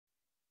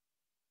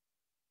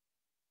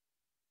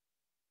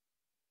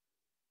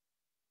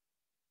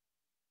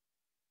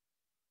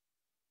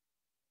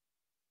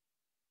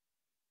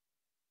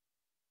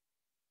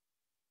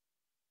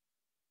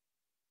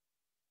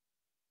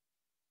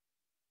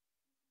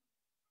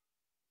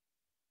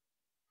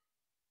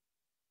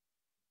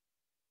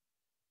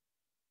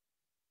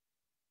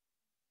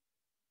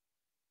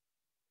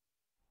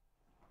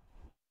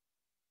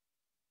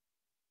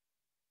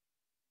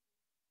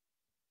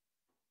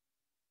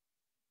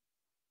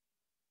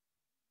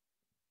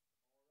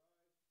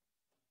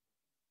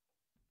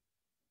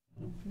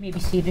You may be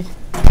seated.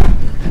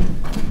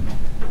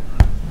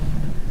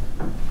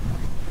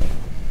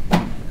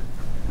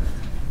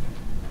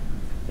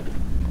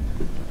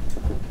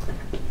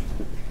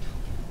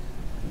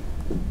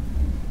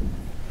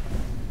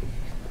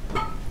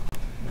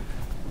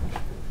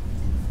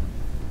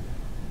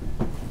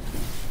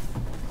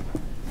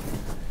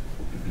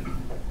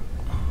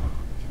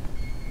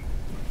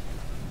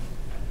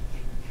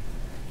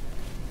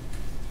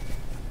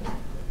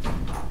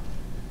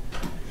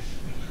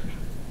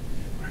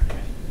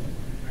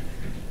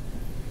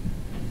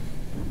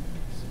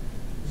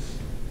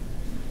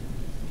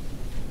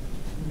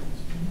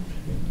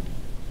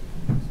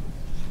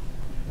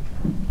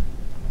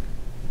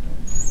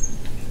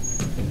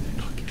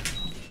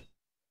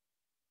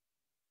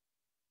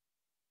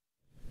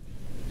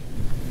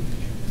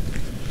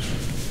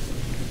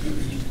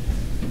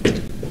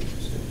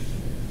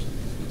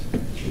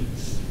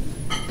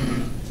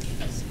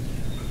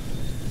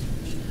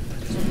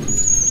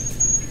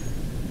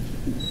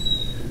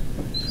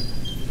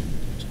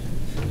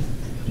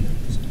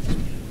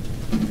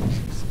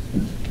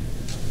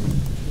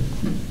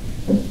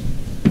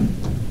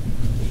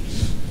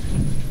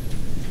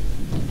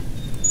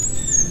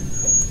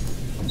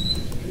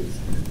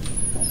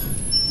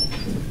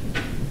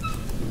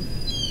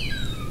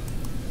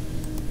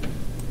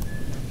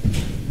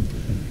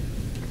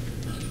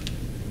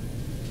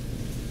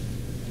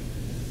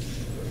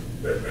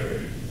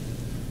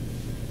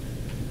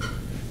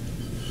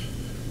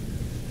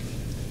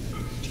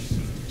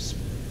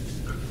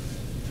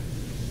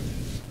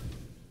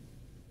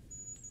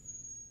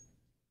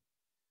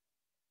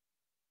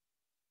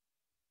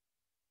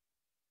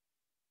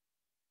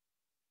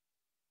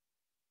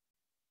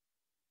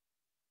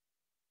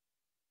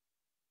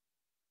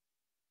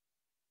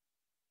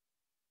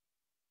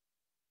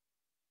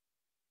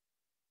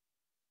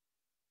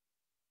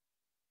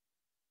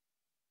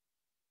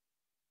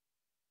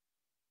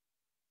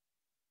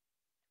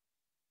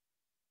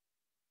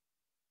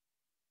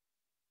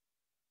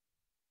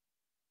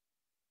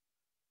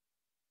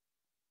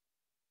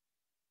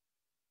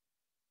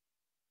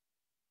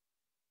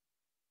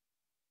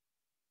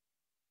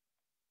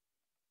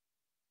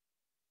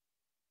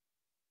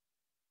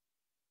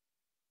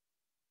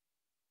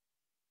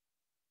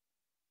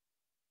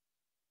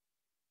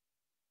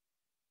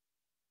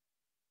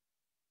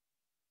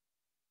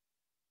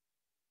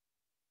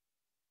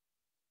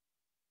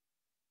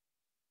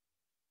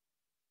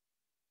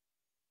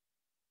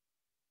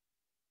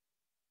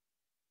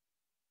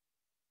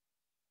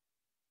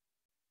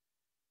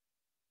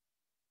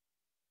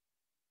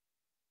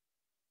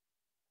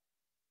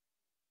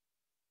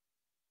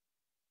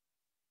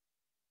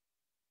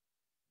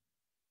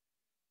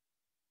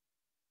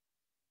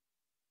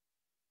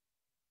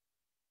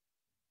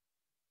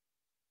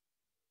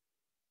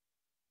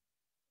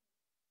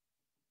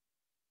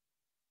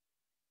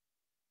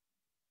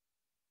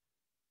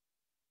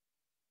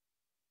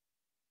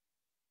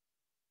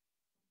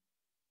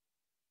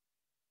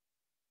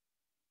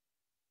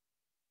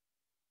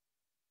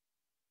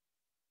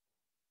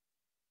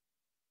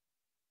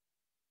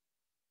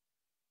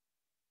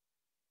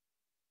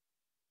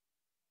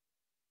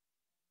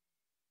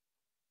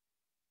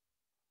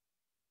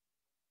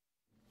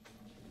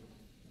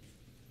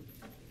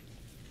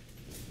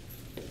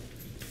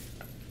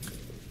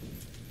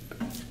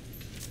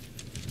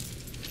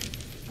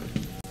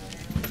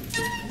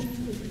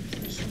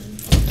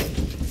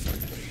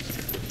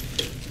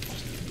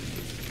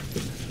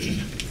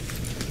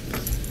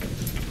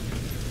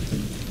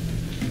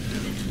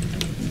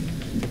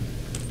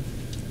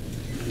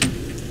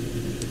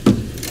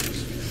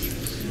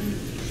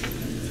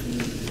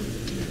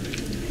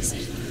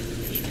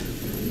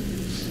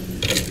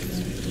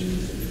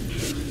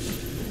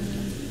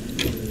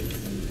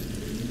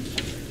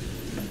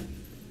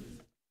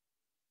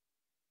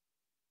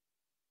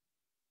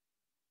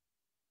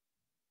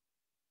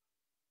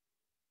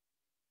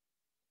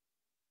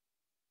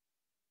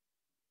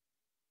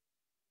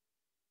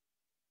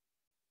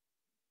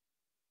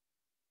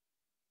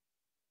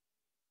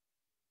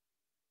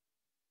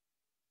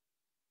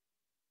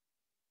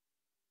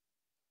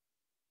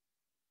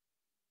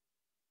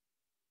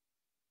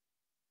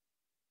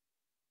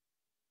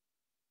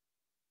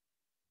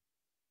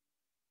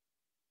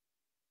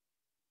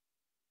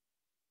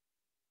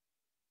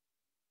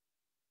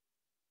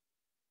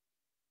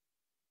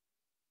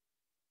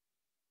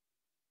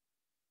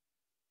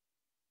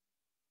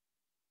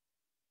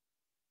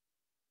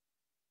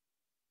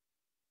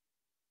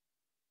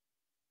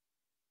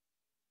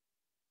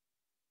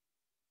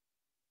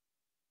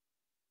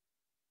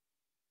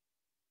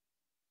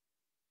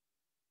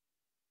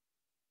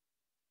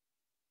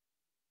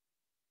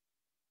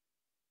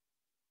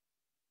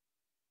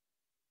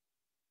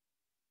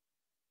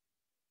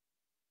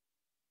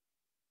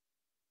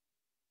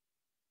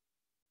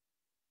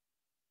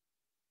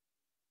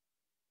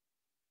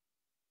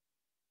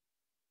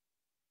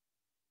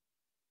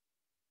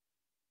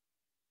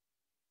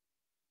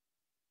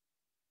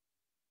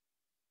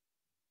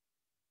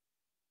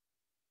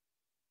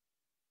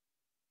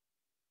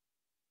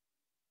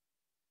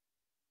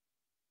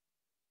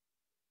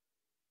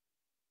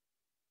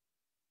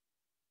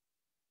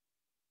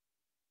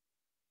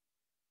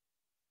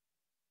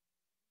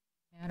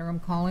 Matter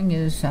I'm calling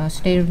is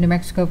State of New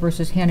Mexico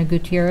versus Hannah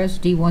Gutierrez,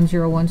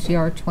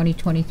 D101CR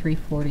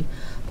 2023-40.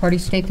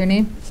 Parties state their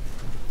name.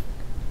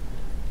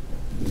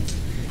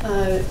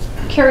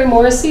 Carrie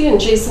Morrissey and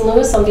Jason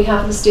Lewis on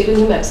behalf of the State of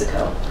New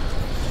Mexico.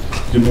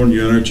 Good morning,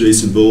 Your Honor.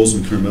 Jason Bowles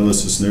and Carmela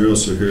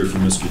Cisneros are here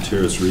from Ms.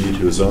 Gutierrez-Reed,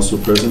 who is also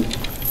present.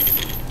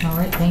 All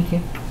right, thank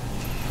you.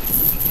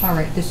 All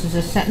right, this is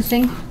a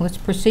sentencing. Let's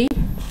proceed.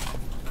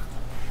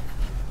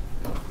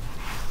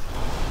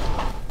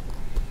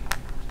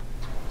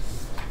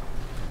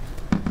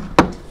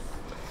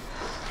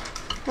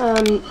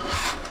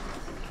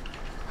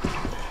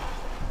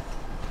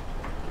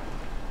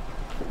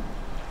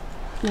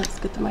 Let's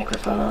get the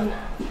microphone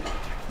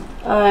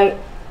on.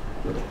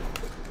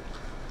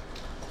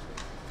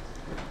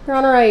 Your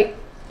Honor,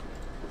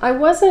 I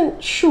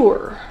wasn't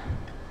sure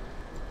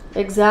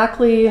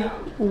exactly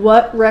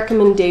what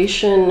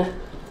recommendation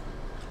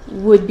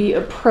would be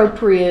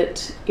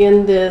appropriate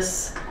in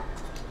this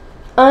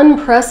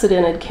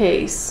unprecedented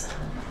case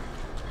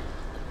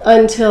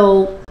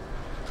until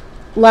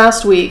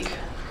last week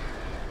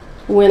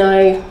when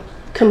I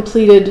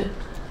completed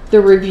the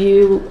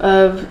review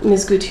of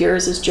Ms.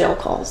 Gutierrez's jail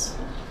calls.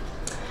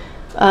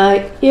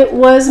 It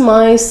was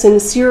my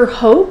sincere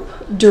hope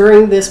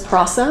during this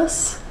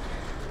process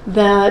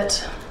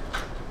that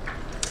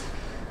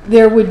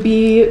there would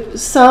be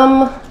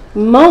some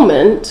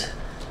moment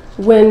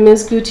when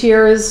Ms.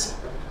 Gutierrez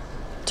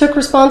took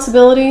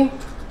responsibility,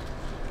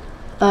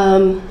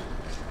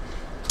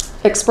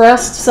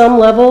 expressed some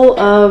level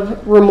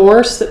of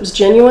remorse that was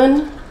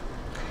genuine,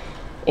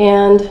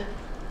 and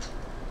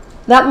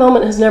that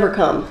moment has never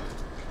come.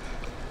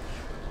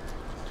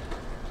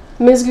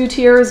 Ms.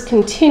 Gutierrez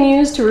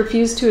continues to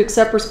refuse to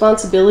accept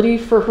responsibility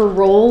for her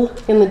role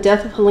in the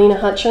death of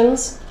Halyna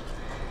Hutchins.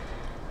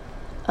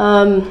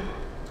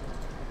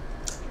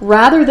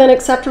 Rather than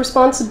accept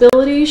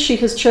responsibility, she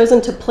has chosen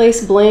to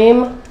place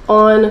blame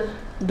on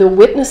the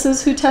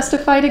witnesses who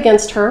testified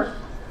against her,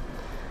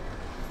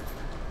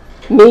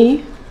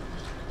 me,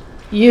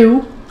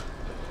 you,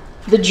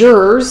 the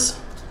jurors,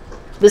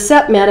 the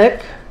set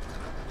medic,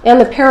 and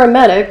the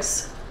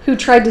paramedics who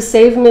tried to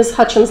save Ms.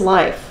 Hutchins'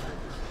 life.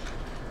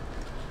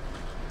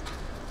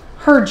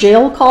 Her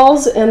jail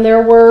calls, and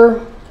there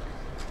were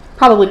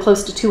probably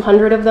close to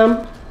 200 of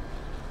them,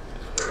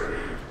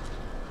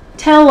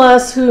 tell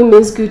us who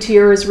Ms.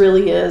 Gutierrez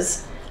really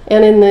is.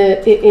 And in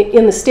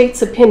the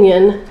state's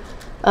opinion,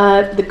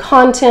 the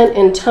content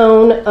and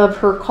tone of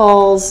her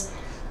calls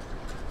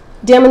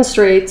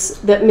demonstrates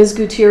that Ms.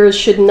 Gutierrez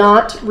should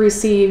not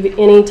receive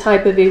any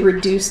type of a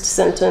reduced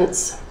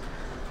sentence.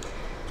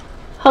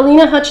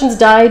 Halyna Hutchins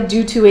died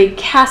due to a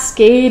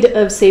cascade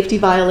of safety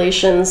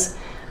violations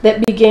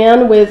that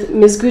began with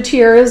Ms.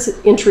 Gutierrez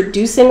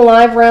introducing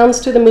live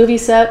rounds to the movie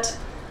set,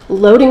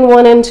 loading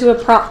one into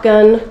a prop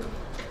gun,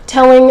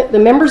 telling the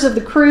members of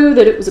the crew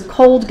that it was a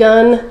cold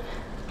gun,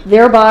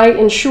 thereby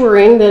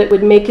ensuring that it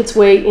would make its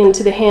way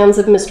into the hands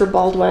of Mr.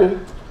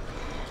 Baldwin.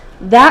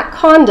 That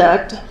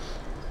conduct,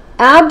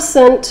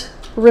 absent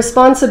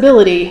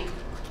responsibility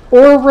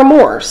or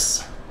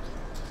remorse,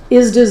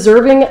 is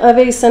deserving of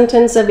a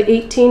sentence of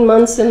 18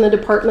 months in the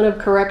Department of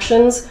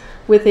Corrections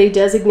with a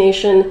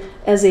designation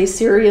as a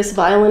serious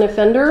violent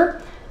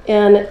offender,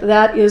 and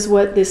that is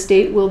what the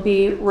state will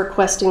be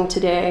requesting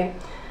today.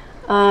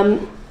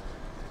 And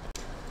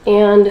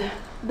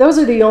those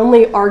are the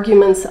only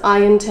arguments I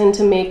intend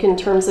to make in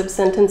terms of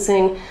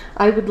sentencing.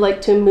 I would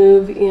like to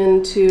move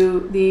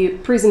into the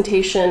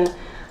presentation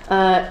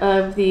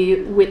of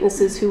the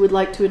witnesses who would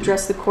like to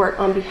address the court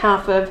on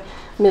behalf of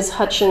Ms.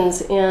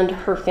 Hutchins and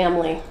her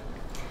family.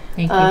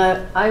 Thank you.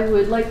 I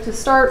would like to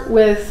start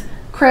with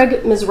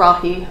Craig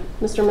Mizrahi.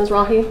 Mr.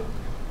 Mizrahi.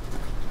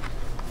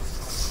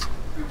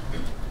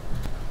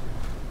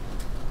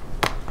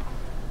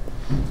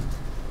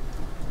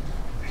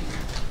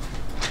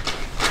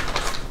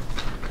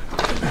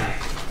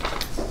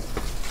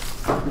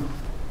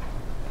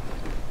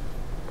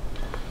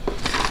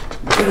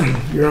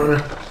 Your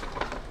Honor,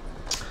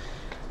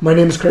 my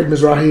name is Craig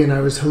Mizrahi, and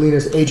I was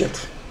Halyna's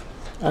agent.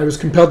 I was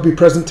compelled to be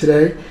present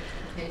today.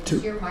 Okay,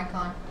 is your mic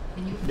on?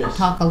 Can you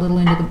talk a little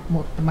into the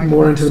microphone?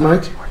 More into the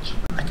mic?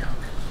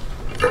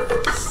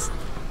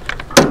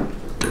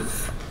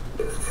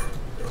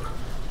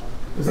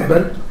 Is that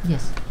better?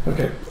 Yes.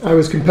 Okay. I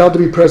was compelled to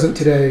be present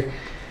today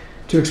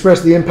to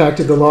express the impact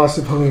of the loss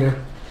of Halyna,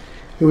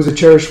 who was a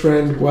cherished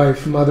friend,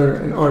 wife, mother,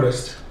 and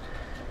artist,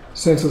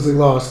 senselessly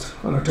lost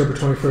on October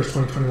 21st,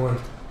 2021.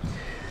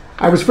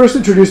 I was first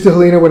introduced to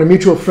Halyna when a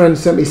mutual friend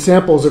sent me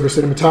samples of her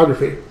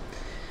cinematography.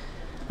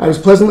 I was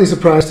pleasantly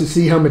surprised to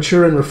see how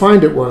mature and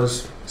refined it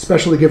was,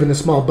 especially given the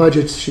small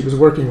budgets she was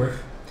working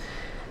with.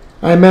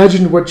 I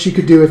imagined what she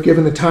could do if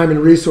given the time and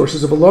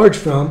resources of a large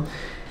film,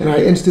 and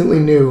I instantly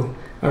knew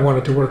I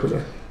wanted to work with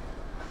her.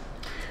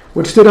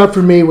 What stood out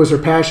for me was her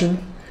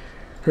passion,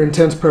 her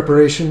intense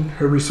preparation,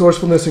 her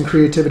resourcefulness and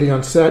creativity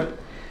on set,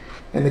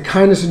 and the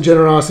kindness and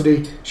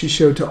generosity she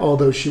showed to all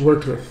those she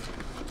worked with.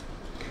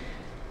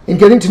 In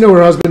getting to know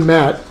her husband,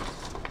 Matt,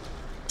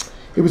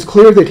 It was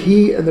clear that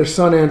he and their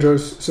son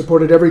Andros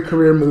supported every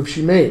career move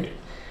she made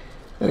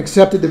and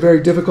accepted the very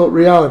difficult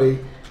reality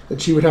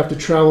that she would have to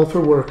travel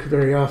for work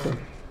very often.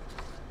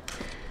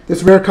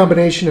 This rare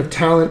combination of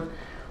talent,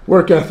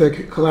 work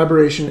ethic,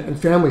 collaboration, and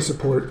family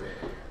support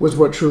was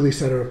what truly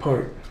set her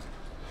apart.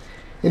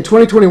 In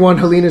 2021,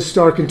 Halyna's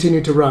star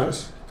continued to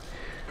rise.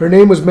 Her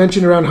name was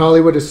mentioned around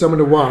Hollywood as someone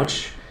to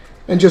watch,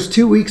 and just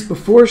 2 weeks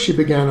before she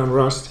began on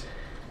Rust,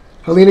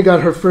 Halyna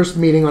got her first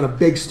meeting on a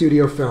big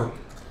studio film.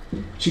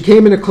 She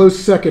came in a close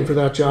second for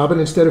that job, and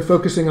instead of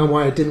focusing on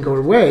why it didn't go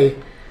her way,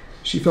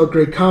 she felt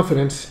great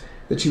confidence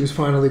that she was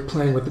finally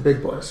playing with the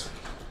big boys.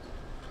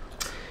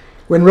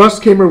 When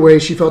Rust came her way,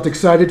 she felt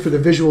excited for the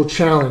visual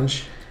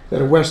challenge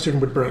that a Western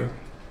would bring.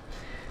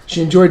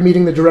 She enjoyed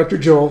meeting the director,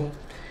 Joel,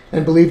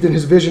 and believed in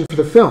his vision for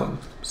the film,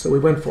 so we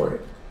went for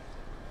it.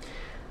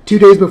 2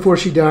 days before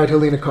she died,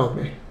 Halyna called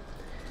me.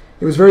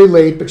 It was very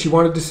late, but she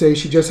wanted to say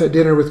she just had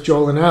dinner with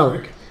Joel and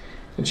Alec,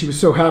 and she was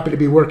so happy to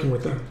be working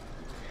with them.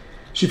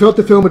 She felt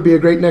the film would be a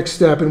great next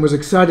step and was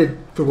excited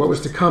for what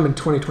was to come in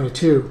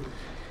 2022.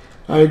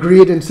 I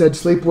agreed and said,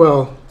 "Sleep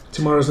well.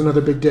 Tomorrow's another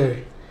big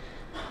day."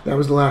 That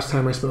was the last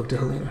time I spoke to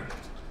Halyna.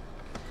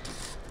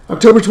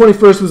 October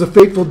 21st was a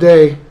fateful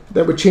day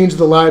that would change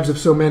the lives of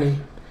so many.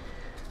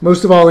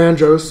 Most of all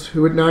Andros,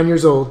 who at 9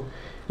 years old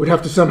would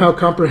have to somehow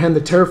comprehend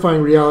the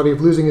terrifying reality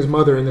of losing his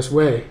mother in this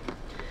way.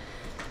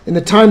 In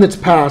the time that's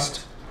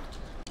passed,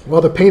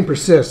 while the pain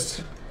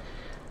persists,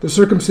 the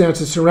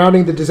circumstances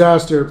surrounding the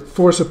disaster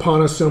force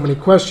upon us so many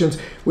questions,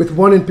 with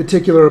one in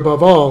particular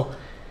above all: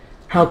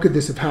 how could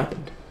this have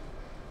happened?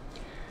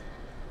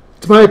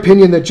 It's my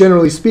opinion that,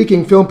 generally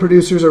speaking, film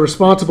producers are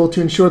responsible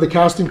to ensure the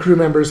cast and crew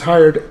members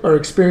hired are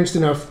experienced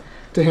enough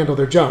to handle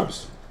their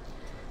jobs.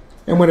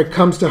 And when it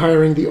comes to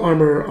hiring the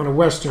armorer on a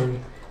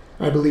Western,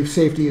 I believe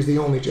safety is the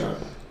only job.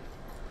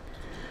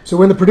 So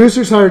when the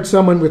producers hired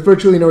someone with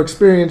virtually no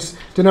experience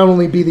to not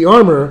only be the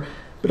armorer,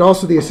 but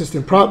also the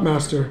assistant prop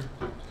master,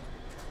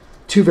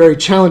 two very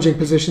challenging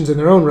positions in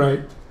their own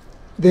right,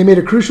 they made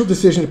a crucial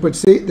decision to put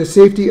the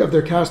safety of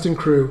their cast and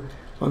crew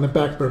on the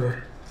back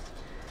burner.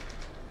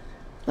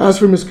 As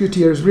for Ms.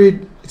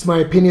 Gutierrez-Reed, it's my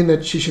opinion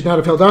that she should not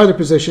have held either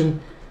position,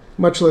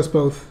 much less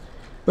both,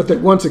 but that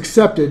once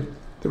accepted,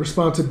 the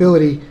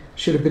responsibility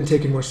should have been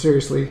taken more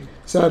seriously.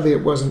 Sadly,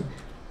 it wasn't,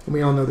 and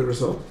we all know the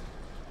result.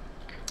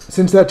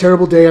 Since that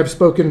terrible day, I've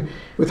spoken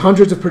with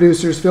hundreds of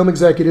producers, film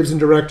executives, and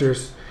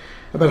directors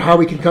about how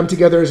we can come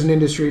together as an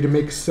industry to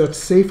make sets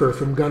safer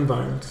from gun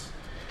violence.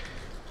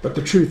 But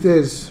the truth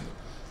is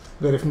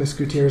that if Ms.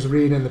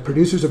 Gutierrez-Reed and the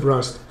producers of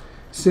Rust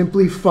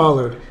simply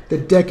followed the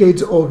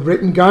decades-old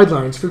written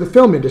guidelines for the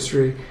film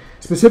industry,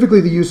 specifically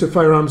the use of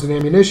firearms and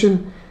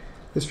ammunition,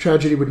 this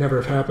tragedy would never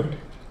have happened.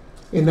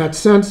 In that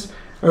sense,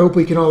 I hope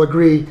we can all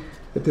agree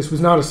that this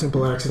was not a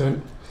simple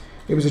accident.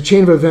 It was a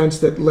chain of events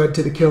that led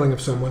to the killing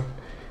of someone,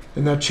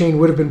 and that chain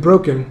would have been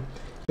broken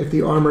if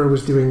the armorer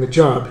was doing the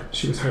job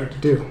she was hired to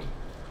do.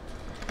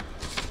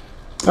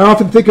 I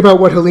often think about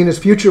what Halyna's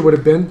future would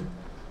have been,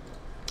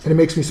 and it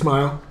makes me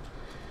smile.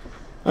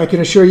 I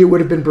can assure you it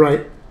would have been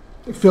bright,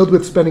 filled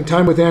with spending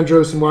time with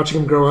Andros and watching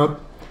him grow up.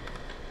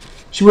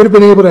 She would have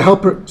been able to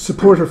help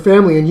support her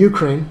family in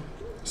Ukraine,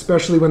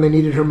 especially when they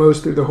needed her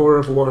most through the horror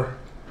of war.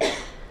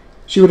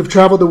 She would have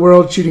traveled the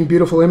world shooting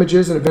beautiful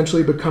images and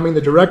eventually becoming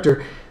the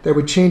director that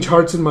would change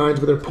hearts and minds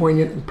with her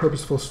poignant and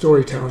purposeful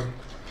storytelling.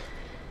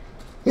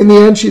 In the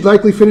end, she'd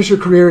likely finish her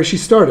career as she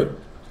started,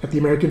 at the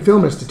American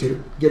Film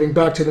Institute, giving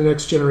back to the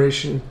next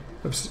generation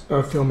of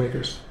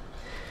filmmakers.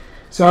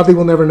 Sadly,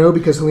 we'll never know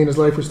because Halyna's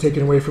life was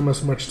taken away from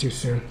us much too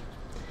soon.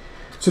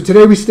 So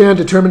today we stand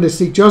determined to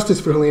seek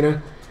justice for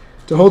Halyna,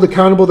 to hold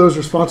accountable those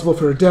responsible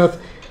for her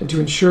death, and to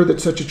ensure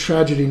that such a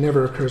tragedy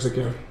never occurs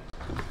again.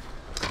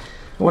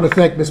 I want to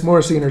thank Ms.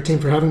 Morrissey and her team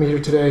for having me here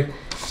today,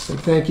 and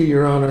thank you,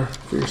 Your Honor,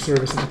 for your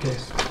service in the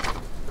case.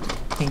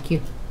 Thank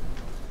you.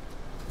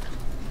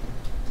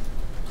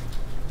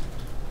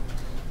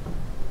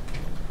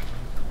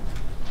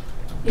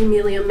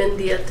 Emilia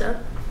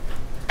Mendieta.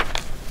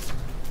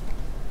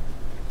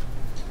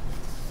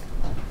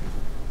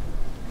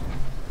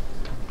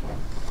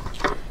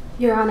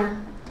 Your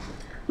Honor,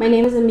 my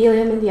name is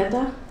Emilia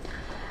Mendieta.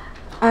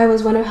 I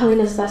was one of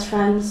Halyna's best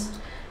friends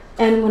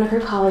and one of her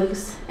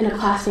colleagues and a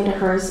classmate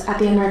of hers at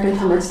the American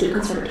Film Institute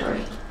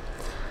Conservatory.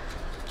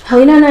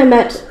 Halyna and I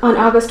met on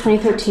August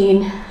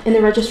 2013 in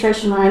the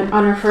registration line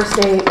on our first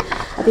day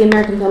at the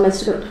American Film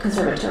Institute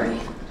Conservatory.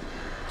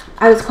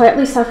 I was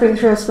quietly suffering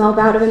through a small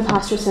bout of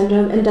imposter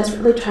syndrome and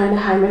desperately trying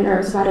to hide my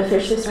nerves about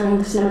officially starting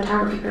the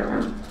cinematography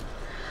program.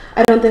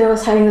 I don't think I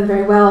was hiding them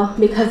very well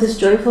because this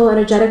joyful,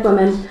 energetic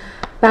woman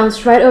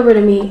bounced right over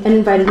to me and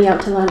invited me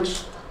out to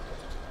lunch.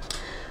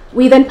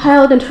 We then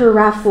piled into a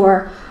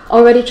RAV4,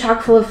 already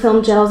chock full of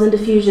film gels and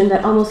diffusion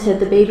that almost hid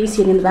the baby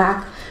seat in the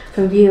back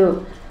from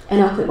view,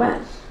 and off we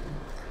went.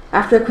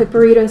 After a quick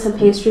burrito and some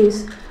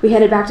pastries, we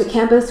headed back to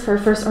campus for our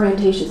first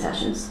orientation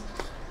sessions.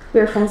 We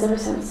were friends ever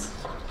since.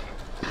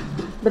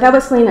 But that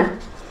was Halyna,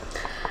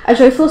 a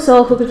joyful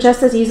soul who could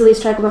just as easily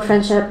strike up a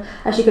friendship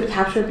as she could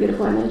capture a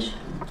beautiful image.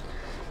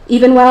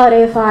 Even while at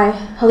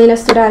AFI, Halyna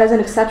stood out as an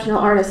exceptional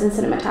artist and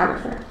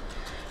cinematographer.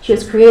 She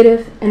was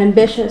creative and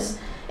ambitious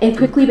and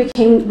quickly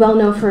became well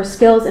known for her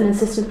skills and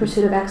insistent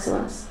pursuit of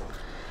excellence.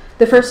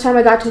 The first time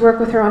I got to work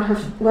with her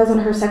was on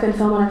her second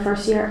film on her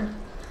first year.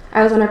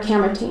 I was on her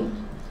camera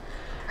team.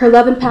 Her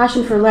love and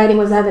passion for lighting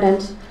was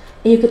evident,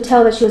 and you could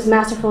tell that she was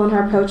masterful in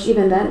her approach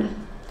even then.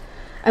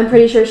 I'm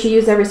pretty sure she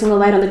used every single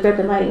light on the grip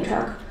and lighting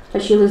truck,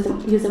 but she used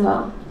them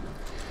well.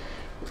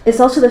 It's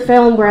also the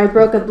film where I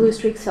broke a blue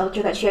streaks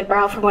filter that she had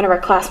borrowed from one of her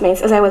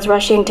classmates as I was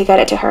rushing to get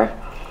it to her.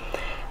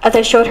 As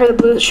I showed her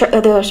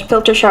the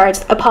filter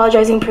shards,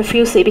 apologizing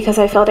profusely because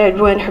I felt I had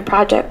ruined her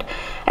project,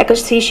 I could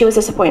see she was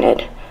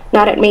disappointed,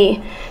 not at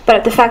me, but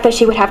at the fact that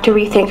she would have to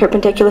rethink her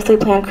meticulously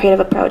planned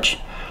creative approach.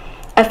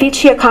 A feat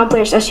she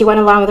accomplished as she went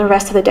along with the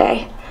rest of the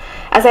day.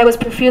 As I was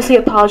profusely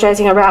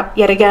apologizing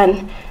yet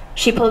again,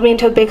 she pulled me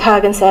into a big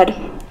hug and said,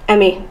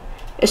 "Emmy,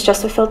 it's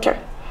just a filter.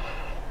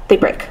 They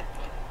break.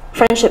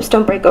 Friendships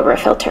don't break over a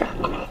filter."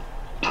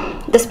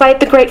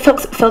 Despite the great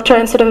filter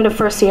incident of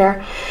first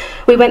year,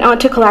 we went on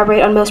to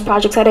collaborate on most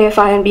projects at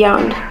AFI and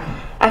beyond.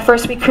 At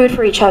first, we crewed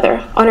for each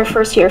other on our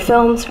first year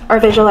films, our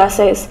visual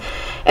essays,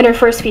 and our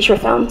first feature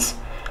films.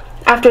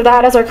 After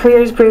that, as our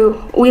careers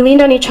grew, we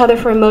leaned on each other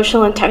for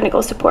emotional and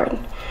technical support.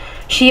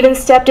 She even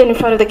stepped in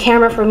front of the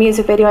camera for a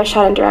music video I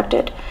shot and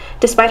directed,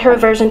 despite her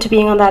aversion to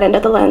being on that end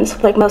of the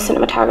lens, like most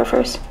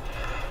cinematographers.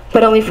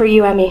 "But only for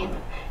you, Emmy,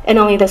 and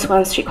only this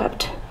once," she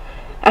quipped,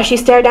 as she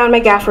stared down my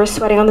gaffer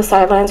sweating on the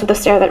sidelines with a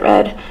stare that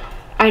read,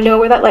 "I know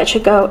where that light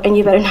should go, and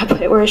you better not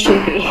put it where it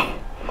should be."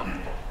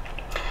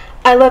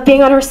 I loved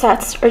being on her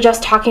sets or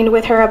just talking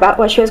with her about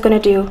what she was going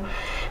to do,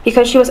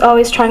 because she was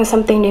always trying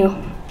something new,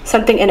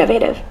 something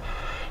innovative.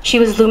 She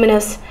was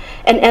luminous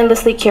and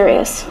endlessly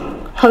curious.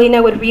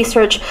 Halyna would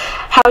research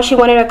how she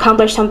wanted to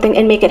accomplish something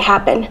and make it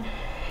happen.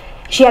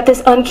 She had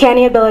this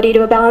uncanny ability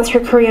to balance her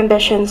career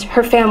ambitions,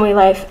 her family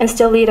life, and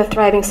still lead a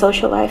thriving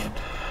social life.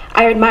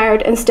 I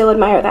admired and still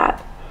admire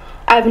that.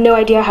 I have no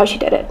idea how she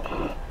did it.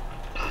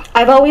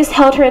 I've always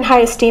held her in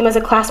high esteem as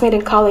a classmate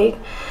and colleague,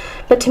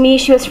 but to me,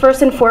 she was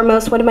first and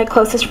foremost one of my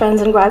closest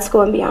friends in grad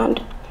school and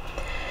beyond.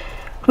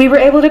 We were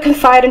able to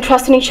confide and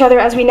trust in each other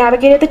as we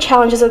navigated the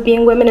challenges of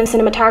being women in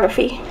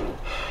cinematography.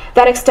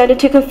 That extended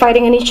to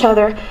confiding in each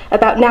other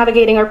about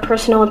navigating our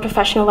personal and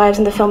professional lives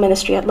in the film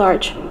industry at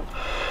large.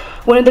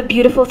 One of the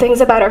beautiful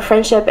things about our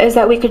friendship is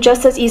that we could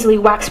just as easily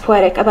wax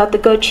poetic about the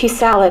goat cheese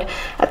salad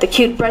at the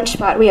cute brunch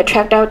spot we had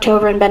trekked out to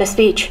over in Venice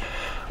Beach,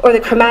 or the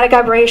chromatic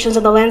aberrations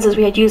of the lenses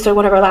we had used on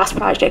one of our last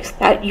projects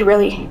that you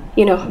really,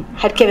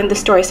 had given the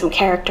story some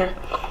character.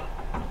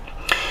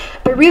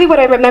 But really what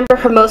I remember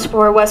her most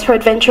for was her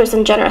adventurous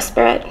and generous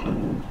spirit.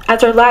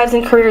 As our lives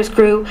and careers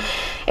grew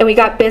and we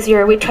got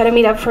busier, we'd try to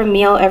meet up for a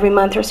meal every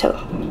month or so.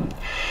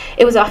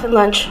 It was often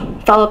lunch,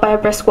 followed by a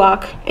brisk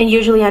walk, and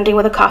usually ending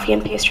with a coffee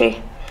and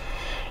pastry.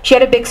 She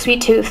had a big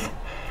sweet tooth.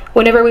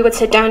 Whenever we would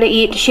sit down to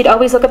eat, she'd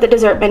always look at the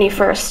dessert menu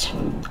first.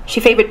 She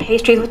favored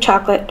pastries with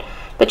chocolate,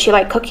 but she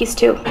liked cookies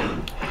too.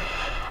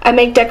 I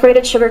make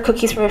decorated sugar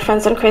cookies for my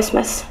friends on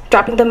Christmas,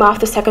 dropping them off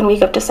the second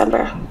week of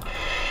December.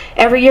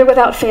 Every year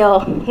without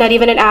fail, not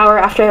even an hour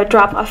after I would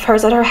drop off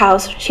hers at her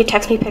house, she'd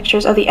text me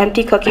pictures of the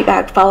empty cookie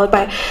bag, followed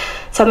by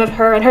some of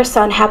her and her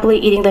son happily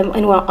eating them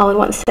all in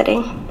one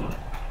sitting.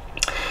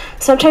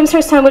 Sometimes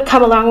her son would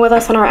come along with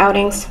us on our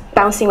outings,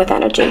 bouncing with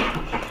energy.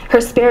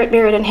 Her spirit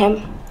mirrored in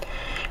him.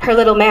 Her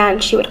little man,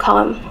 she would call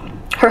him.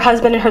 Her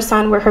husband and her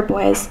son were her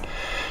boys,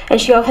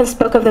 and she often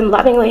spoke of them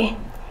lovingly.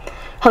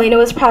 Halyna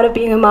was proud of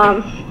being a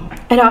mom,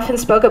 and often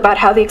spoke about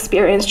how the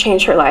experience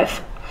changed her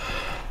life,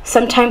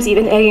 sometimes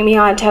even egging me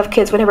on to have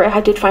kids whenever I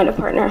did find a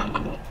partner.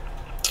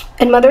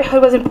 And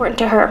motherhood was important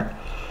to her,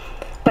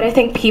 but I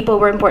think people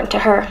were important to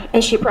her,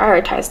 and she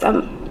prioritized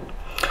them.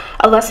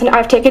 A lesson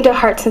I've taken to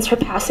heart since her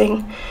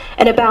passing,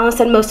 and a balance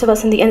that most of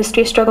us in the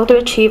industry struggle to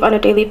achieve on a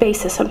daily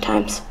basis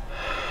sometimes.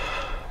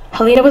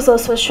 Halyna was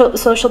also a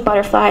social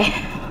butterfly,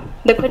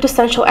 the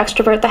quintessential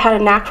extrovert that had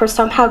a knack for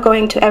somehow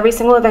going to every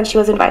single event she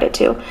was invited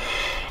to,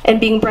 and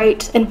being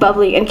bright and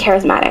bubbly and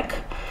charismatic.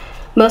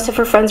 Most of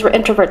her friends were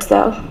introverts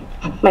though,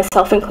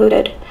 myself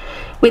included.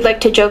 We'd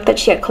like to joke that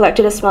she had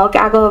collected a small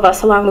gaggle of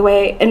us along the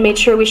way and made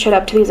sure we showed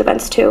up to these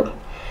events too.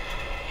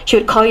 She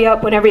would call you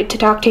up whenever to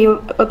talk to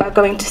you about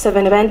going to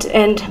an event,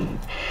 and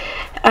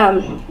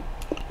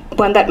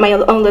one that my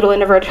own little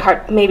introverted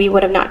heart maybe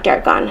would have not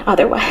dared gone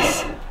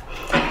otherwise.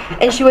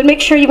 And she would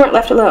make sure you weren't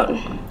left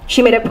alone.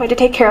 She made a point to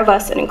take care of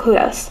us and include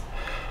us.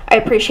 I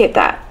appreciate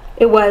that.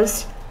 It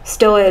was,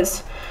 still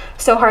is,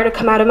 so hard to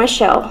come out of my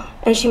shell,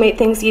 and she made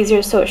things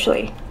easier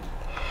socially.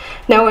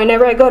 Now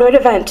whenever I go to an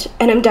event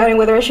and I'm doubting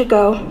whether I should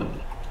go,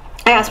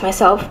 I ask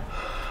myself,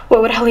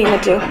 what would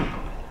Halyna do?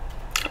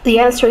 The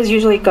answer is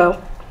usually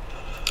go.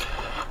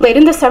 Late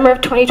in the summer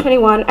of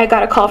 2021, I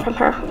got a call from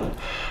her.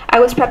 I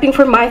was prepping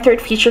for my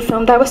third feature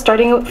film that I was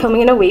starting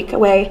filming in a week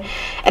away,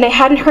 and I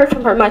hadn't heard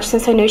from her much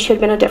since I knew she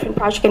had been on a different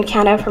project in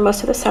Canada for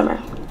most of the summer.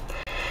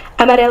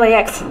 "I'm at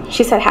LAX,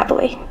 she said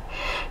happily.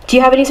 "Do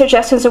you have any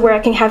suggestions of where I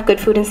can have good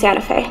food in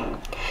Santa Fe?"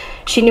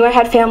 She knew I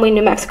had family in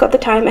New Mexico at the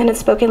time and had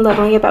spoken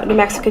lovingly about New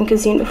Mexican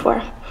cuisine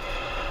before.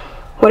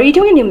 "What are you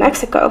doing in New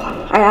Mexico?"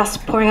 I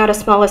asked, pouring out a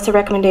small list of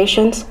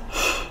recommendations.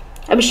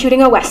 "I'm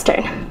shooting a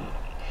Western."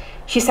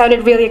 She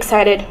sounded really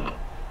excited.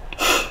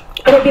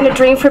 It had been a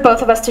dream for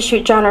both of us to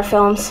shoot genre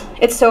films.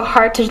 It's so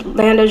hard to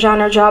land a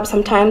genre job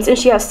sometimes, and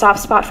she has a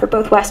soft spot for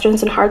both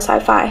Westerns and hard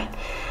sci-fi.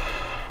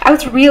 I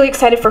was really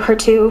excited for her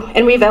too,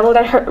 and reveled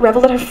at her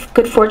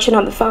good fortune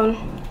on the phone.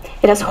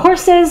 "It has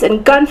horses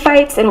and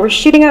gunfights, and we're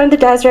shooting out in the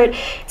desert.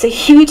 It's a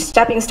huge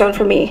stepping stone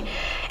for me.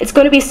 It's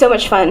going to be so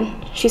much fun,"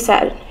 she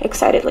said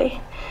excitedly.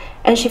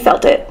 And she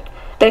felt it,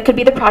 that it could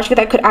be the project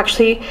that could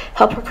actually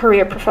help her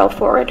career propel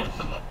forward.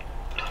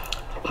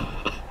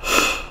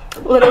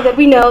 Little did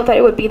we know that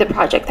it would be the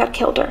project that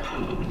killed her.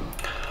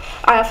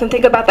 I often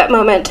think about that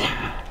moment,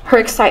 her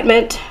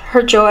excitement,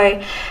 her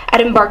joy at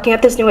embarking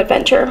at this new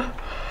adventure.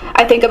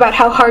 I think about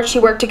how hard she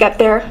worked to get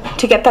there,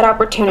 to get that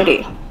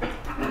opportunity.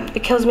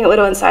 It kills me a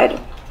little inside.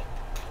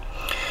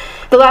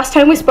 The last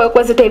time we spoke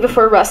was the day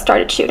before Russ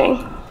started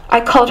shooting. I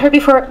called her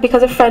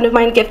because a friend of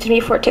mine gifted me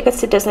 4 tickets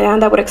to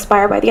Disneyland that would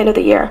expire by the end of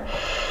the year.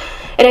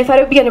 And I thought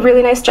it would be a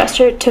really nice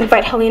gesture to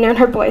invite Halyna and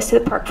her boys to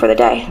the park for the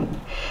day.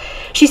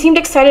 She seemed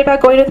excited about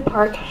going to the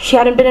park. She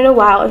hadn't been in a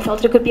while and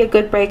felt it could be a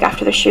good break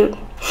after the shoot.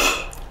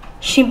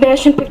 She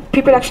mentioned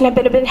pre-production had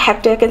been a bit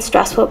hectic and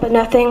stressful, but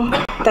nothing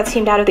that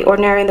seemed out of the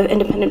ordinary in the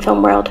independent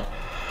film world.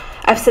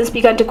 I've since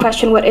begun to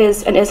question what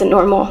is and isn't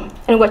normal,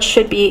 and what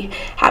should be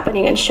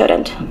happening and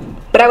shouldn't.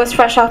 But I was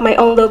fresh off my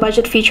own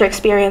low-budget feature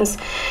experience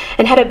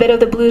and had a bit of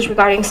the blues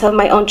regarding some of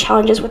my own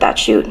challenges with that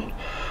shoot.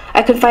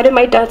 I confided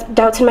my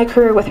doubts in my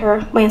career with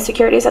her, my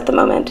insecurities at the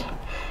moment.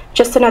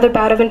 Just another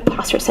bout of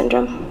imposter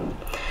syndrome.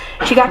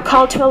 She got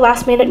called to a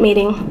last-minute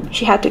meeting.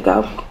 She had to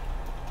go.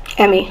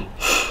 "Emmy,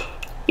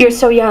 you're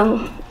so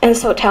young and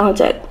so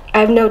talented. I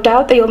have no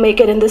doubt that you'll make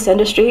it in this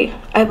industry.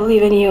 I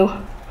believe in you.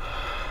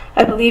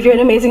 I believe you're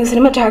an amazing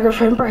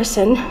cinematographer in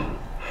person.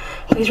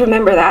 Please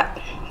remember that.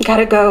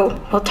 Gotta go.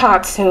 We'll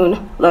talk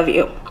soon. Love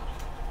you."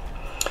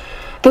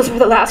 Those were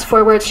the last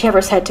 4 words she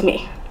ever said to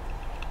me.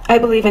 I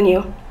believe in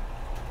you.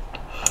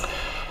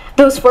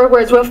 Those 4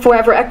 words will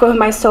forever echo in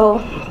my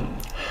soul.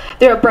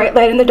 They're a bright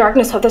light in the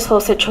darkness of this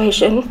whole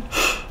situation.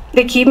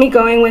 They keep me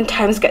going when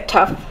times get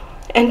tough,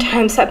 and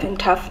times have been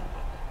tough.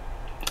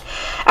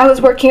 I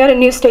was working at a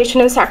news station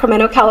in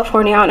Sacramento,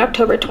 California on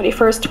October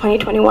 21st,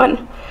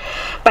 2021,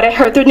 but I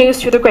heard the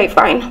news through the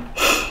grapevine.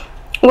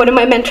 One of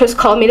my mentors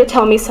called me to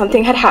tell me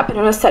something had happened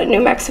on a set in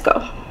New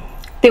Mexico.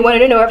 They wanted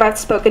to know if I'd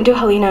spoken to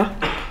Halyna.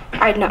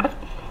 I'd not.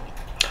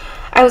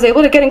 I was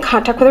able to get in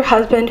contact with her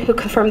husband, who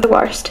confirmed the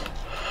worst.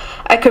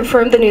 I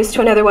confirmed the news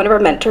to another one of our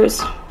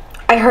mentors.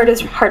 I heard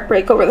his heart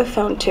break over the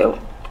phone, too.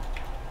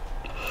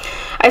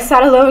 I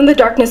sat alone in the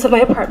darkness of my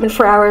apartment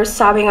for hours,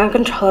 sobbing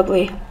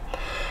uncontrollably.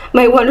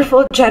 My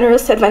wonderful,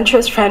 generous,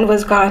 adventurous friend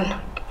was gone.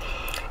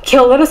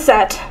 Killed on a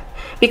set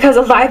because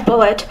a live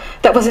bullet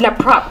that wasn't a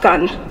prop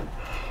gun.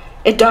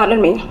 It dawned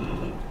on me.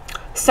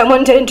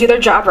 Someone didn't do their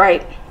job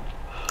right.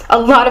 A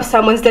lot of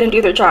someones didn't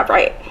do their job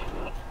right.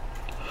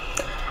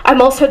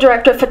 I'm also a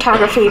director of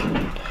photography.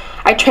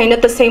 I trained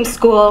at the same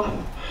school,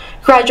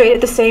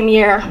 graduated the same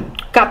year,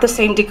 got the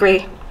same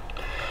degree.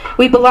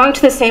 We belong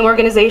to the same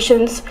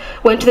organizations,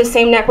 went to the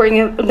same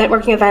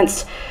networking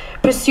events,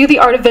 pursue the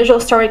art of visual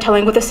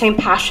storytelling with the same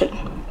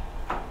passion.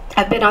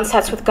 I've been on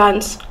sets with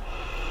guns.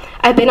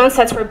 I've been on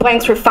sets where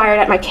blanks were fired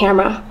at my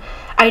camera.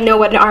 I know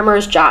what an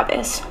armorer's job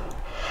is.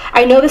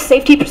 I know the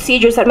safety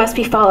procedures that must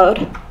be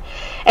followed.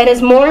 And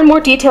as more and more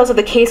details of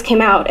the case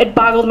came out, it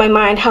boggled my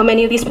mind how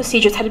many of these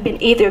procedures had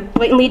been either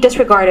blatantly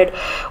disregarded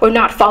or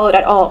not followed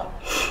at all.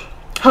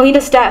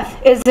 Halyna's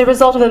death is the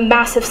result of a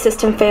massive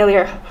system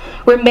failure,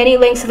 where many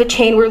links of the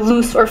chain were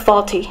loose or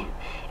faulty,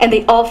 and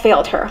they all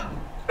failed her,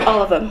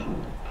 all of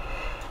them.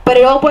 But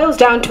it all boils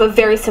down to a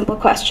very simple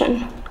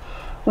question.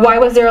 Why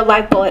was there a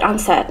live bullet on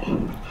set?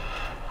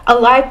 A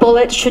live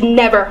bullet should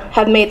never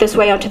have made this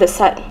way onto the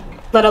set,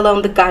 let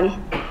alone the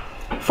gun.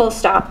 Full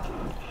stop.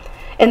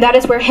 And that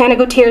is where Hannah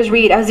Gutierrez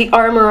Reed, as the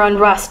armorer on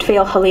Rust,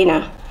 failed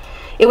Halyna.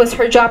 It was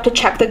her job to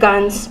check the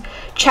guns,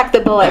 check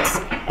the bullets,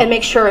 and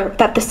make sure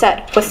that the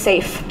set was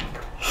safe.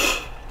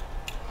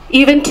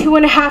 Even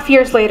 2.5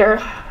 years later,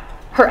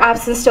 her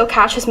absence still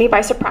catches me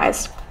by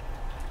surprise.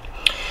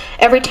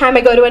 Every time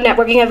I go to a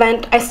networking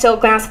event, I still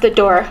glance at the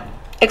door,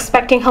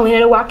 expecting Halyna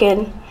to walk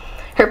in,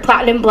 her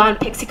platinum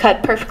blonde pixie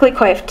cut perfectly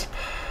coiffed,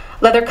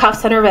 leather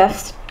cuffs on her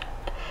wrist,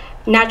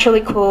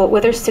 naturally cool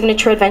with her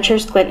signature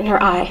adventurous glint in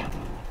her eye.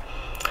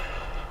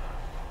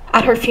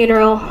 At her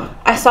funeral,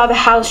 I saw the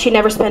house she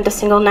never spent a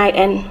single night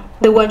in,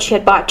 the one she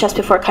had bought just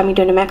before coming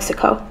to New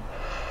Mexico.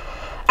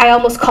 I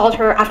almost called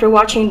her after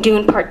watching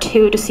Dune Part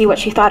 2 to see what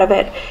she thought of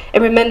it,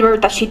 and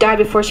remembered that she died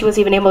before she was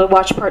even able to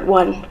watch Part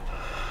 1.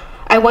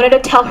 I wanted to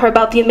tell her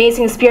about the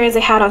amazing experience I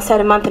had on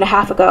set a month and a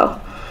half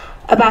ago,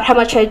 about how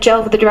much I had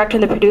gelled with the director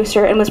and the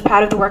producer and was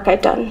proud of the work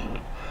I'd done.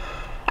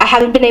 I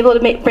haven't been able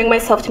to bring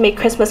myself to make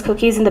Christmas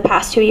cookies in the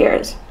past 2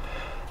 years,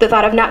 the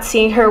thought of not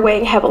seeing her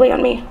weighing heavily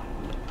on me.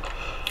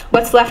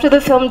 What's left of the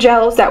film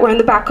gels that were in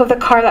the back of the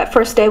car that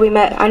first day we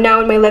met are now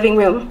in my living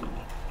room.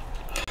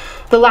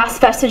 The last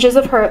vestiges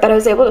of her that I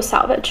was able to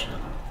salvage.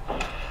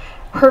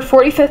 Her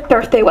 45th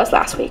birthday was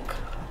last week.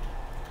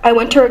 I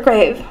went to her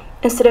grave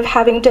instead of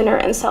having dinner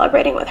and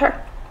celebrating with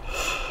her.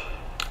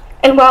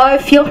 And while I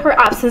feel her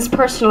absence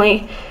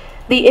personally,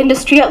 the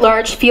industry at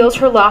large feels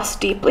her loss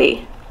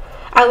deeply.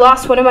 I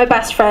lost one of my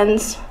best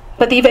friends,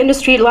 but the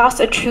industry lost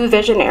a true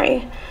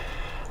visionary.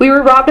 We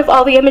were robbed of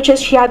all the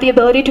images she had the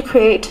ability to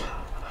create,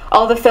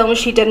 all the films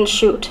she didn't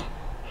shoot.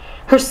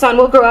 Her son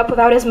will grow up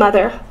without his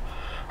mother,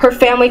 her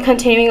family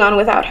continuing on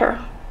without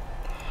her.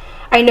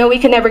 I know we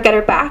can never get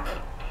her back,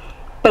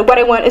 but what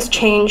I want is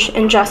change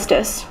and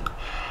justice.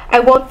 I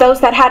want those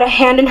that had a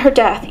hand in her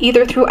death,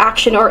 either through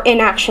action or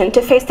inaction,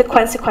 to face the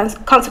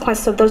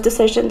consequences of those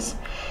decisions.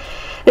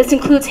 This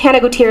includes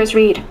Hannah Gutierrez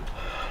Reed.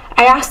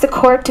 I asked the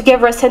court to give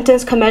her a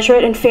sentence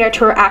commensurate and fair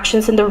to her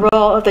actions in the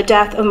role of the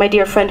death of my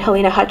dear friend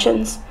Halyna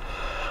Hutchins.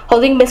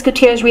 Holding Ms.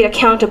 Gutierrez Reed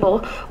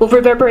accountable will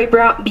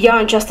reverberate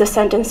beyond just the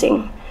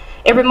sentencing.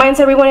 It reminds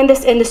everyone in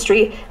this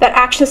industry that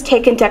actions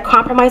taken to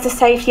compromise the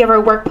safety of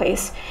our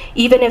workplace,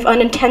 even if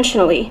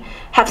unintentionally,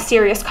 have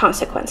serious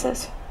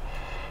consequences.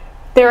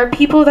 There are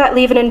people that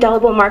leave an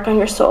indelible mark on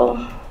your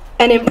soul,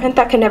 an imprint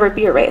that can never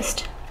be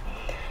erased.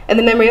 And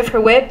the memory of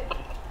her wit,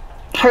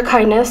 her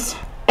kindness,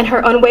 and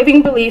her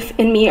unwavering belief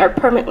in me are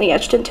permanently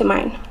etched into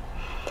mine.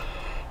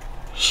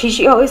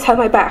 She always had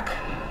my back,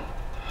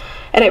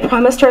 and I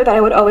promised her that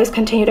I would always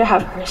continue to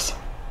have hers.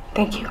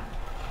 Thank you.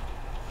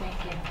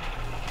 Thank you.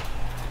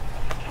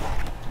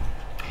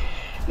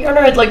 Your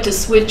Honor, I'd like to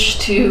switch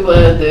to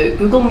the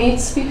Google Meet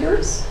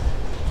speakers.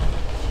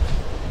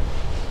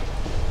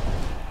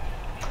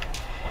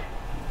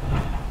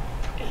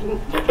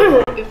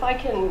 If I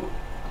can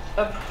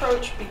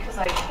approach, because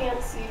I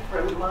can't see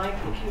from my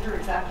computer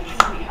exactly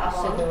how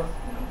long.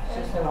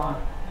 You're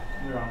on.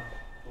 You're on.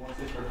 The ones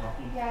that are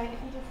talking. Yeah, if you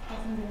just press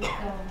into the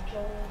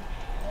Joel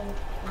and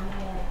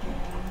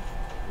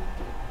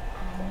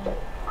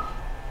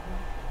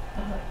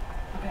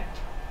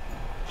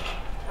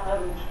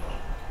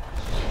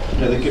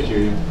Yeah, they could hear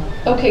you.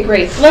 Okay,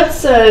 great.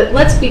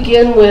 Let's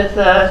begin with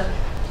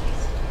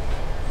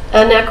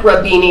Anek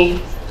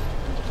Rabini.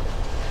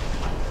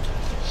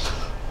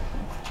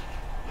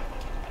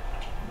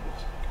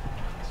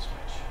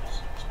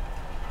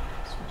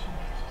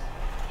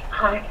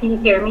 Hi, can you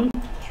hear me?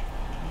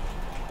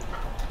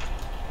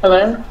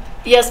 Hello?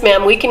 Yes,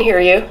 ma'am, we can hear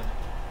you.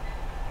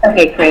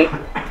 Okay, great.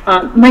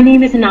 My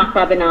name is Anak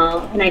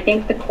Rabinal, and I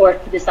thank the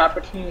court for this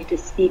opportunity to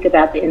speak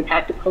about the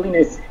impact of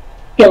Halyna's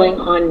killing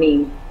on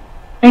me.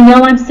 I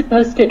know I'm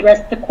supposed to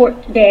address the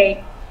court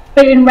today,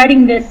 but in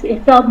writing this,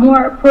 it felt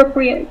more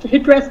appropriate to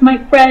address my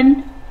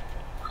friend,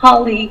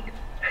 colleague,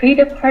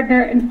 creative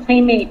partner, and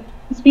playmate,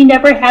 since we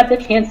never had the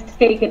chance to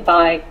say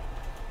goodbye.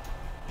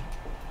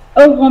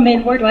 Oh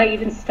woman, where do I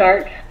even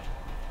start?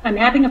 I'm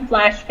having a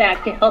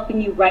flashback to helping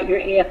you write your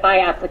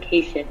AFI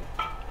application.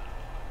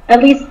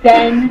 At least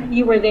then,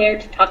 you were there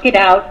to talk it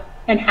out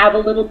and have a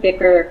little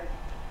bicker,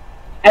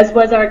 as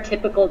was our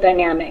typical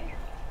dynamic.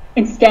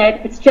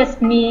 Instead, it's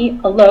just me,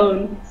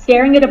 alone,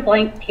 staring at a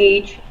blank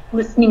page,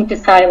 listening to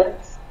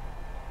silence.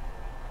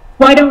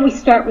 Why don't we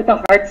start with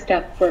the hard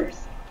stuff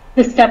first?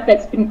 The stuff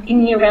that's been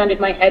pinging around in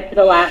my head for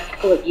the last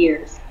couple of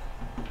years.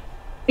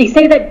 They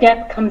say that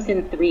death comes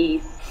in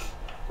threes.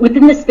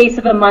 Within the space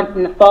of a month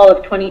in the fall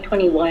of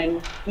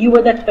 2021, you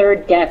were the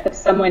third death of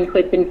someone who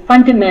had been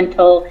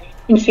fundamental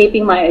in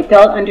shaping my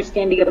adult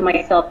understanding of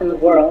myself and the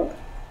world.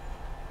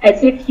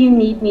 As if you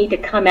need me to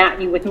come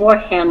at you with more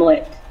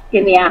Hamlet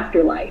in the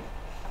afterlife.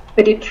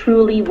 But it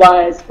truly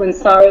was, when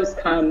sorrows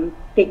come,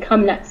 they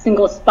come not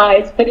single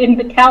spies, but in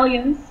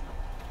battalions.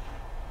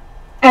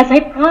 As I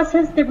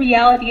processed the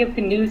reality of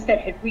the news that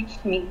had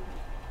reached me,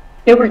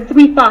 there were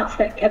three thoughts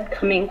that kept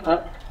coming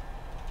up.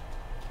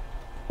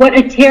 What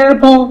a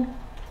terrible,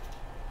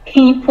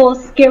 painful,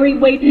 scary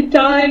way to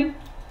die.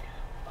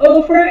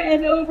 Over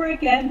and over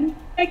again,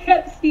 I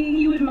kept seeing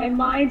you in my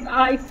mind's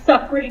eye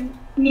suffering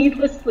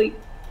needlessly,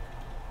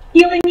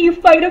 feeling you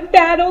fight a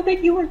battle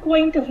that you were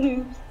going to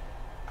lose.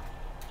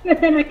 But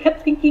then I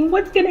kept thinking,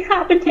 what's going to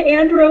happen to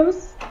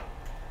Andros?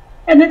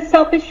 And then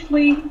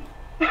selfishly,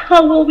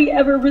 how will we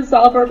ever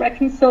resolve our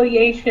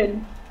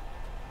reconciliation?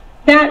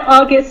 That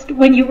August,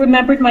 when you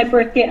remembered my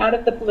birthday out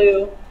of the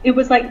blue, it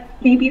was like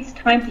maybe it's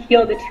time to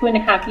heal the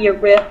 2.5-year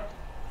rift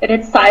that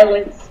had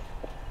silenced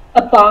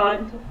a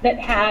bond that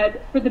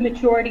had, for the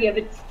majority of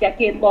its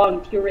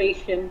decade-long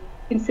duration,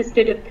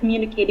 consisted of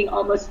communicating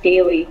almost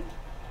daily.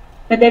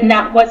 But then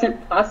that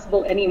wasn't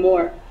possible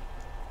anymore.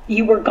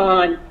 You were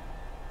gone.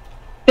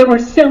 There were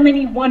so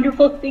many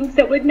wonderful things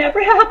that would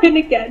never happen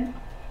again.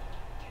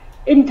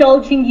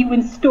 Indulging you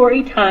in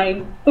story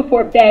time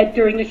before bed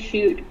during a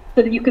shoot,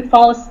 so that you could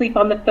fall asleep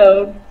on the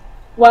phone,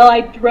 while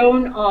I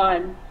drone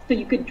on so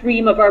you could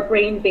dream of our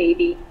brain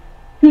baby.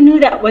 Who knew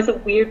that was a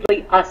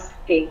weirdly us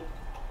thing?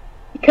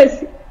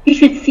 Because you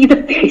should see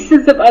the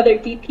faces of other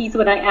DPs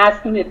when I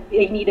ask them if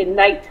they need a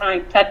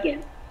nighttime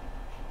tuck-in.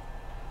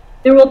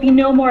 There will be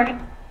no more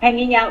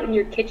hanging out in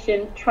your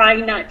kitchen,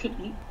 trying not to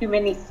eat too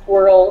many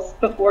squirrels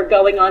before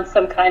going on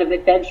some kind of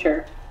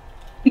adventure.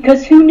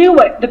 Because who knew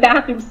what the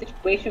bathroom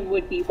situation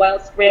would be,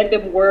 whilst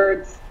random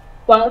words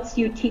whilst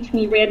you teach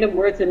me random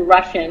words in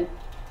Russian,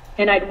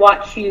 and I'd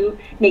watch you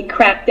make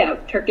cracked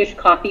out Turkish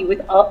coffee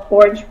with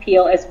orange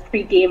peel as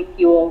pre-game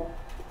fuel.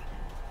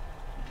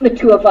 The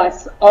two of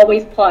us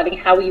always plotting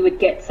how we would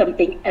get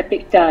something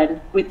epic done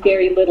with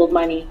very little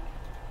money,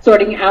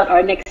 sorting out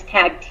our next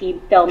tag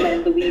team Thelma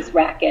and Louise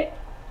racket.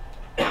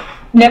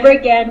 Never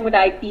again would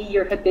I be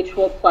your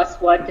habitual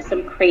 +1 to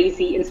some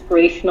crazy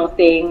inspirational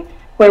thing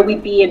where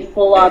we'd be in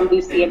full-on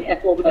Lucy and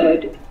Ethel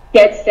mode,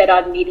 dead set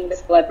on meeting the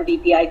celebrity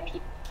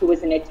VIP who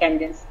was in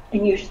attendance,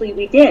 and usually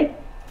we did,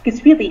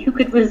 because really, who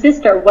could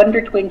resist our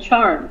Wonder Twin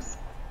charms?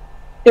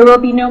 There will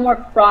be no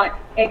more fraught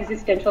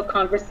existential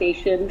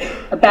conversations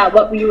about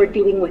what we were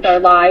doing with our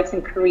lives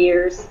and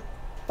careers,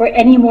 or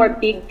any more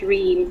big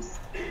dreams,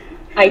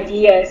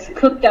 ideas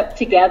cooked up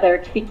together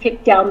to be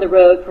kicked down the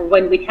road for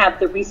when we'd have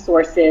the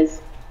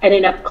resources and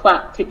enough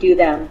clout to do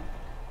them.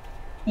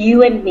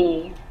 You and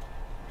me,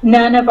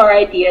 none of our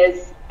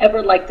ideas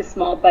ever liked a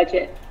small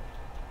budget.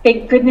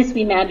 Thank goodness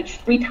we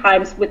managed 3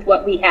 times with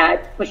what we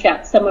had to push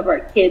out some of our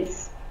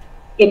kids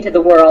into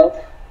the world.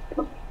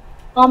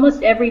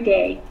 Almost every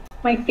day,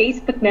 my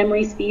Facebook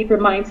memories feed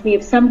reminds me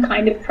of some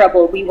kind of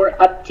trouble we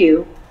were up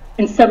to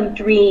and some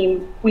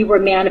dream we were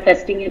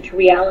manifesting into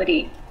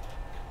reality.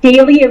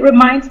 Daily, it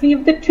reminds me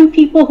of the 2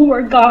 people who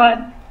are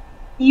gone,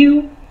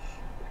 you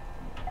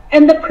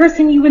and the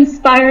person you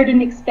inspired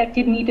and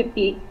expected me to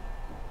be.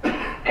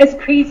 As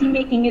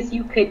crazy-making as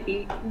you could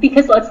be,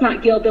 because let's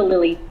not gild the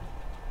lily.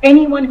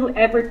 Anyone who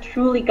ever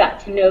truly got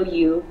to know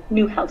you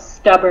knew how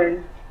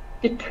stubborn,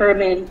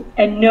 determined,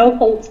 and no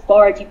holds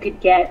barred you could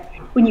get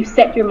when you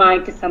set your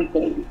mind to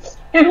something,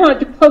 and how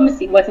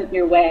diplomacy wasn't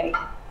your way.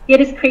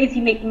 Yet as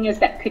crazy-making as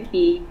that could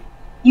be,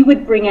 you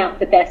would bring out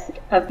the best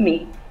of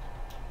me.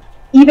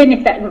 Even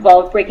if that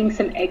involved breaking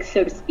some eggs,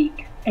 so to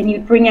speak, and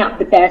you'd bring out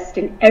the best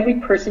in every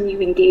person you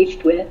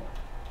engaged with.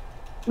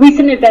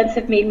 Recent events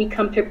have made me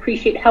come to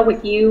appreciate how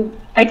with you,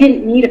 I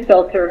didn't need a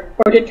filter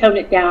or to tone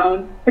it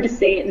down or to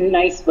say it in a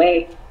nice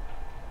way.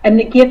 And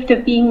the gift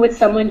of being with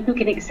someone who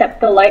can accept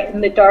the light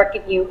and the dark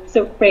in you is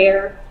a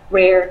rare,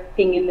 rare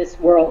thing in this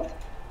world.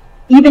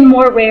 Even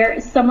more rare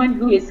is someone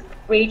who is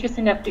courageous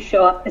enough to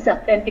show up as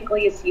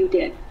authentically as you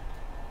did.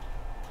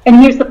 And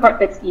here's the part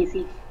that's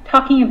easy,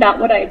 talking about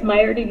what I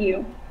admired in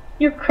you,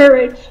 your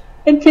courage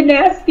and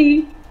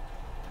tenacity.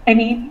 I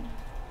mean,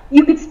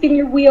 you could spin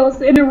your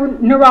wheels in a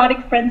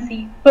neurotic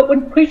frenzy, but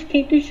when push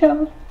came to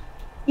shove,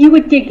 you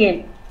would dig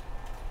in,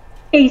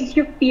 face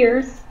your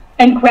fears,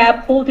 and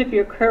grab hold of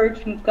your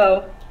courage and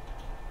go.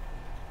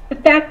 The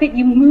fact that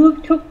you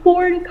moved to a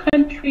foreign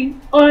country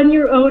on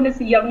your own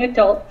as a young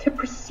adult to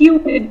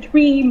pursue a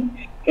dream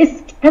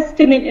is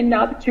testament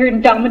enough to your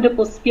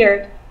indomitable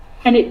spirit,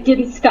 and it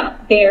didn't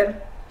stop there.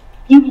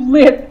 You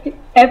lived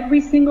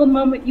every single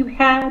moment you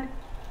had,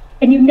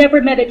 and you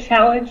never met a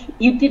challenge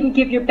you didn't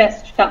give your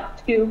best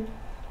shot to.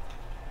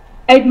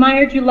 I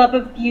admired your love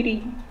of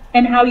beauty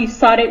and how you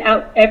sought it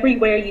out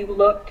everywhere you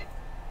looked.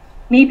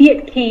 Maybe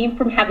it came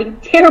from having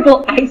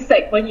terrible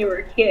eyesight when you were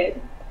a kid,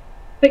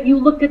 but you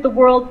looked at the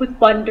world with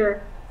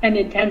wonder and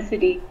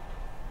intensity.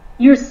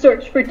 Your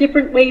search for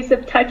different ways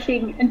of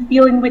touching and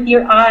feeling with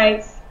your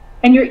eyes,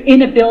 and your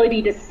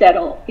inability to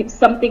settle if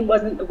something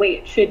wasn't the way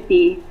it should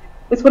be,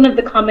 was one of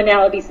the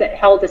commonalities that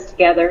held us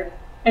together,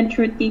 and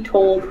truth be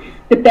told,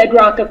 the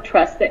bedrock of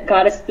trust that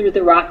got us through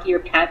the rockier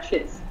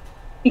patches,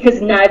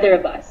 because neither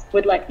of us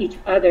would let each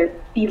other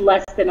be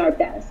less than our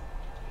best.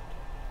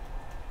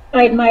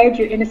 I admired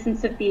your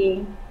innocence of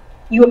being.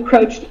 You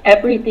approached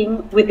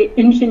everything with the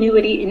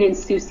ingenuity and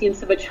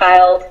insouciance of a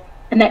child,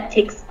 and that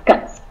takes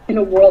guts in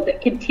a world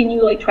that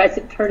continually tries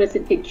to turn us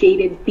into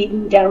jaded,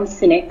 beaten down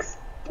cynics.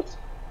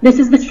 This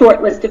is the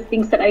short list of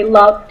things that I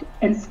loved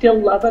and still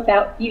love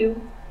about you.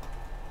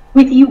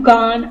 With you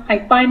gone, I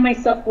find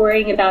myself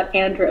worrying about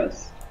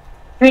Andros,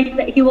 praying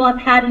that he will have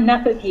had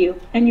enough of you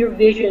and your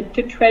vision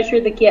to treasure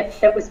the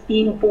gift that was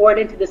being born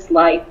into this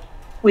life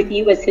with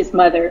you as his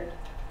mother.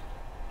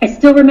 I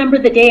still remember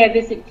the day I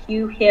visited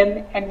you,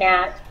 him, and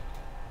Nat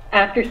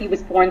after he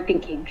was born,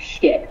 thinking,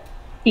 shit,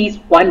 he's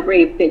one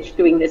brave bitch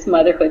doing this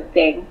motherhood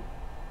thing.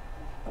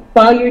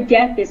 While your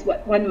death is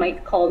what one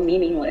might call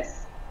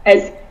meaningless,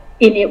 as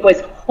in it was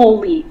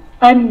wholly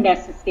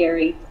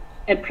unnecessary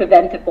and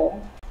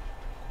preventable,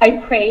 I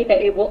pray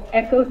that it will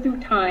echo through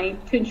time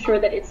to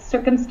ensure that its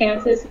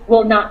circumstances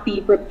will not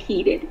be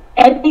repeated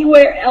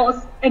anywhere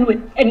else and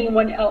with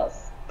anyone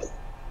else.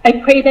 I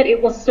pray that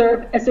it will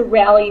serve as a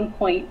rallying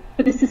point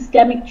for the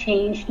systemic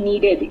change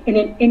needed in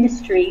an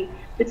industry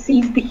that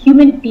sees the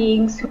human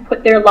beings who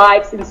put their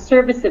lives in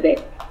service of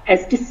it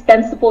as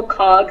dispensable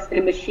cogs in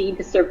a machine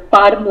to serve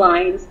bottom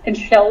lines and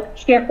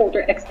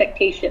shareholder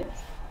expectations.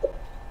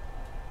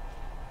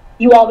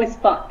 You always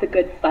fought the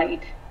good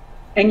fight,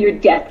 and your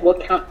death will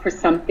count for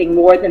something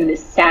more than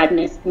this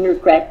sadness and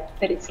regret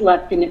that it's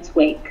left in its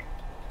wake.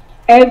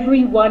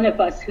 Every one of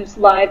us whose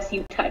lives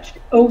you touched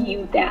owe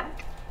you that.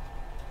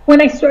 When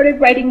I started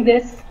writing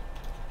this,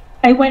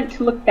 I went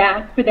to look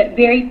back for that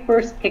very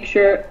first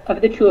picture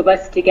of the two of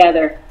us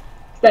together,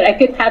 so that I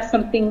could have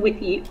something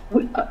with you,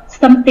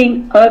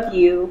 something of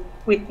you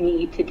with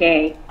me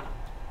today.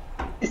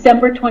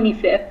 December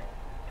 25th,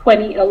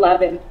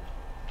 2011.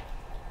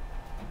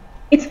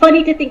 It's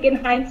funny to think in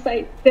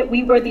hindsight that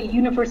we were the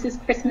universe's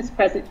Christmas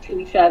present to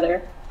each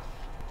other.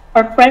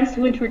 Our friends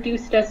who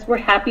introduced us were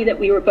happy that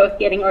we were both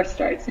getting our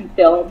starts in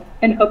film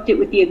and hoped it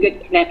would be a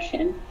good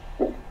connection.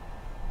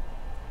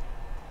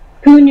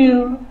 Who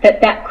knew that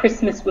that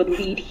Christmas would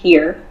lead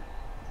here?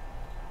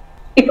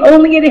 If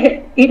only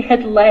it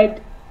had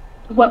led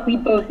to what we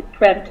both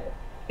dreamt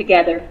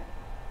together.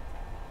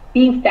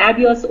 Being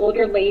fabulous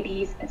older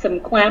ladies at some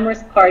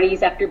glamorous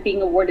parties after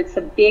being awarded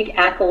some big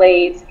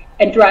accolades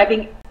and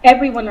driving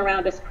everyone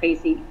around us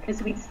crazy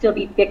because we'd still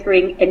be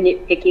bickering and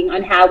nitpicking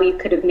on how we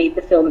could have made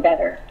the film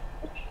better.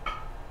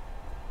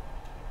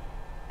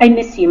 I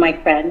miss you, my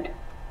friend.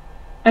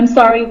 I'm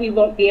sorry we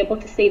won't be able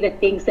to say the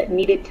things that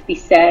needed to be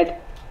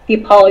said, the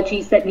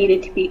apologies that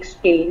needed to be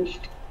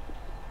exchanged.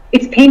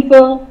 It's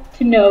painful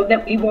to know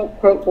that we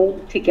won't grow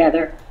old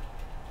together.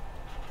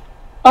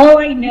 All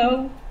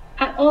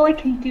I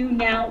can do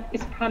now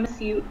is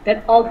promise you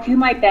that I'll do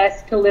my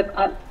best to live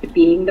up to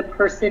being the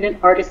person and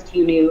artist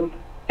you knew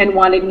and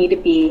wanted me to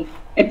be,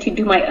 and to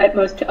do my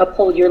utmost to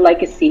uphold your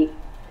legacy.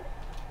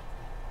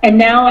 And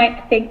now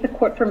I thank the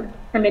court for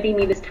permitting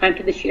me this time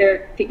to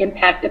share the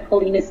impact of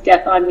Halyna's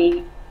death on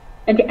me,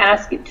 and to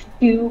ask it to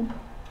do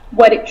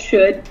what it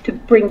should to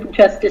bring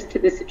justice to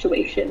this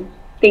situation.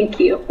 Thank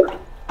you.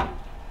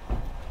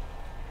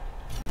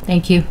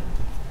 Thank you.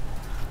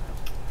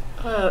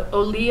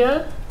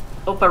 Olia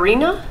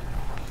Oparina.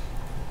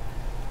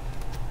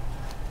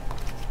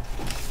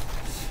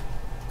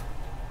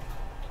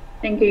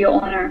 Thank you,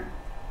 Your Honor.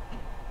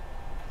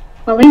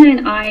 Halyna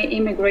and I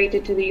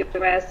immigrated to the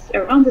US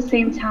around the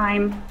same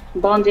time,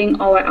 bonding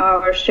over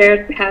our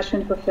shared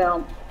passion for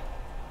film.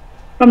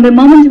 From the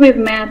moment we've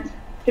met,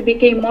 she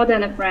became more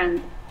than a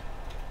friend.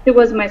 She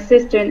was my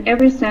sister in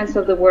every sense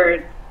of the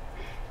word.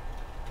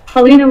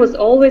 Halyna was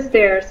always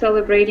there,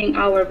 celebrating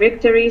our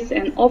victories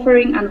and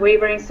offering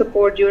unwavering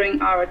support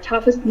during our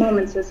toughest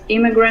moments as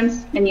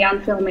immigrants and young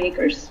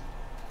filmmakers.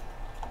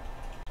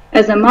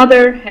 As a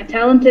mother, a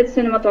talented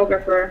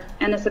cinematographer,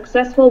 and a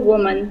successful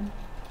woman,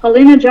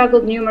 Halyna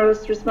juggled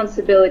numerous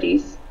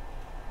responsibilities,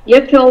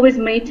 yet she always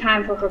made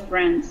time for her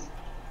friends.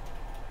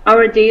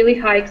 Our daily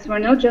hikes were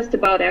not just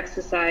about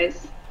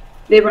exercise.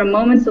 They were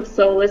moments of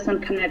solace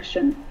and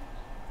connection,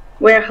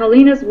 where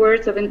Halyna's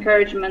words of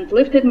encouragement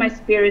lifted my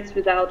spirits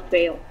without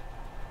fail.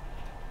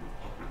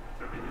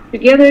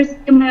 Together as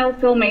female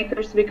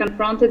filmmakers, we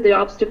confronted the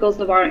obstacles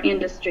of our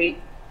industry,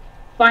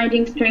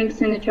 finding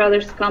strengths in each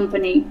other's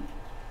company.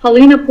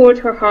 Halyna poured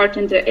her heart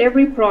into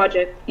every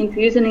project,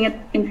 infusing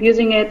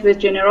it with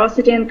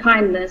generosity and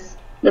kindness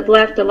that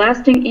left a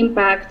lasting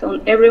impact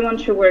on everyone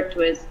she worked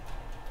with.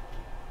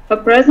 Her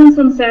presence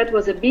on set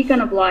was a beacon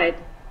of light,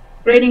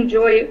 spreading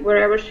joy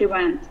wherever she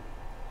went.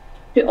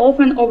 She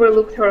often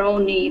overlooked her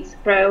own needs,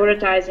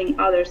 prioritizing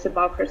others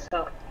above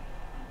herself.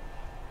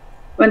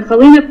 When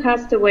Halyna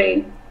passed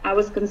away, I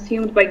was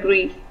consumed by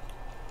grief,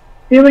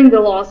 feeling the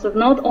loss of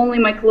not only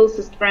my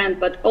closest friend,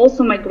 but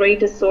also my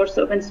greatest source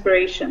of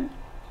inspiration.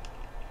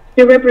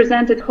 She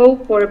represented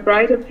hope for a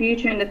brighter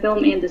future in the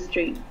film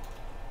industry,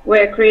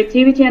 where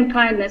creativity and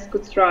kindness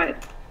could thrive.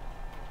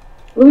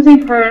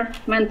 Losing her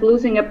meant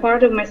losing a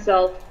part of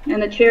myself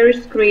and a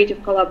cherished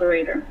creative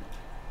collaborator.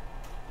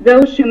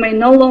 Though she may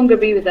no longer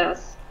be with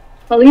us,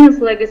 Halyna's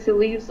legacy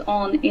lives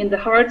on in the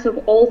hearts of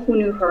all who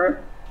knew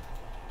her.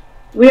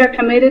 We are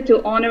committed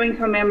to honoring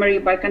her memory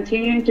by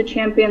continuing to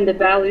champion the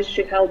values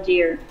she held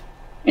dear,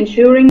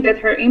 ensuring that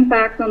her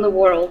impact on the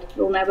world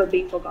will never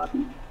be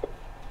forgotten.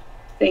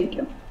 Thank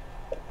you.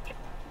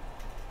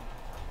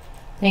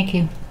 Thank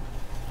you.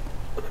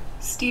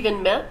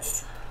 Stephen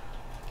Metz.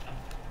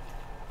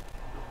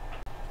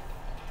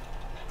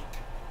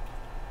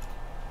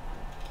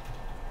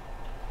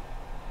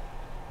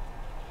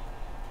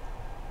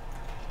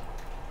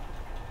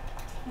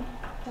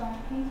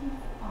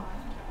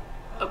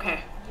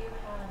 Okay.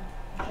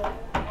 Joel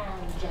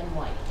and Jen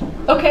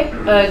White.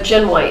 Okay,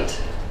 Jen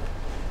White.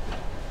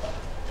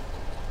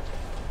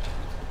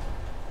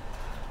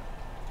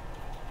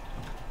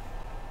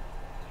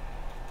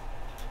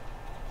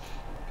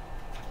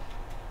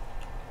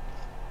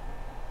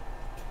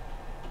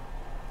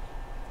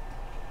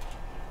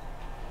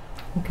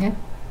 Okay.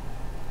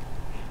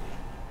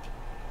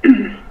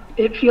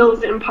 It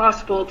feels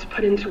impossible to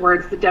put into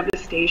words the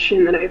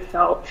devastation that I've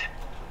felt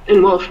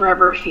and will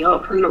forever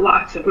feel from the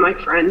loss of my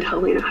friend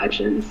Halyna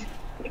Hutchins,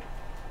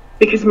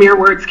 because mere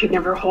words could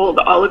never hold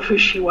all of who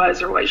she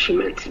was or what she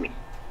meant to me.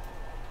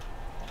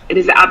 It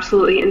is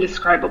absolutely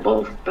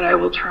indescribable, but I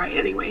will try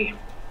anyway.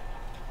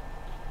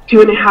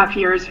 2.5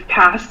 years have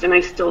passed and I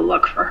still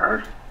look for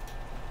her.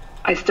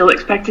 I still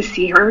expect to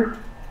see her.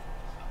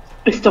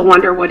 I still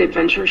wonder what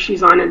adventure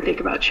she's on and think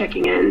about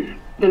checking in.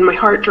 Then my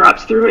heart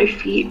drops through my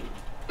feet,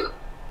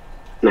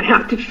 and I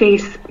have to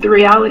face the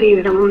reality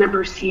that I will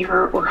never see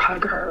her or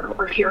hug her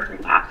or hear her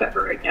laugh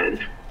ever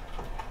again.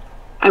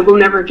 I will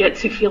never get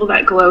to feel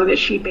that glow that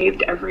she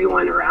bathed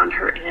everyone around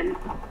her in.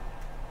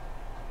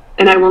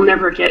 and I will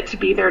never get to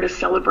be there to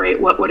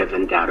celebrate what would have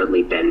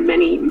undoubtedly been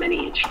many,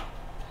 many.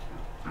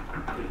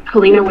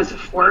 Halyna was a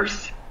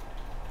force.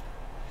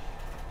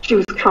 She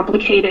was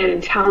complicated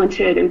and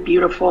talented and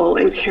beautiful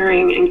and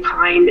caring and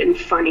kind and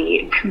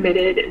funny and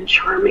committed and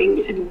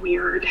charming and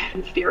weird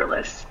and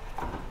fearless.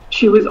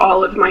 She was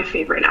all of my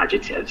favorite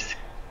adjectives.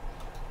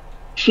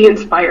 She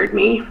inspired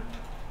me,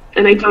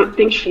 and I don't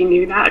think she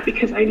knew that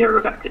because I never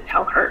got to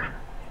tell her.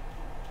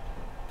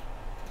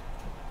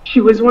 She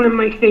was one of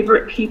my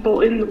favorite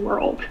people in the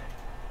world.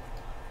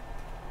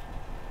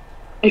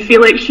 I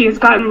feel like she has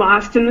gotten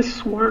lost in the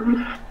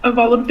swarm of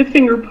all of the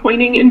finger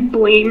pointing and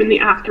blame in the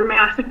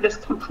aftermath of this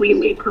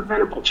completely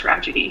preventable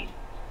tragedy.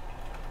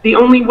 The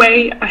only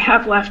way I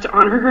have left to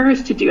honor her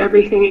is to do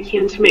everything I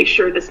can to make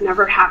sure this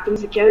never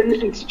happens again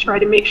and to try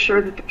to make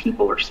sure that the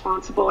people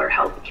responsible are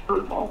held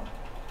accountable.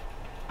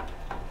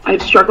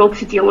 I've struggled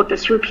to deal with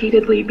this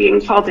repeatedly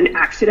being called an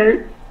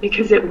accident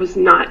because it was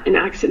not an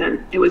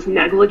accident. It was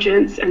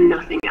negligence and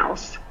nothing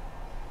else.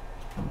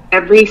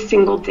 Every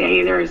single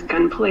day there is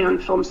gunplay on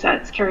film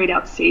sets carried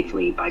out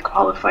safely by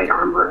qualified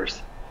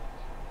armorers.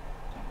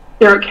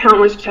 There are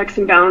countless checks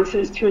and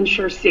balances to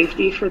ensure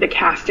safety for the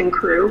cast and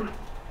crew,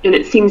 and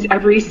it seems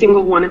every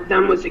single one of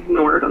them was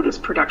ignored on this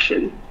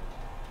production.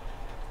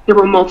 There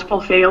were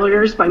multiple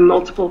failures by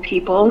multiple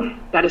people,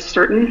 that is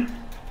certain,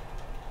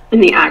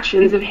 and the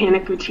actions of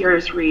Hannah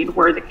Gutierrez Reed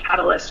were the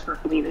catalyst for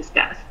Halyna's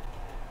death.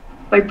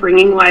 By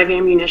bringing live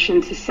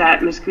ammunition to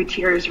set, Ms.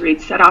 Gutierrez Reed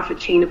set off a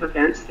chain of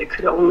events that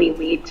could only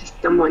lead to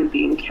someone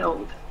being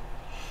killed,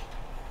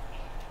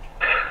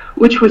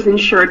 which was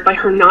ensured by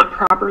her not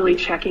properly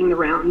checking the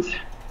rounds,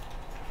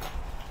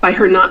 by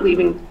her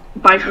leaving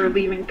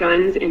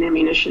guns and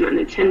ammunition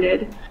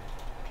unattended,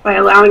 by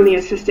allowing the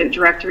assistant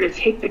director to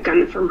take the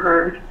gun from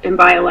her, and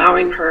by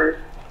allowing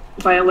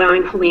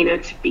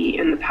Halyna to be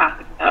in the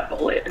path of that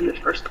bullet in the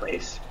first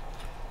place.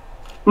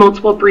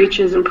 Multiple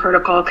breaches in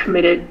protocol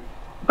committed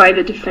by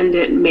the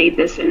defendant made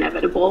this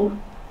inevitable,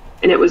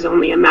 and it was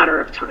only a matter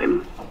of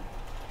time.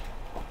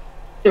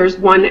 There's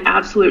one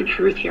absolute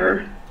truth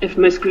here. If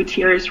Ms.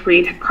 Gutierrez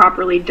Reed had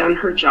properly done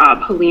her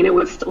job, Halyna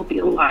would still be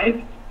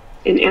alive,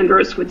 and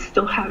Andros would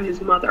still have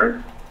his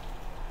mother.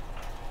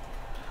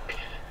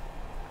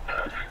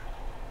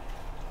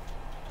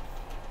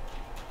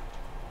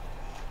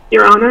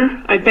 Your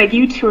Honor, I beg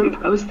you to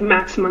impose the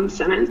maximum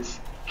sentence.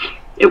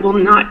 It will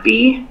not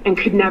be and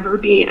could never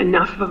be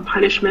enough of a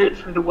punishment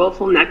for the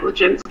willful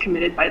negligence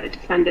committed by the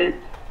defendant.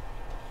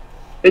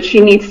 But she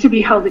needs to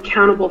be held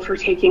accountable for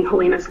taking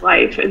Halyna's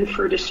life and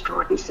for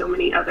destroying so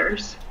many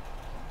others.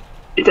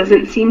 It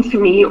doesn't seem to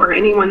me or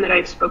anyone that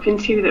I've spoken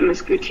to that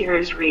Ms.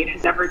 Gutierrez Reed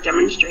has ever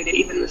demonstrated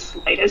even the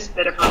slightest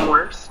bit of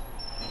remorse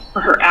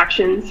for her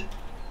actions,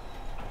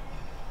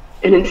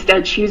 and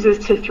instead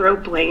chooses to throw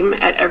blame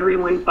at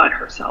everyone but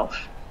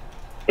herself.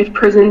 If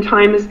prison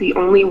time is the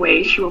only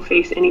way she will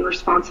face any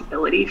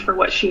responsibility for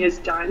what she has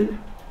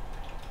done,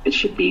 it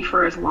should be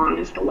for as long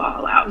as the law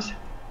allows.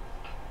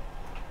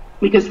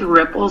 Because the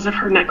ripples of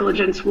her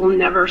negligence will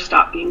never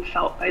stop being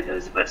felt by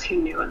those of us who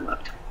knew and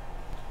loved her.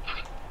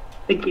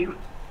 Thank you.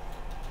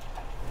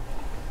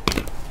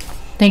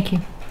 Thank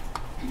you.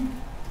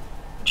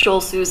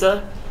 Joel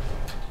Souza.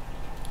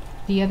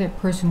 The other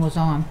person was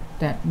on,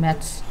 that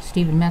Metz,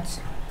 Stephen Metz.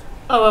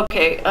 Oh,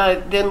 okay.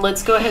 Then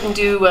let's go ahead and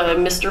do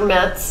Mr.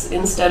 Metz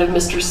instead of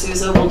Mr.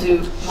 Souza.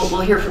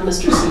 We'll hear from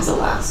Mr. Souza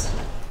last.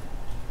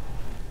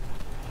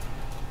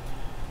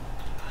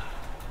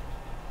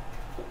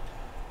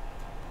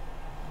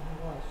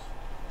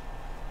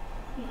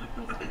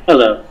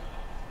 Hello,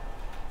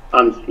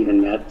 I'm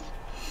Stephen Metz,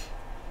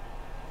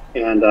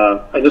 and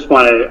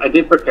I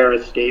did prepare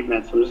a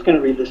statement, so I'm just going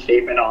to read the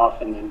statement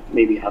off and then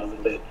maybe have a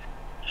little bit.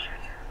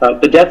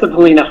 The death of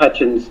Halyna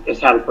Hutchins has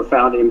had a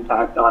profound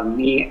impact on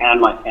me and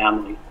my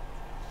family.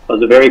 I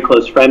was a very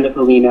close friend of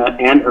Halyna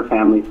and her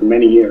family for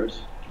many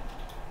years.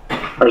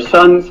 Our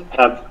sons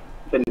have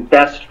been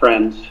best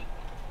friends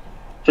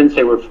since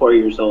they were 4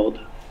 years old,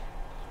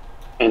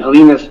 and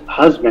Halyna's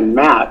husband,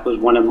 Matt, was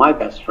one of my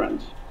best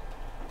friends.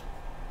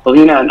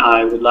 Halyna and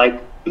I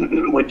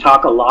would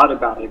talk a lot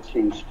about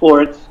extreme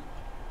sports.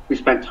 We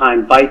spent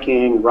time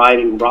biking,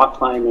 riding, rock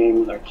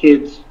climbing with our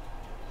kids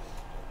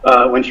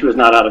when she was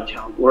not out of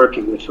town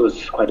working, which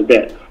was quite a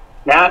bit.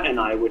 Matt and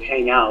I would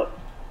hang out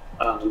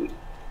and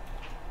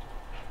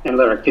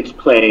let our kids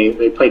play.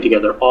 They played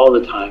together all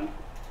the time.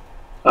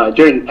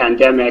 During the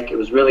pandemic, it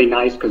was really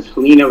nice because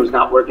Halyna was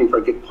not working for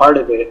a good part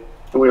of it,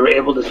 and we were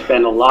able to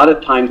spend a lot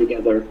of time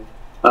together.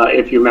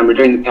 If you remember,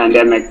 during the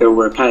pandemic, there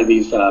were kind of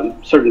these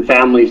certain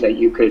families that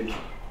you could,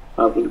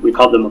 we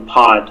called them a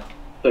pod.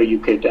 So you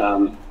could,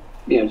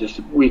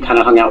 we kind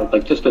of hung out with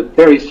like just a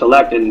very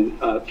select and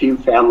few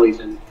families,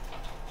 and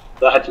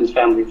the Hutchins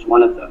family was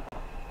one of them.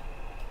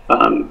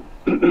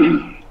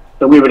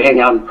 So we would hang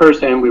out in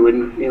person. We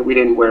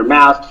didn't wear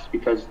masks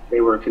because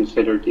they were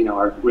considered,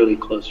 our really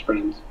close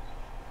friends.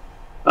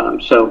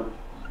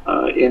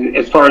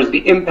 As far as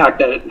the impact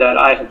that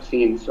I have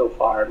seen so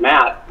far,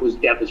 Matt was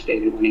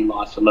devastated when he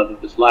lost the love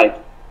of his life.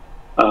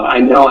 I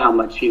know how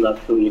much he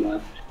loved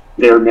Halyna,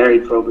 They were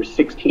married for over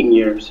 16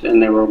 years,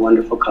 and they were a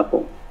wonderful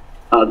couple.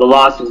 The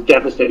loss is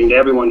devastating to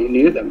everyone who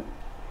knew them,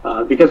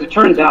 because it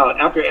turns out,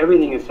 after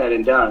everything is said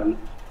and done,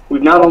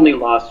 we've not only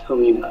lost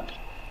Halyna,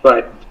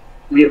 but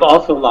we've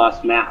also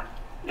lost Matt.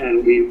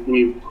 And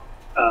we've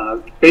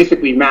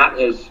basically, Matt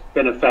has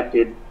been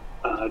affected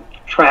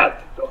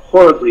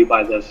horribly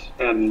by this,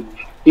 and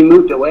he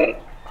moved away.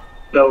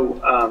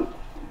 So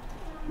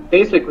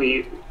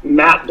basically,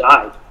 Matt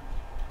died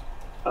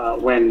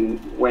when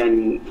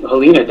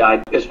Halyna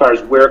died, as far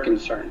as we're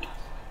concerned.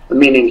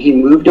 Meaning he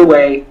moved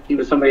away. He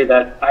was somebody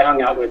that I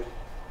hung out with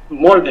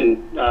more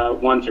than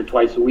once or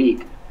twice a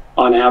week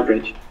on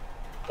average.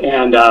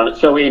 And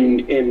so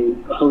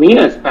in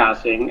Halyna's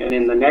passing and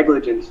in the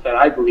negligence that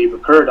I believe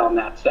occurred on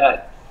that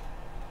set,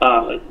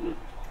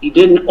 he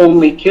didn't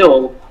only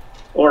kill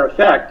or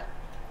affect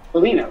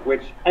Halyna,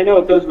 which I know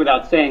it goes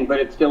without saying, but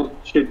it still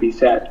should be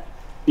said.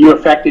 You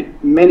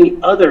affected many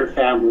other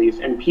families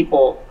and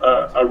people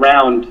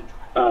around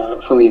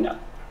Halyna.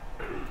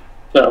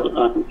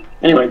 So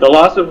anyway, the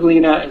loss of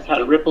Halyna has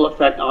had a ripple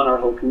effect on our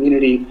whole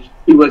community.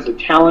 She was a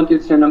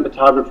talented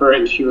cinematographer,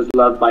 and she was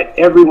loved by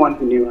everyone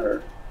who knew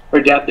her. Her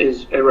death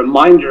is a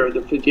reminder of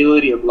the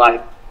fragility of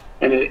life,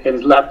 and it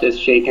has left us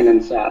shaken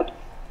and sad.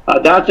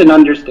 That's an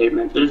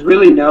understatement. There's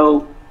really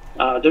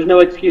there's no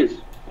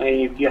excuse. I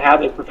mean, you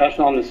have a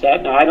professional on the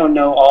set. Now, I don't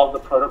know all the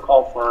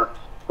protocol for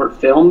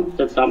film.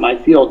 That's not my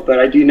field, but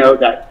I do know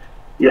that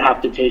you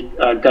have to take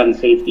gun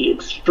safety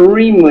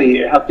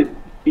you have to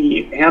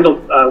be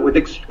handled with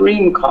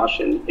extreme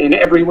caution in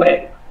every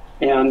way.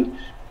 And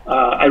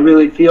I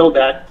really feel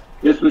that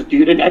this was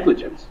due to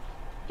negligence.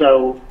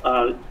 So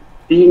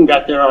being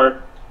that there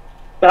are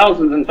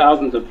thousands and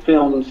thousands of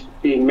films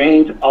being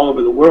made all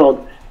over the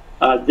world,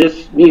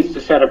 this needs to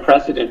set a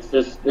precedence.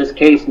 This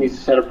case needs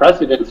to set a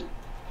precedence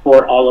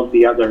for all of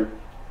the other,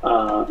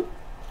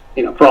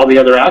 for all the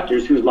other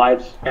actors whose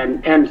lives,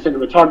 and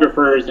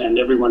cinematographers and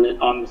everyone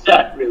on the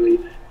set, really,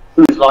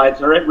 whose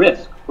lives are at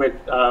risk with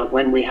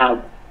when we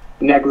have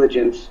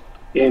negligence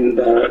in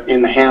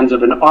the hands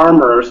of an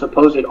armor or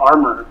supposed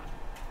armor.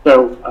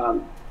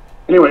 So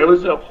anyway, it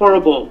was a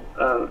horrible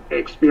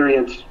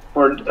experience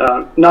for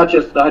not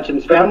just the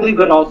Hutchins family,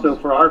 but also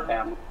for our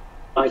family.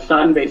 My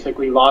son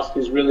basically lost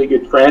his really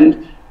good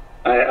friend.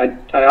 I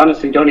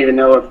honestly don't even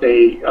know if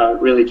they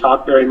really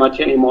talk very much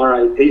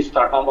anymore. They used to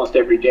talk almost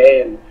every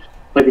day and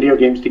play video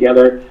games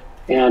together.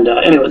 And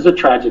it was a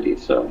tragedy.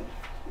 So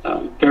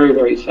very,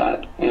 very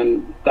sad.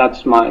 And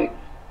that's the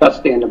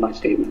end of my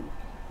statement.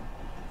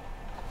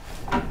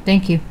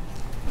 Thank you.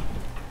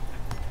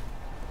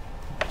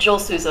 Joel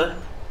Souza.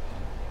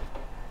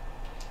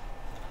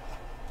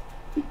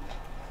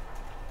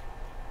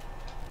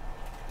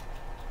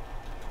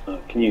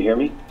 Can you hear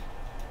me?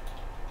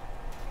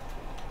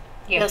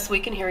 Yes, we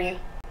can hear you.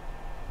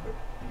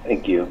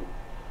 Thank you.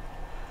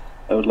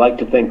 I would like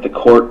to thank the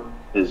court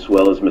as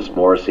well as Ms.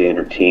 Morrissey and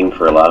her team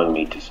for allowing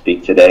me to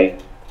speak today.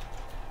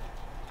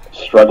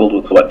 Struggled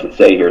with what to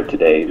say here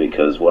today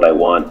because what I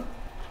want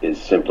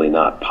is simply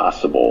not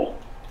possible.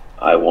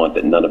 I want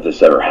that none of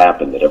this ever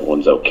happened, that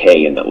everyone's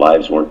okay and that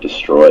lives weren't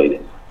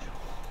destroyed,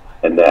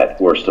 and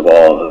that, worst of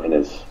all,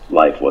 his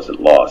life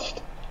wasn't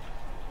lost.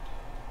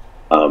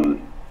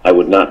 I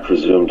would not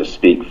presume to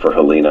speak for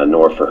Halyna,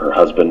 nor for her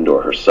husband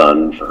or her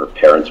son, for her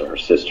parents or her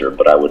sister,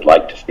 but I would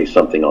like to say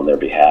something on their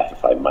behalf,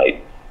 if I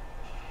might.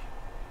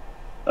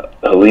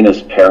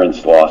 Halyna's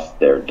parents lost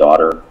their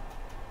daughter.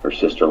 Her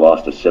sister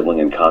lost a sibling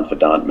and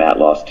confidant. Matt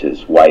lost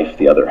his wife,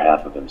 the other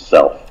half of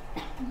himself.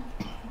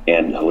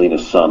 And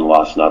Halyna's son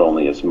lost not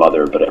only his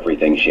mother, but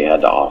everything she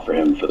had to offer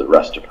him for the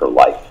rest of her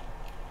life.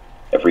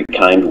 Every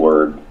kind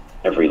word,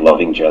 every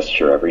loving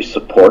gesture, every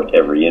support,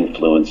 every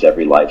influence,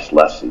 every life's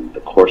lesson, the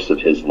course of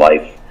his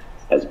life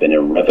has been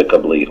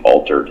irrevocably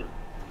altered.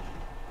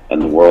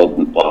 And the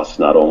world lost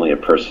not only a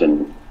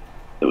person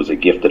that was a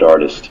gifted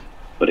artist,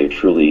 but a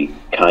truly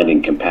kind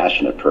and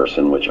compassionate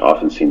person, which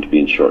often seem to be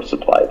in short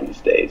supply these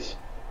days.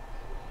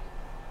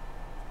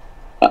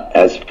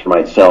 As for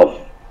myself,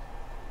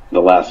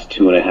 the last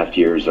 2.5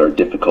 years are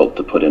difficult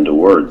to put into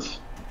words.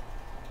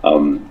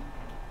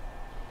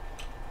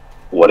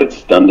 What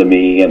it's done to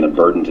me and the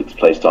burdens it's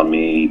placed on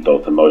me,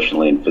 both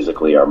emotionally and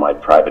physically, are my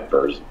private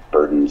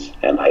burdens,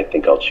 and I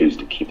think I'll choose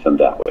to keep them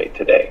that way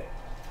today.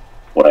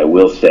 What I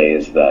will say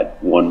is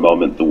that one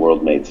moment the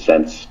world made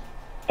sense,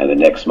 and the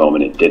next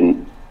moment it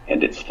didn't,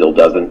 and it still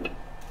doesn't,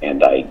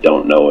 and I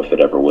don't know if it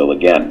ever will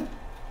again.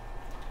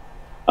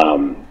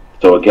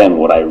 So again,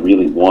 what I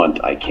really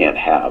want, I can't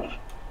have.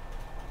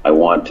 I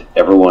want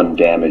everyone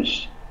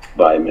damaged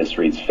by Miss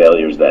Reed's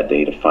failures that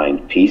day to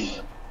find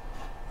peace.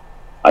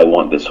 I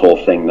want this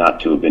whole thing not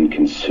to have been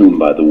consumed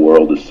by the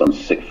world as some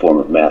sick form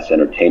of mass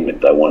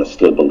entertainment. I want to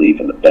still believe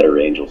in the better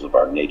angels of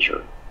our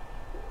nature.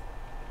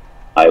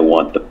 I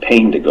want the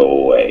pain to go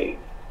away.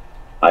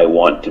 I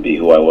want to be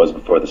who I was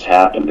before this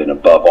happened, and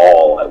above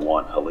all, I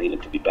want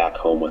Halyna to be back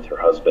home with her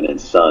husband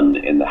and son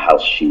in the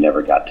house she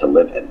never got to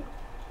live in.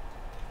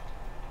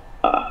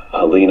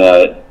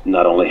 Halyna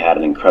not only had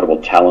an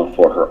incredible talent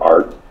for her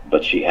art,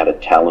 but she had a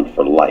talent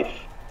for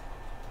life.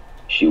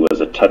 She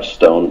was a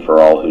touchstone for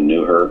all who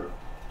knew her,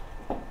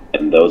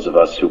 and those of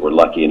us who were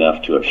lucky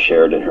enough to have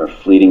shared in her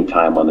fleeting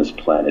time on this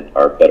planet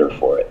are better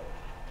for it.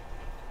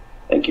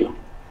 Thank you.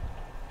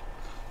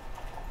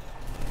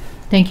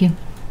 Thank you.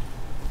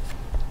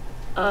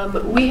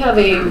 We have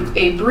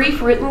a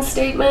brief written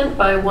statement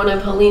by one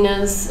of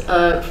Halyna's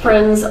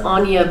friends,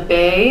 Anya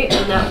Bay,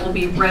 and that will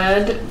be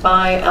read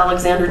by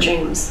Alexander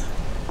James.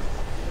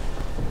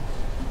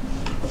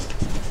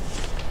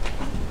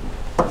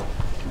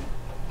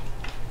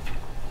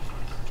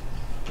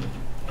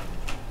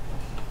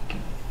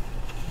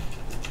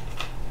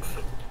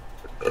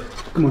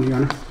 Good morning, Your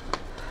Honor.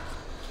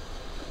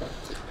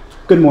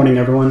 Good morning,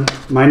 everyone.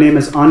 My name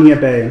is Anya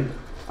Bay.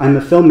 I'm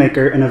a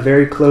filmmaker and a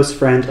very close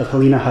friend of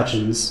Halyna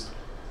Hutchins.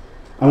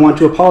 I want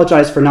to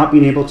apologize for not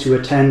being able to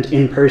attend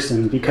in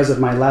person because of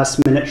my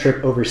last-minute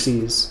trip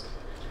overseas,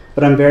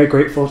 but I'm very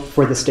grateful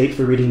for the state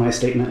for reading my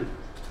statement.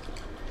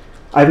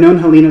 I've known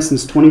Halyna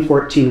since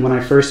 2014 when I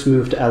first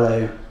moved to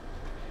LA.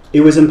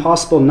 It was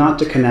impossible not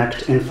to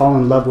connect and fall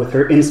in love with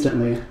her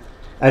instantly,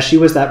 as she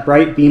was that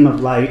bright beam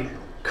of light,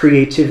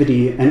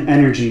 creativity, and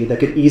energy that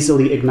could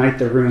easily ignite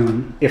the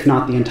room, if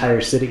not the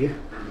entire city.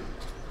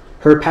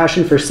 Her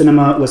passion for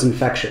cinema was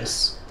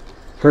infectious.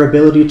 Her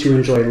ability to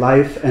enjoy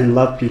life and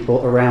love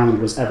people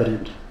around was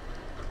evident.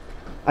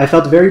 I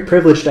felt very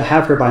privileged to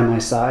have her by my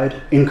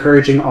side,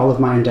 encouraging all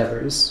of my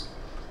endeavors.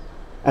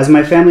 As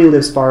my family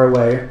lives far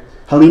away,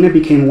 Halyna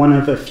became one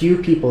of a few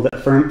people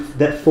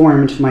that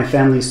formed my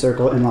family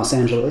circle in Los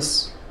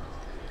Angeles.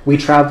 We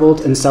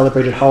traveled and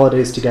celebrated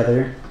holidays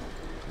together.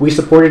 We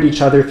supported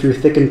each other through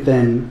thick and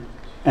thin,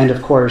 and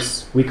of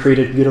course, we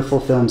created beautiful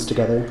films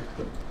together.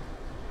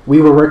 We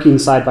were working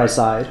side by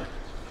side,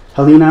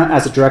 Halyna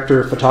as a director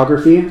of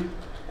photography,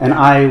 and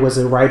I was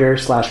a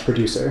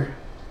writer/producer.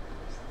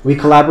 We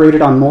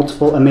collaborated on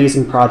multiple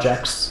amazing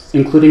projects,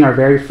 including our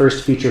very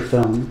first feature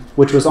film,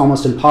 which was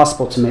almost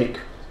impossible to make.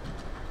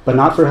 But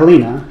not for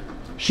Halyna.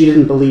 She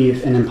didn't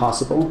believe in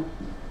impossible.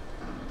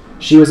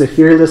 She was a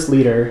fearless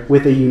leader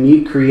with a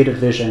unique creative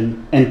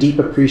vision and deep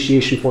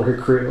appreciation for her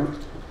crew.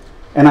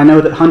 And I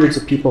know that hundreds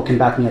of people can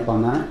back me up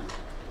on that.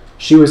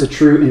 She was a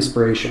true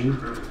inspiration.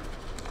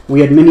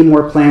 We had many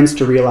more plans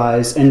to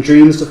realize and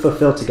dreams to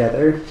fulfill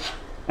together,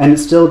 and it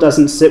still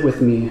doesn't sit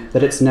with me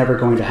that it's never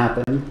going to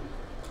happen.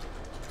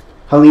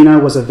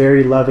 Halyna was a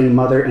very loving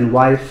mother and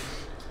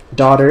wife,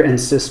 daughter and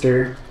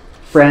sister,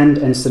 friend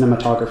and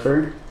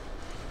cinematographer.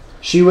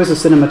 She was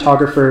a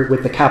cinematographer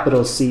with the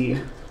capital C,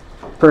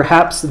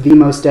 perhaps the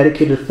most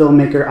dedicated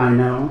filmmaker I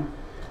know,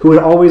 who would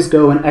always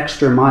go an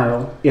extra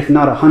mile, if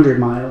not 100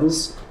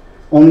 miles,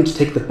 only to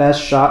take the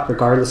best shot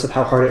regardless of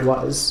how hard it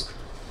was.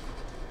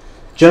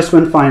 Just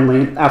when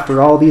finally,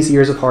 after all these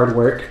years of hard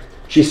work,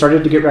 she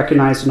started to get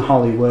recognized in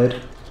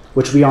Hollywood,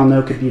 which we all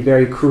know could be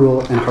very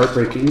cruel and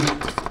heartbreaking.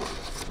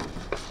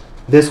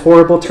 This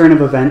horrible turn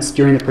of events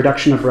during the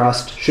production of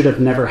Rust should have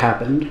never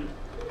happened.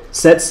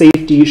 Set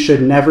safety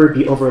should never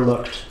be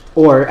overlooked,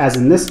 or, as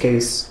in this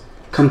case,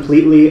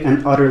 completely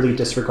and utterly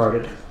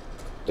disregarded,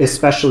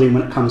 especially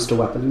when it comes to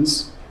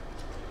weapons.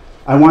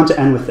 I want to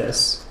end with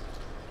this.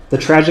 The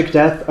tragic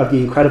death of the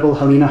incredible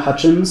Halyna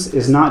Hutchins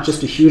is not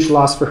just a huge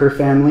loss for her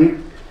family,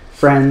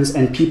 friends,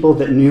 and people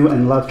that knew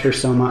and loved her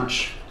so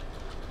much.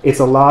 It's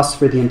a loss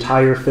for the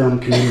entire film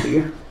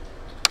community.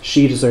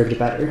 She deserved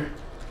better.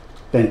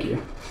 Thank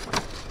you.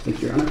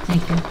 Thank you, Your Honor.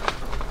 Thank you.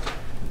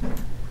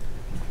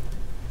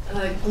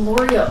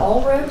 Gloria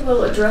Allred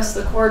will address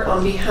the court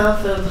on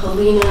behalf of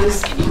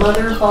Halyna's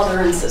mother, father,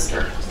 and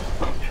sister.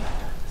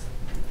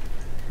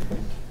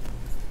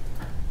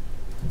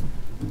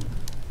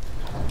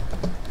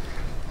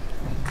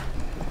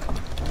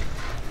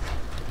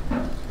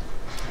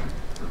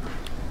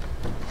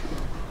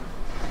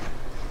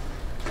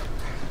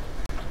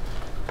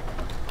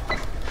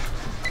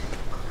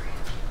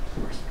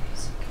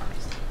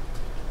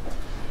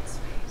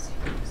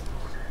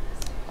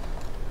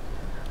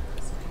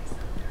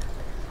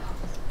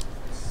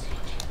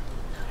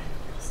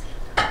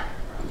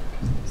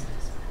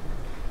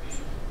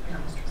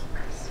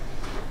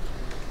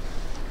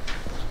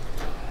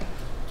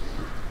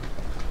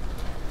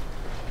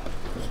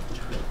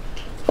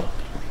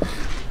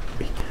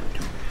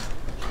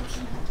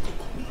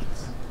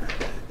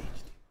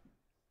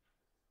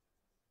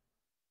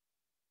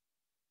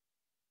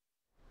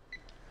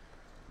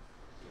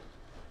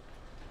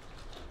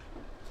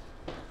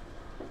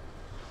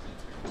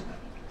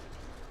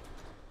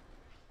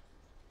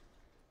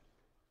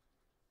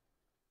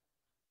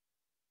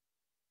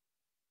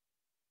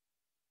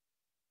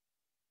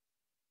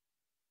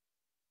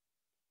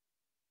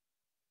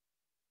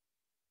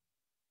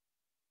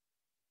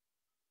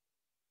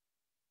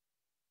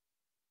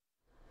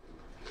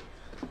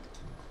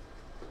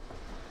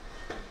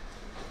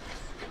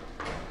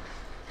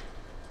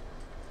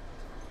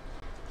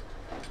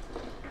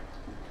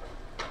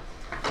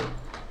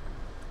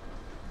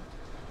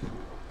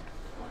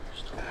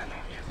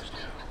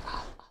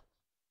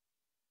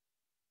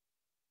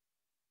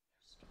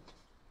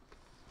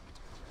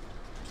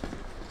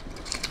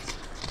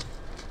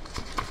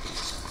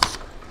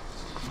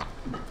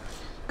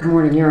 Good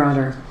morning, Your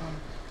Honor.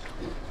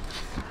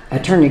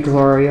 Attorney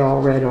Gloria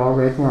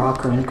Allred,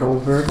 Morocco, and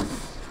Goldberg.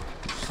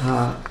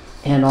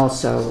 And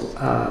also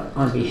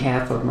on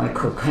behalf of my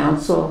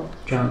co-counsel,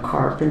 John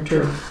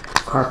Carpenter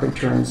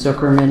and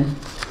Zuckerman,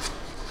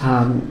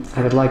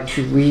 I would like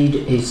to read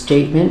a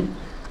statement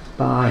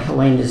by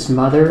Halyna's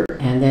mother,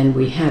 and then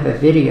we have a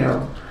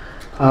video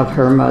of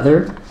her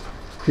mother,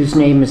 whose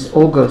name is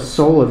Olga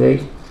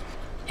Solovey,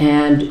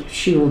 and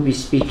she will be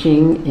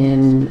speaking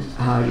in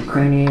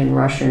Ukrainian,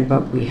 Russian,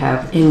 but we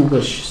have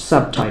English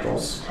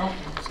subtitles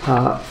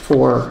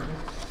for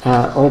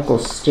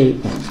Olga's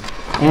statement.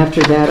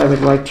 After that, I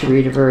would like to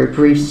read a very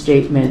brief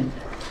statement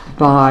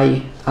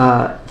by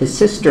the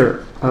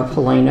sister of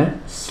Halyna,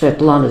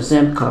 Svetlana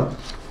Zemko,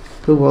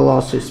 who will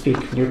also speak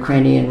in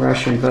Ukrainian,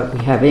 Russian, but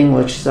we have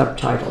English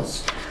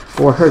subtitles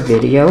for her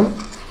video.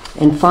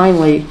 And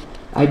finally,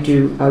 I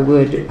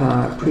would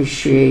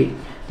appreciate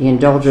the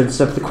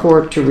indulgence of the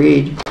court to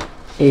read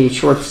a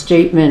short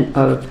statement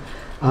of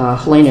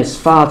Halyna's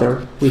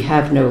father. We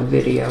have no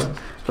video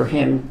for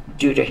him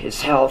due to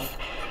his health.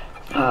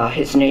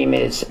 His name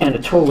is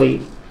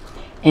Anatoly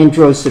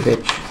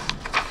Androsevich.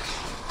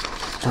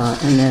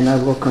 And then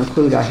I will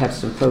conclude. I have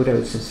some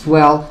photos as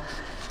well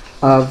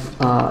of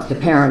the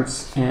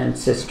parents and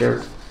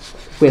sister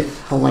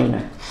with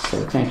Halyna.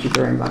 So thank you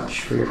very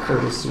much for your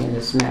courtesy in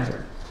this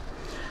matter.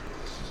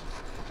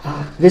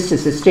 This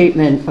is a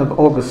statement of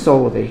Olga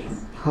Solovey,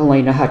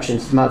 Halyna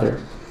Hutchins' mother.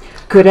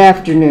 Good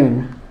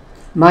afternoon.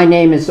 My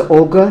name is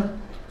Olga,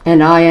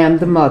 and I am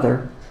the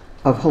mother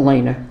of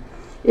Halyna.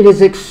 It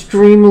is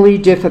extremely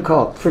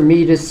difficult for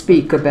me to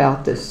speak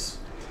about this.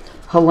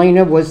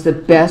 Halyna was the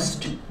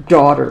best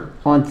daughter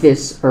on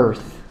this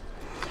earth.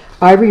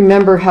 I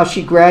remember how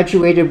she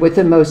graduated with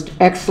the most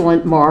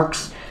excellent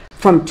marks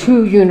from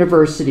 2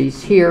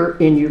 universities here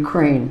in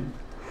Ukraine.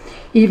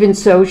 Even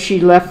so, she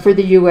left for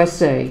the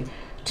USA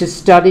to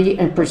study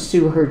and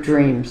pursue her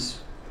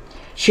dreams.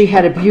 She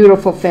had a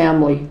beautiful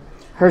family,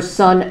 her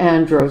son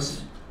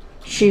Andros.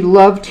 She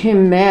loved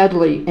him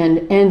madly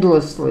and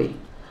endlessly.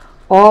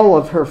 All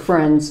of her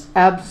friends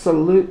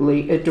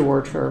absolutely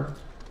adored her.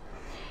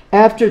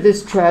 After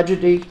this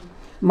tragedy,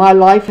 my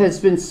life has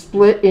been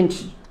split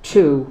into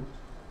 2,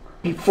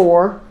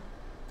 before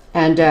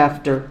and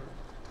after.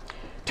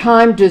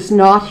 Time does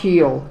not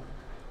heal.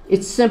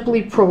 It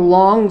simply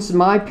prolongs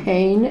my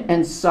pain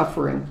and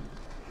suffering.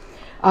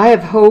 I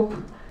have hope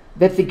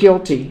that the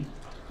guilty,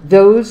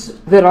 those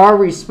that are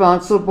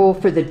responsible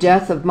for the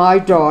death of my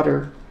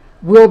daughter,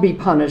 will be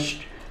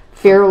punished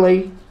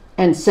fairly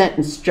and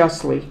sentenced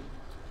justly.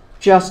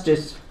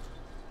 Justice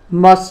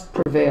must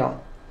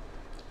prevail.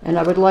 And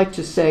I would like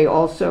to say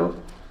also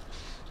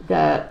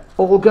that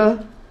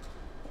Olga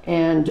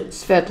and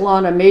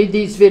Svetlana made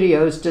these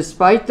videos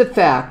despite the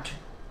fact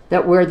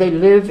that where they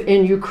live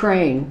in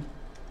Ukraine,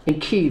 in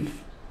Kyiv,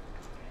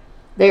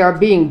 they are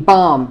being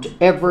bombed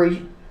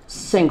every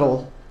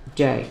single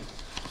day.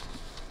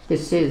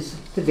 This is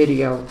the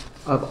video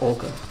of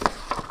Olga.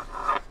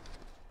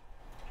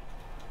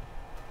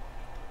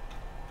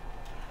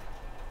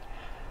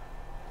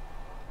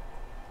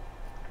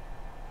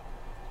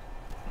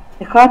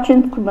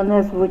 Хатчинськ,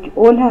 мене звуть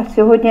Ольга.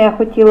 Сьогодні я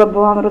хотіла б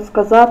вам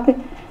розказати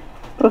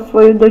про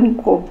свою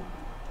доньку,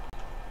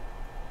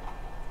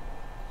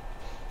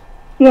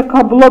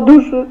 яка була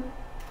дуже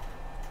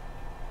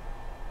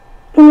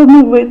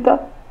талановита,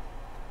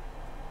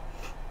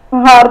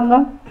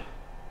 гарна,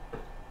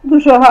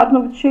 дуже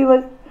гарно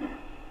вчилась,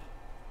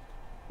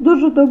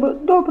 дуже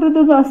добре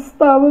до нас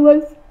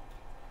ставилась.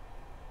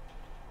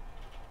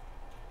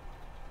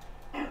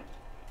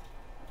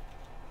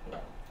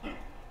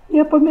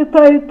 Я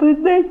пам'ятаю той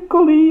день,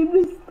 коли її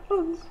не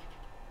стало.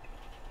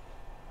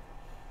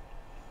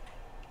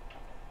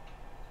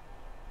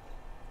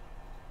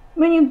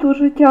 Мені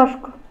дуже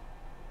тяжко.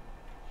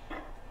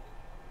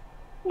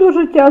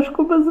 Дуже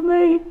тяжко без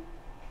неї.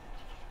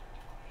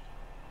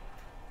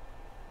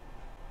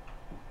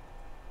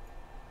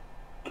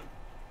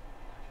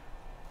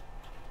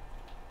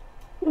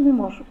 Я не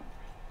можу.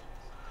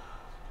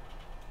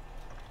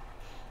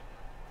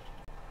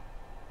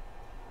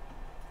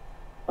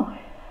 Ой.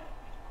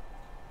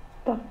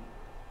 Так.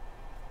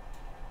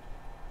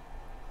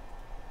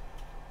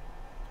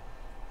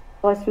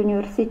 В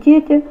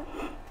університеті,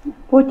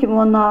 потім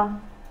вона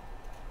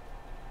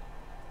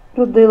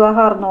родила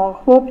гарного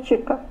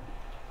хлопчика,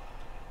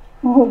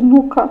 мого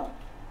внука,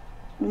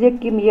 з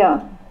яким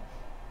я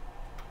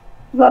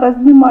зараз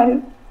не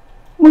маю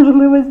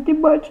можливості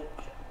бачити.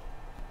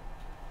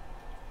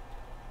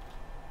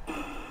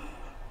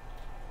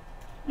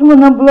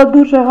 Вона була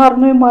дуже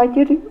гарною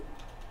матір'ю,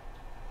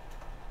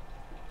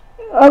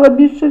 але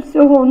більше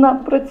всього вона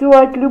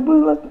працювати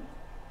любила.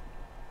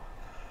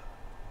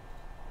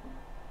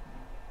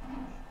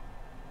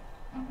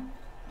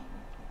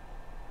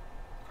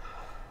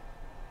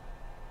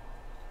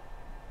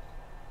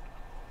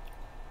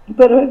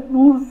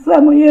 Перевернуло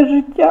все моє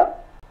життя.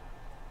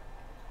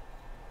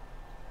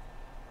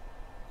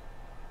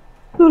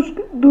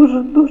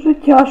 Дуже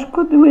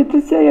тяжко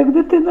дивитися, як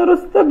дитина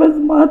росте без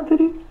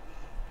матері.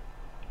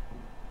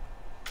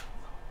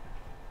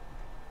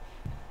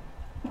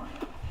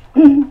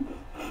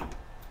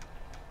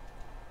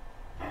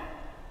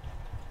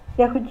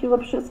 Я хотіла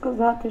б ще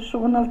сказати, що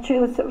вона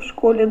вчилася в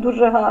школі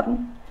дуже гарно,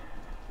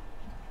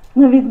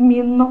 на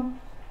відмінно.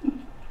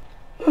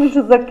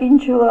 Вже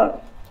закінчила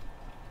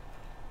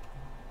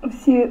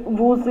всі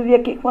вузи, в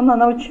яких вона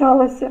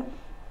навчалася.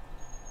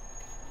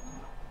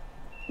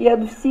 Я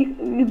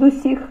від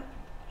усіх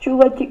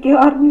чула тільки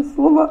гарні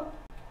слова.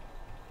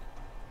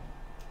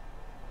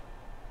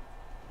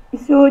 І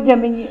сьогодні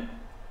мені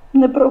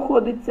не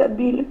проходить ця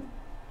біль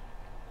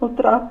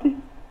втрати.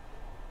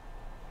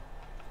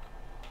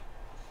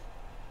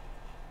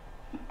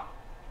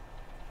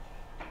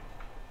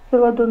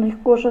 Ходила до них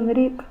кожен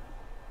рік.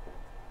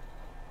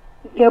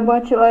 Я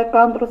бачила, як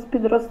Андрос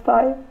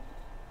підростає,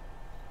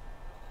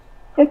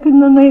 як він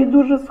на неї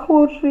дуже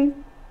схожий.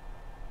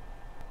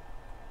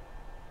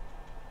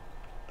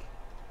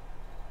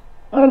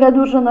 Галя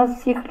дуже нас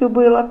всіх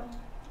любила.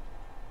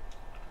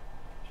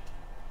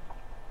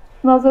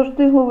 Вона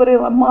завжди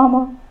говорила: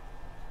 мама,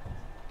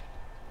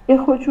 я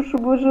хочу,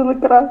 щоб ви жили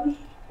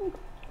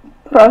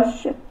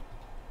краще.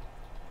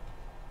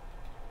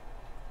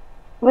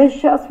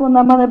 Весь час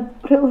вона мене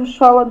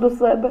прилишала до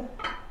себе.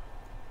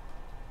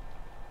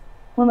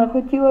 Вона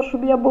хотіла,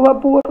 щоб я була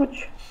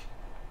поруч.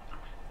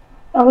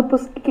 Але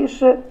оскільки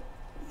ще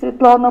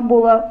Світлана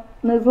була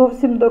не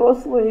зовсім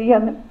дорослою, я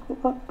не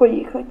могла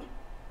поїхати.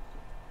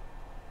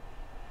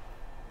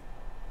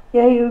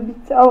 Я їй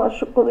обіцяла,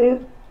 що коли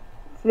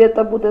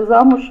Свята буде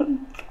замужем,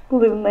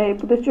 коли в неї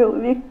буде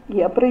чоловік,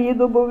 я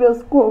приїду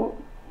обов'язково.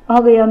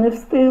 Але я не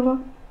встигла.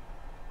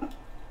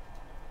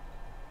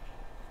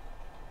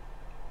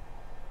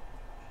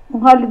 У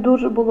Галі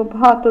дуже було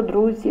багато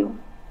друзів,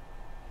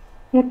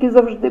 які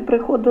завжди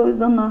приходили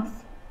до нас,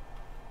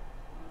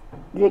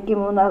 з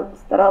якими вона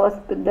старалась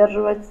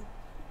підтримувати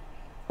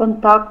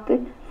контакти.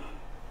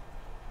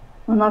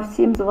 Вона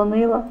всім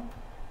дзвонила.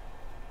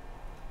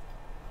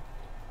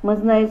 Ми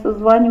з нею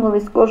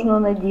созванювались кожну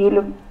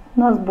неділю. У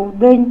нас був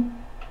день,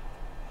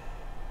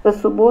 це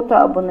субота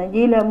або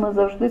неділя, ми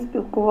завжди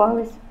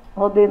спілкувались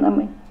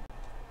годинами.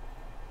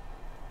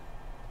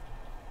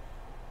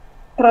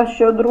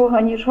 Кращого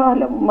друга, ніж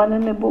Галя, в мене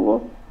не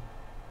було.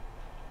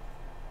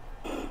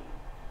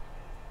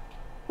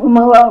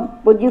 Могла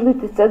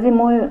поділитися зі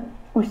мною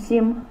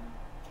усім.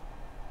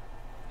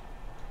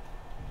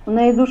 У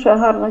неї дуже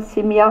гарна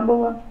сім'я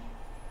була.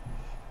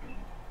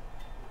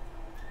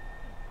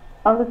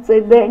 Але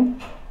цей день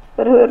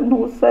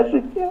перевернув все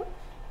життя.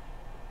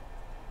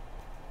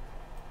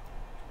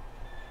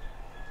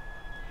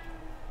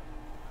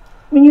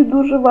 Мені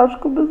дуже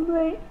важко без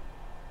неї.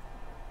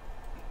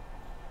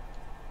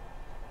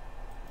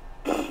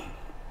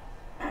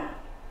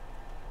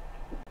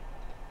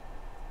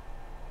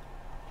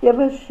 Я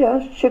весь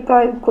час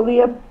чекаю, коли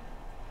я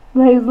з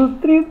нею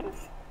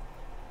зустрінусь.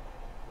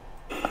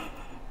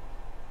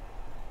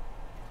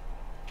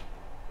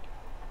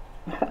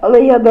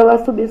 Але я дала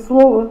собі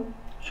слово,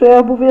 що я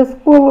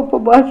обов'язково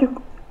побачу,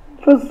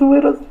 коли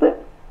виросте,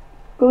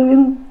 коли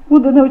він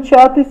буде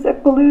навчатися,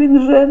 коли він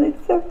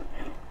жениться,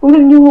 коли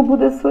в нього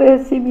буде своя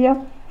сім'я.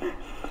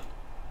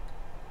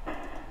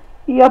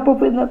 І я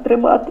повинна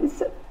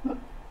триматися.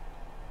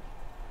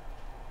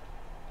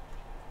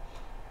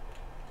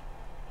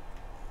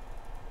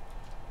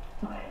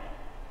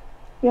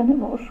 Я не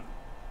можу.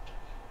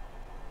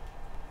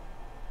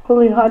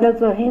 Коли Галя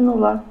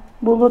загинула,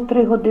 було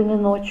 3 години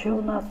ночі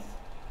у нас.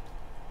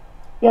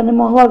 Я не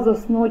могла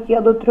заснути,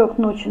 я до 3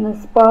 ночі не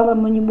спала,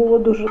 мені було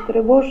дуже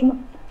тривожно.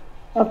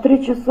 А в 3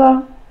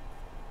 часа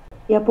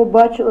я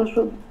побачила,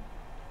 що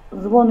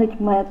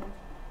дзвонить мед.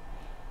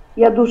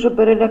 Я дуже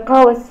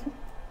перелякалась,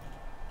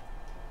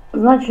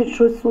 значить,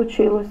 щось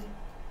случилось,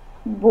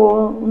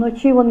 бо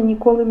вночі вони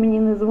ніколи мені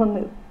не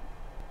дзвонили.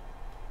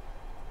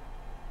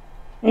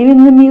 І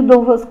він не міг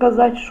довго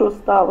сказати, що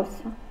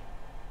сталося.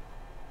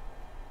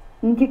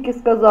 Він тільки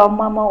сказав: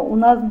 мама, у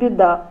нас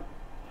біда.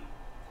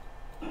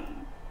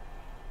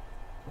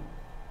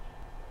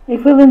 І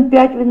хвилин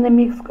 5 він не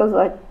міг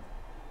сказати.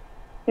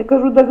 Я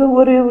кажу: да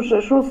говори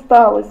вже, що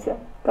сталося?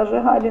 Каже: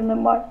 Галі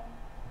немає.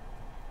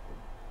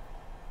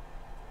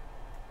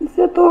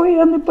 Після того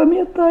я не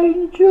пам'ятаю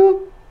нічого.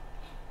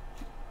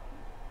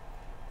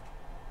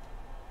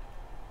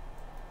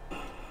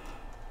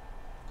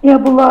 Я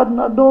була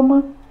одна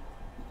вдома.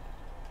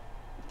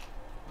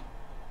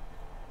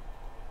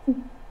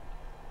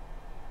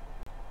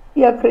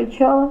 Я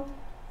кричала.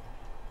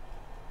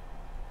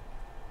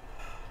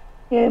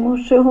 Я йому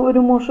ще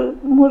говорю: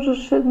 може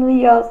ще не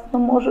ясно,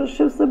 може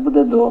ще все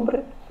буде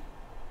добре.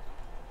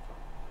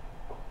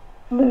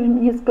 Але він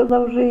мені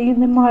сказав, що її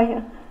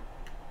немає.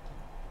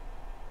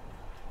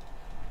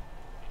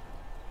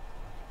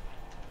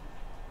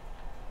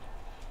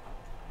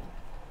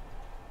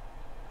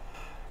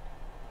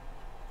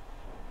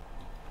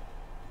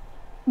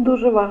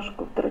 Дуже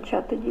важко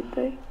втрачати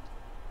дітей.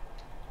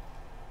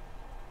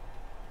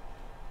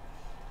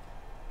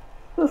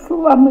 Це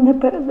словами не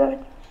передати.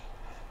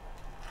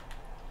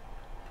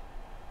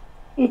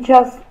 І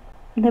час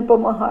не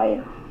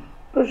допомагає.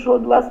 Пройшло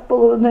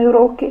 2,5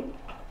 роки.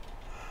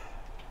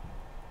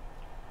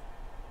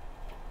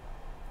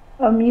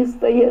 А мені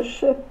стає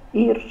ще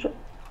гірше.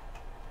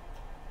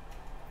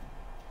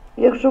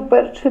 Якщо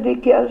перший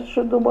рік я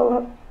ще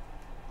думала,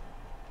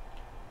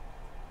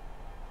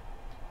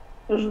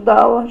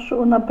 ждала, що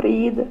вона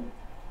приїде.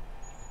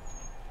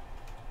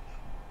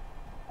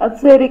 А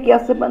цей рік я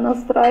себе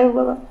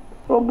настраювала,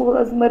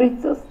 пробувала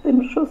змиритися з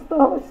тим, що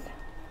сталося.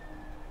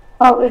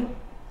 Але,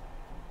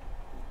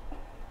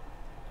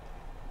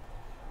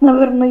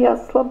 напевно, я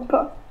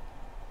слабка.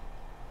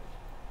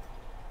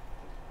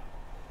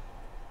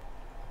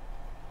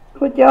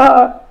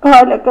 Хоча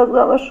Галя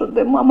казала, що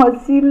ти мама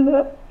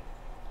сильна.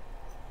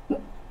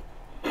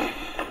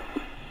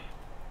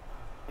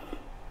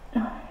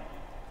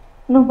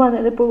 Ну, в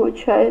мене не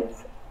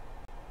виходить.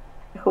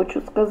 Я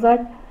хочу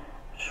сказати,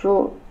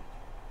 що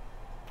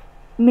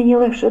мені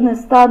легше не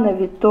стане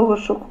від того,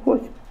 що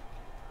когось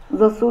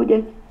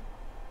засудять.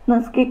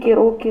 На скільки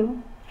років,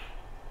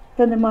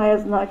 це не має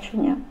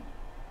значення.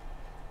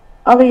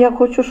 Але я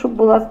хочу, щоб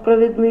була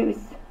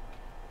справедливість,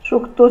 що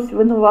хтось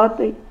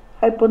винуватий,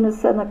 хай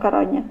понесе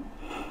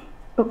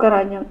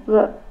покарання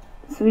за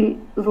свій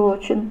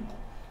злочин.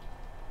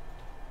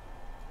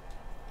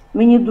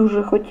 Мені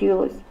дуже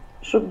хотілося,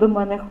 щоб до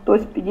мене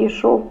хтось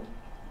підійшов,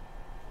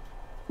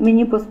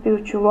 мені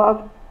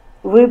поспівчував,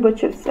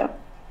 вибачився,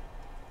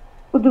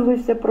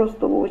 подивився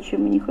просто в очі,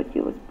 мені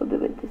хотілося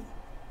подивитись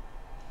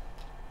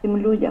тим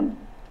людям.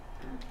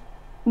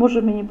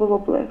 Може, мені було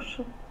б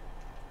легше.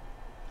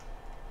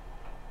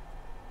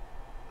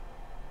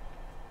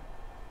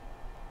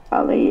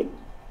 Але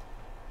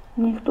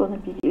ніхто не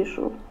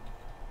підійшов.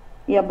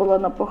 Я була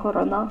на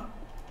похоронах.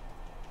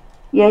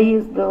 Я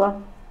їздила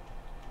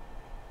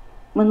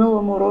в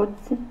минулому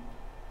році,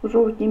 у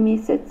жовтні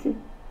місяці.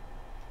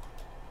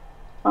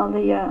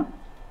 Але я,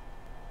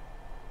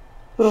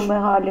 крім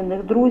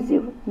Галіних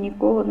друзів,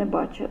 нікого не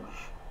бачила.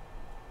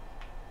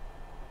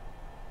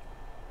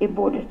 І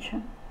боляче.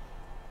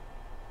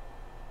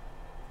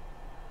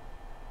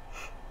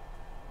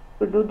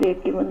 Люди,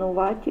 які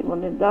винуваті,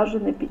 вони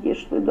навіть не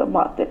підійшли до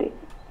матері.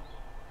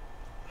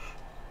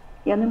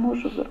 Я не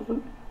можу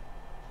зрозуміти.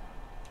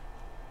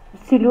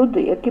 Всі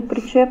люди, які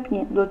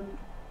причепні до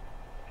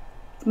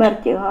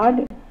смерті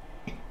Галі,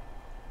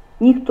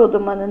 ніхто до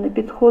мене не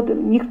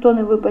підходив, ніхто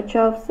не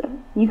вибачався,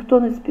 ніхто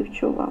не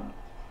співчував.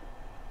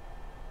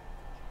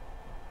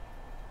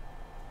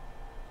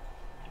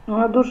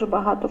 Вона дуже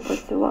багато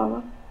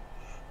працювала.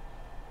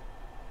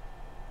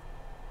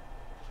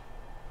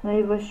 В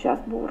неї весь час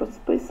був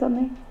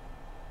розписаний.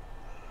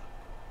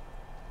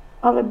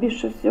 Але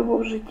більше всього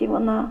в житті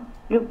вона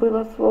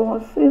любила свого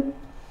сина.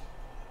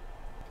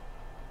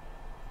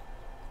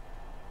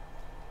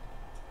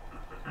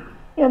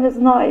 Я не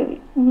знаю,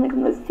 у них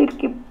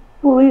настільки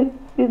були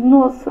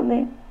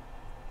відносини,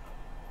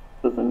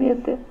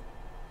 розумієте?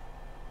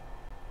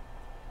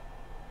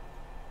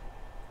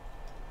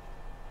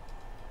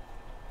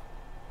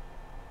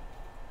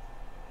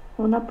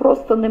 Вона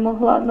просто не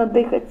могла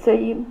надихатися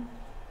їм.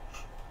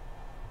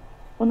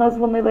 Вона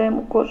дзвонила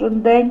йому кожен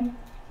день,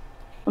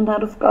 вона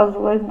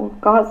розказувала йому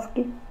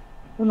казки,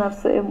 вона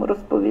все йому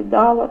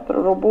розповідала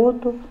про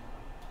роботу,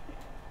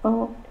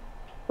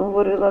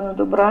 говорила на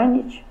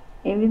добраніч,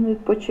 і він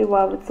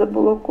відпочивав. І це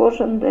було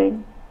кожен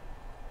день.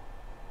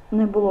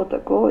 Не було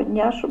такого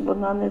дня, щоб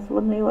вона не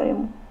дзвонила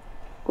йому,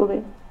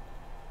 коли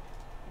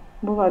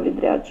була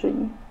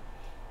відряджена.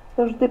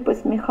 Завжди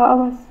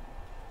посміхалась,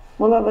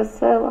 була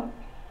весела,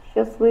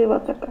 щаслива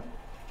така.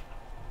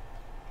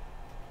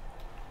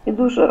 І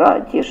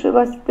дуже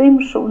тішилась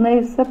тим, що в неї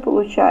все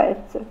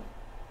виходить,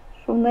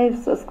 що в неї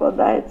все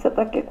складається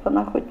так, як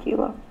вона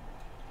хотіла.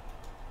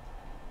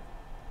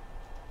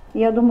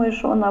 Я думаю,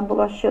 що вона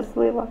була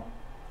щаслива.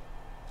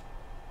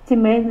 В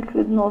сімейних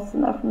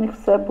відносинах в них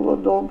все було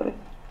добре.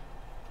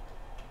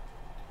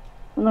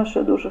 Вона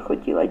ще дуже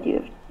хотіла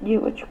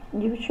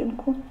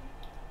дівчинку.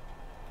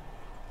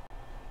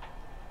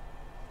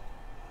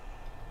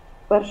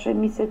 Перший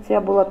місяць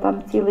я була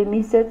там цілий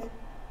місяць.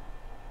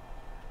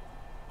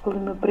 Коли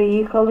ми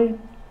приїхали,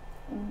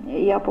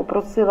 я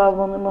попросила,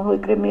 вони могли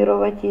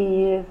кремірувати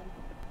її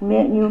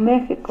не в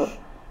Мехіко,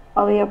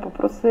 але я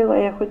попросила,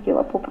 я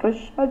хотіла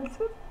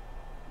попрощатися.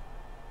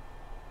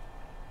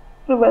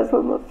 Привезли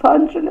в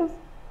Лос-Анджелес.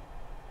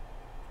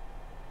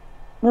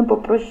 Ми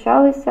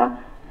попрощалися,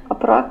 а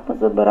прах ми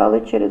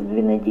забирали через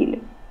 2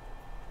 неділі.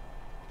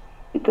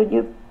 І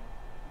тоді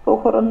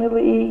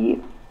похоронили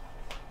її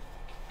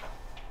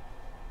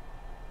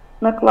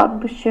на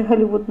кладбище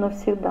Голлівуд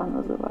навсегда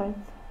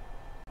називається.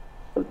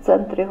 В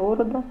центрі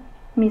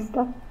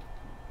міста.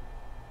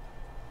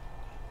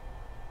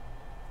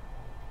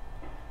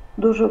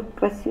 Дуже в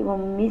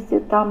красивому місці,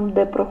 там,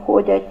 де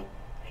проходять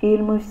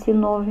фільми всі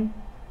нові,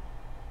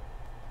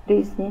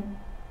 різні.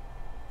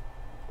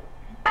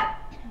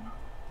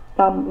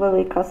 Там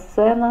велика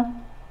сцена,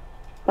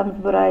 там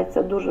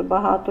збирається дуже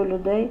багато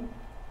людей,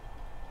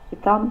 і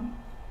там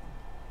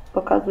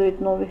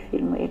показують нові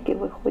фільми, які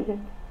виходять.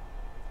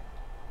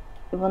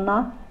 І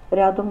вона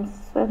рядом з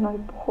сценою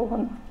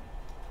похована.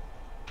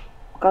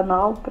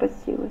 Канал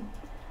красивий,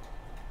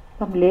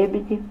 там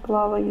лебеді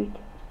плавають,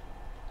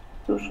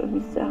 дуже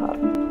місце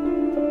гарне.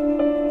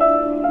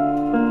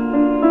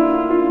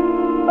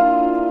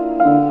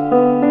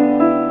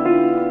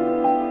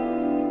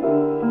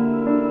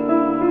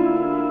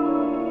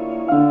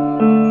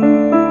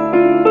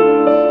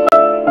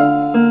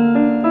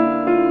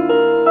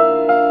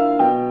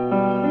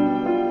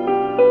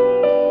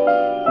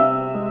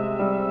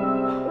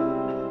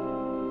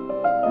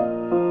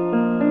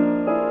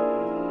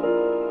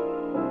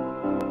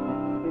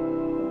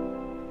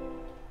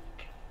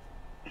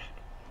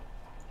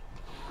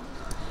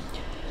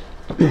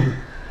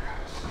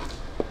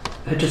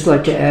 just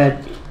like to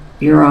add,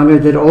 Your Honor,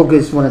 that Olga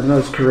is one of the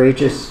most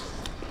courageous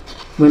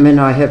women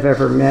I have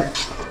ever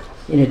met,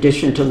 in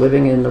addition to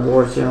living in the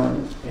war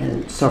zone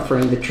and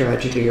suffering the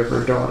tragedy of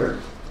her daughter.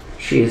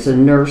 She is a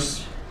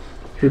nurse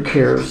who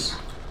cares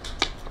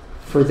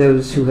for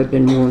those who have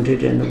been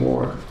wounded in the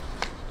war.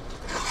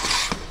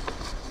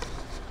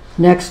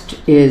 Next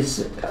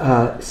is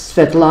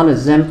Svetlana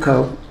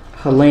Zemko,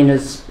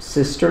 Halyna's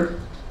sister.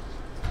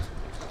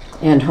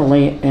 And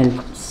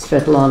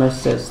Svetlana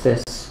says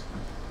this: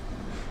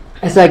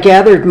 as I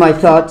gathered my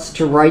thoughts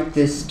to write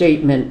this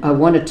statement, I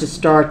wanted to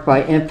start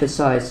by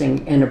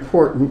emphasizing an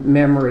important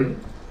memory.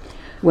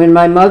 When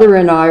my mother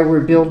and I were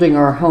building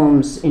our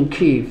homes in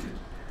Kyiv,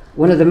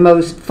 one of the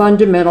most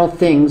fundamental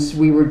things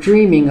we were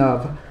dreaming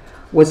of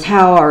was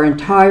how our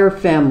entire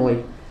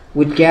family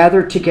would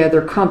gather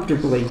together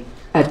comfortably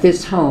at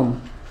this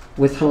home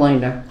with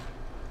Halyna.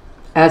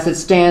 As it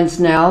stands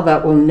now,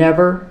 that will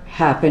never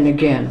happen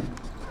again.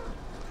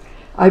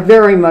 I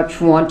very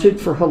much wanted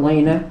for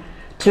Halyna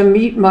to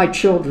meet my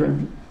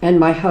children and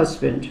my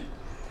husband.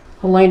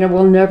 Halyna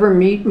will never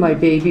meet my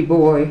baby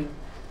boy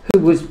who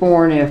was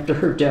born after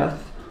her death.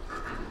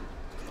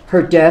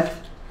 Her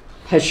death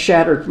has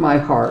shattered my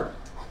heart.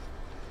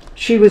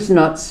 She was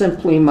not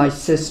simply my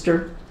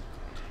sister.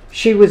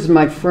 She was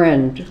my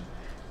friend,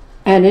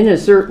 and in a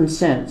certain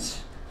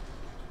sense,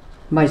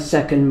 my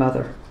second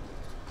mother.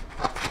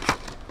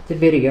 The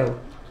video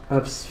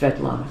of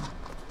Svetlana.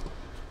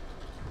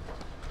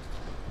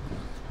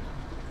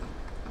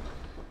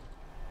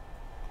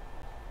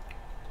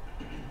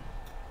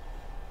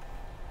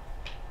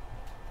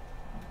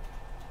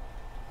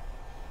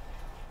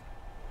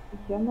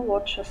 Є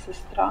молодша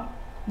сестра,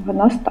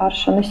 вона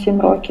старша на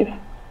 7 років.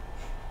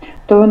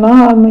 То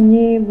вона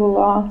мені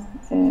була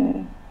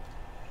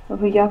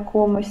в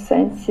якомусь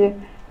сенсі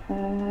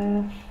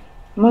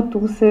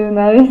матусею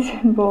навіть,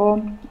 бо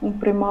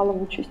приймала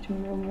участь у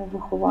моєму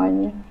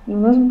вихованні. У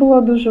нас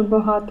було дуже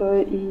багато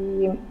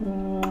і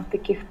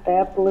таких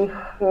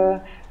теплих,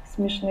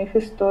 смішних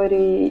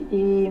історій.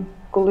 І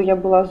коли я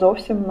була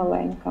зовсім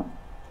маленька,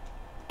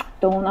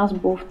 то у нас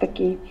був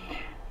такий,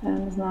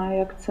 не знаю,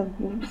 як це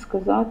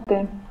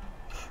сказати,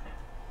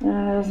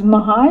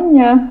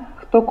 змагання,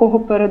 хто кого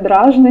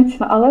передражнить.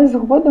 Але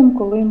згодом,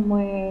 коли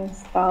ми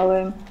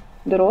стали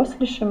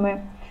дорослішими,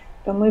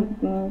 то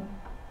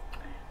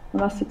у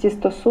нас ці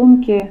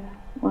стосунки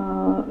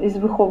із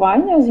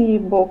виховання з її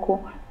боку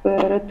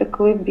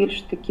перетекли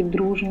більш такі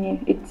дружні.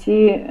 І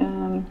ці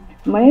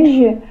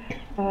межі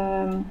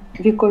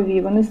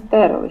вікові, вони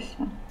стерлися.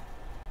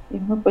 І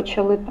ми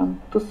почали там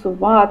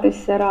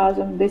тусуватися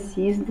разом, десь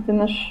їздити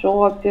на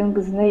шопінг,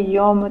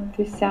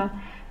 знайомитися,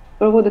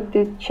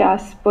 проводити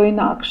час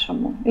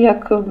по-інакшому.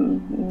 Як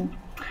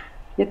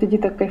я тоді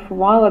так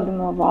кайфувала,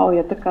 думала, вау,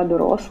 я така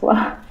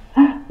доросла.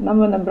 Вона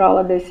мене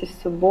брала десь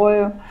із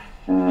собою,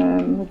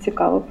 ми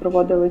цікаво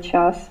проводили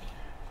час.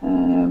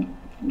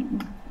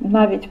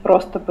 Навіть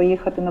просто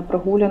поїхати на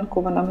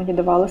прогулянку, вона мені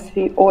давала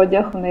свій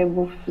одяг, у неї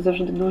був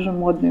завжди дуже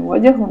модний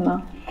одяг,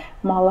 вона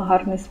мала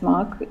гарний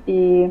смак.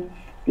 І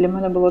для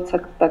мене було це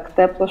так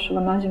тепло, що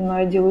вона зі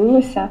мною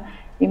ділилася.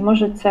 І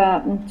може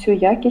цю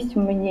якість в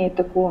мені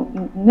таку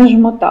не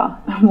жмота,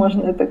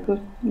 можна так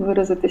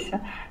виразитися.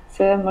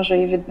 Це може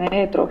і від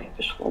неї трохи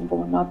пішло, бо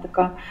вона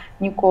така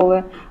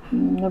ніколи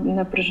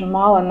не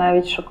прижимала,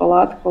 навіть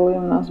шоколад, коли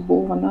у нас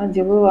був, вона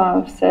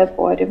ділила все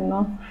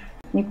порівно.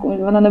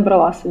 Вона не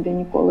брала собі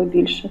ніколи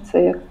більше.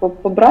 Це як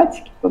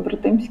по-братськи,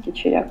 по-братимськи,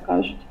 чи як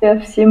кажуть. Я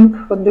всім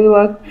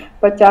ходила,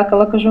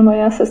 потякала, кажу,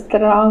 моя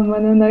сестра в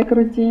мене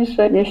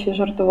найкрутіша. Я ще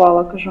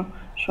жартувала, кажу,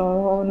 що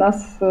у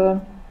нас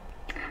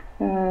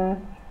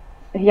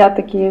я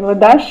такий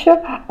ледащо,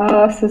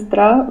 а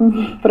сестра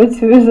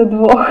працює за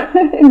 2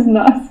 із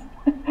нас.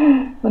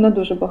 Вона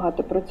дуже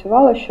багато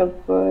працювала, щоб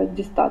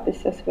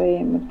дістатися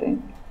своєї мети.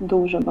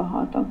 Дуже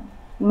багато.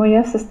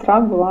 Моя сестра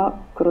була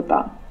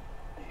крута.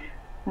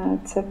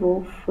 Це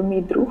був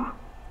мій друг.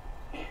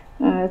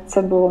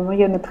 Це було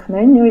моє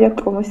натхнення у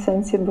якомусь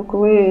сенсі, бо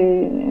коли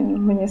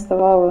мені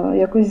ставало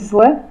якось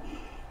зле,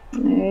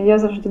 я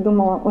завжди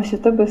думала, ось у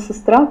тебе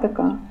сестра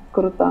така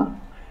крута.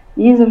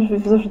 Їй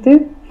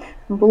завжди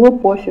було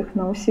пофіг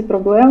на усі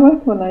проблеми,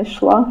 вона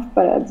йшла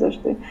вперед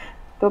завжди.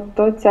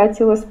 Тобто ця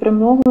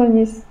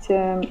цілеспрямованість,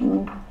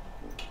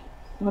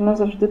 вона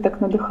завжди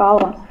так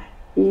надихала.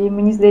 І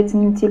мені здається,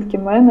 не тільки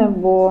мене,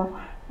 бо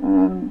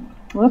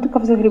вона така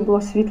взагалі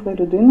була світла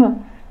людина.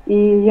 І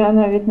я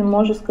навіть не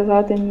можу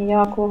сказати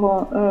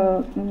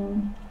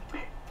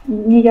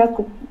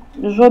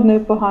жодної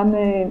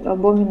поганої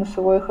або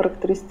мінусової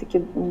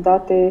характеристики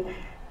дати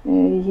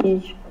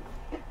їй,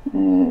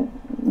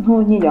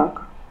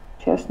 ніяк,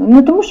 чесно.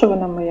 Не тому, що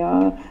вона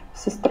моя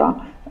сестра,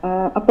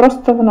 а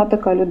просто вона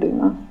така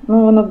людина.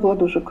 Вона була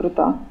дуже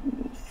крута.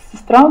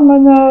 Сестра в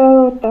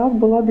мене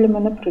була для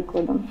мене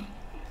прикладом.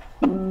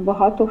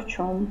 Багато в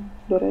чому,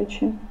 до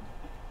речі.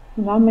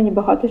 Вона мені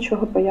багато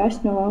чого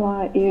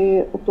пояснювала,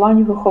 і у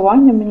плані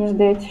виховання, мені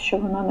здається, що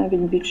вона навіть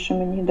більше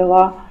мені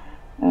дала,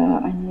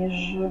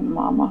 аніж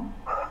мама.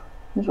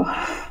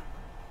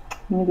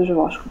 Мені дуже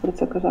важко про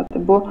це казати,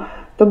 бо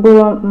то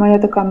була моя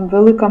така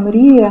велика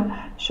мрія,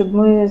 щоб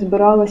ми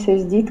збиралися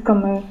з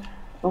дітками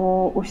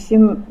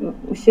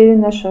усією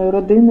нашою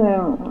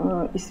родиною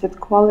і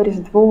святкували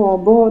Різдво,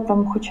 або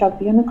там хоча б,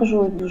 я не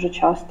кажу дуже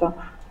часто,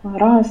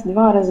 раз,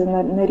 два рази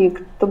на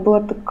рік. То була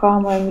така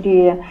моя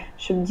мрія,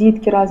 щоб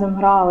дітки разом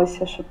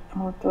гралися, щоб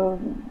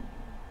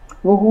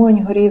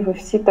вогонь горів, і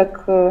всі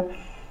так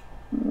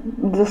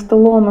за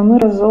столом, і ми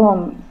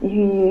разом,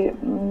 і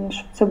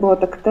щоб це було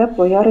так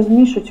тепло. Я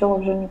розумію, що цього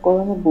вже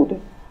ніколи не буде.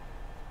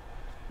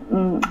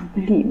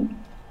 Блін,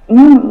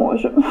 я не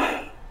можу.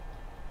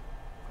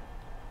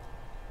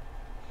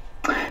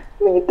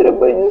 Мені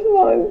треба, я не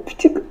знаю,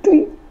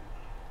 втекти.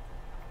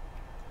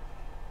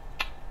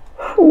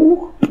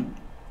 Фух.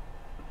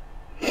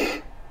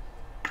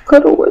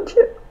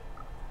 Короче,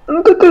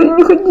 ну как я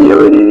не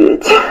хотела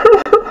реветь.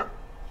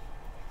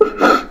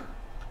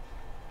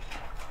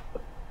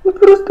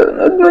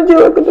 Просто одно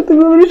дело, когда ты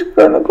говоришь,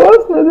 какая она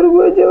классная,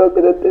 другое дело,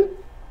 когда ты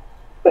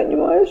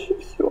понимаешь, и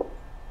все.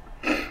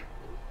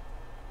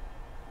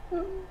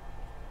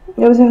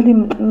 Я взагалі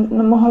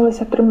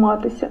намагалася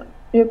триматися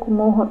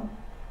якомога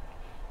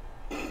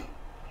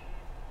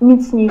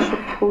міцніше,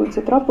 коли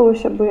це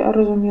трапилося, бо я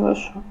розуміла,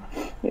 що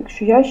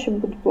якщо я ще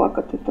буду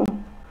плакати, то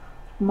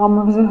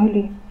мама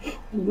взагалі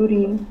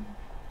здуріє.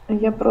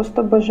 Я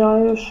просто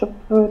бажаю, щоб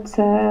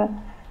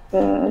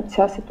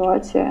ця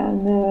ситуація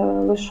не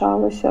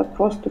лишалася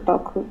просто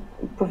так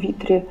у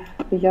повітрі,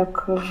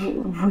 як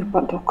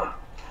випадок,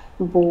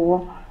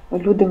 бо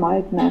люди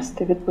мають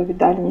нести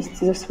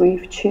відповідальність за свої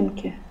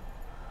вчинки.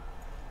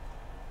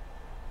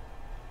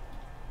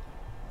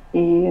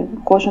 І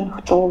кожен,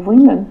 хто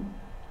винен,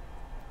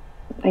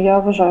 я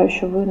вважаю,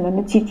 що винна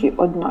не тільки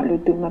одна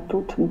людина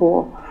тут,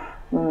 бо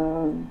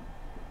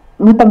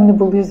ми там не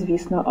були,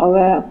 звісно,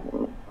 але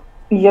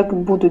як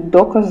будуть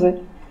докази,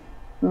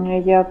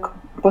 як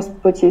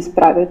по цій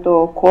справі,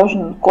 то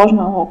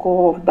кожного,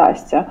 кого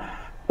вдасться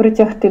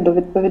притягти до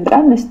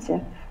відповідальності,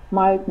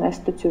 мають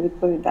нести цю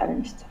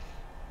відповідальність.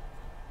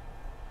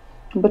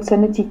 Бо це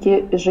не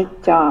тільки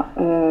життя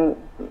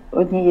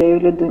однієї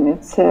людини,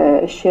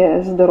 це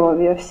ще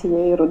здоров'я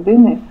всієї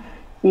родини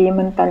і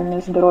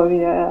ментальне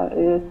здоров'я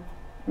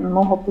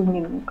мого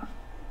племінника.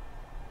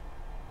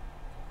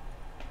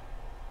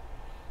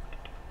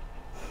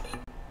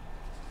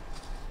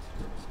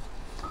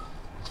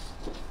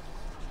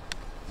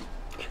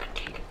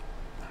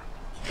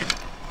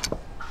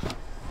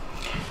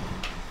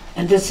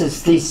 And this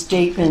is the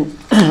statement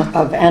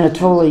of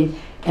Anatoly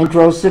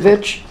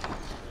Androsevich,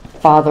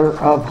 father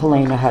of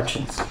Halyna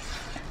Hutchins.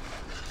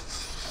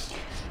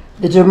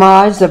 The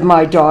demise of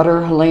my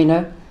daughter,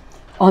 Halyna,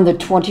 on the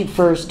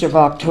 21st of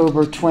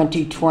October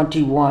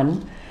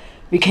 2021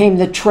 became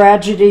the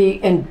tragedy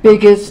and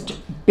biggest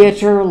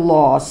bitter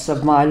loss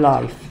of my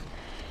life,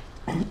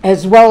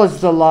 as well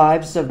as the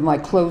lives of my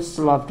close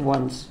loved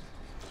ones.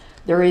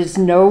 There is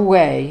no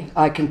way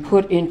I can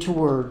put into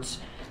words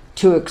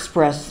to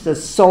express the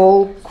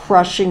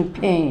soul-crushing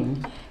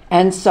pain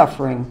and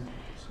suffering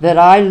that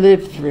I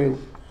live through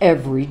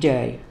every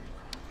day.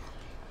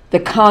 The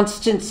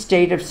constant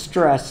state of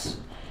stress,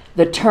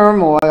 the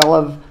turmoil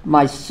of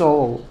my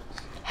soul,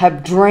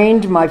 have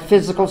drained my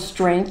physical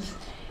strength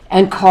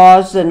and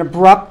caused an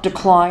abrupt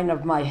decline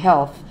of my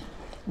health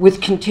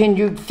with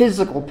continued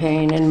physical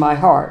pain in my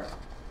heart.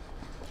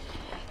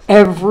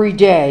 Every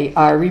day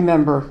I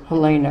remember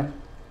Halyna.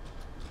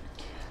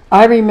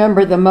 I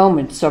remember the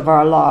moments of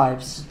our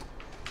lives.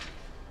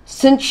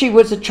 Since she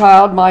was a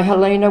child, my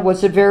Halyna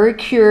was a very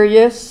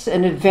curious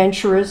and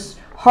adventurous,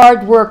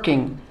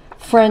 hardworking,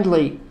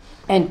 friendly,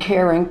 and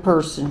caring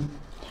person.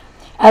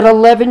 At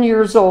 11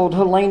 years old,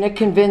 Halyna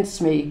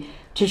convinced me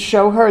to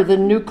show her the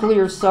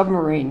nuclear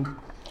submarine.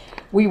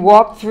 We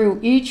walked through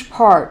each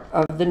part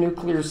of the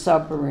nuclear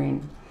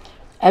submarine.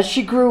 As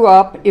she grew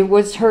up, it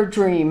was her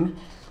dream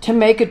to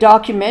make a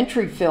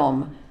documentary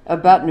film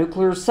about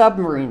nuclear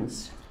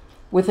submarines,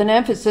 with an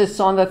emphasis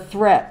on the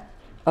threat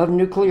of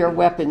nuclear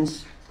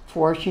weapons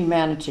for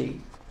humanity.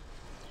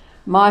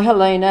 My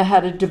Halyna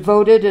had a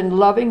devoted and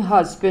loving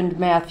husband,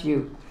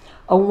 Matthew,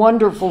 a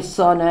wonderful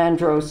son,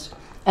 Andros,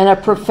 and a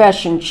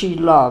profession she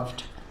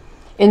loved.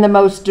 In the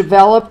most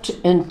developed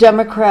and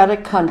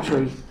democratic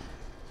country,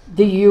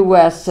 the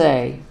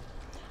USA,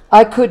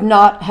 I could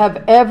not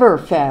have ever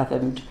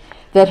fathomed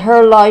that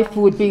her life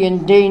would be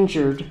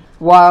endangered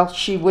while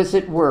she was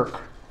at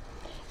work.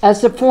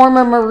 As a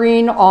former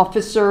Marine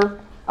officer,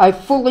 I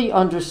fully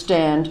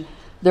understand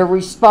the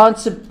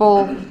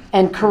responsible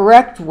and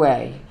correct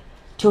way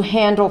to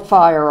handle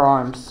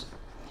firearms.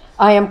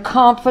 I am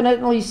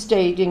confidently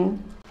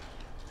stating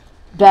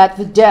that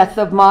the death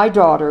of my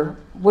daughter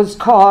was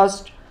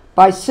caused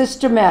by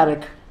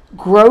systematic,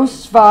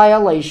 gross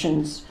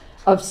violations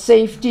of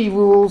safety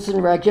rules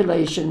and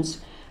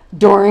regulations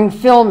during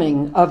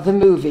filming of the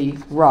movie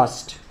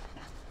Rust.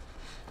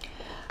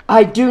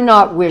 I do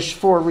not wish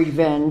for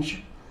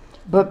revenge,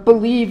 but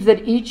believe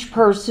that each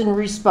person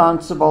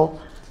responsible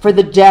for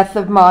the death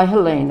of my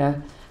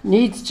Halyna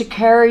needs to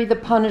carry the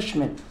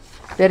punishment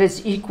that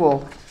is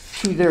equal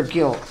to their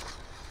guilt.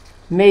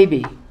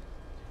 Maybe,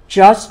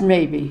 just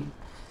maybe,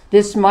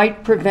 this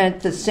might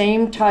prevent the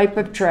same type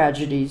of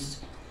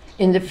tragedies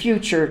in the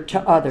future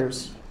to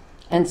others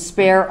and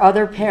spare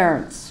other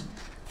parents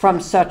from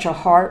such a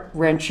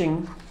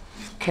heart-wrenching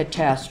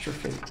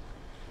catastrophe.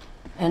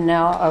 And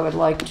now I would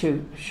like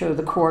to show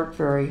the court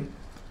very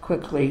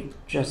quickly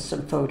just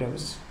some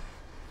photos.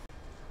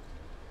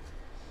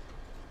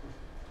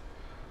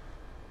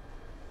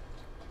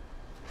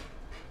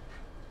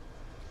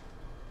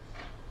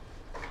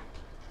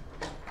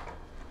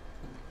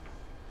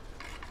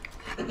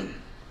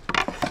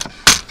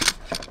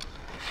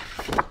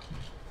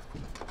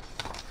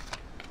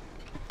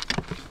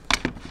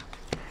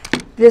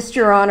 This,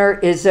 Your Honor,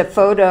 is a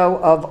photo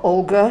of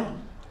Olga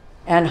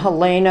and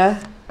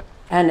Halyna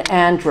and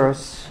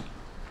Andros.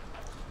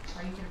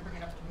 Are you going to bring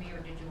it up to me, or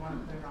did you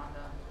want to put it on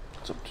the...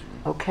 It's up to you.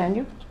 Oh, can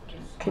you?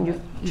 Can you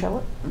show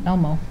it?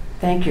 Elmo.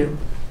 Thank you.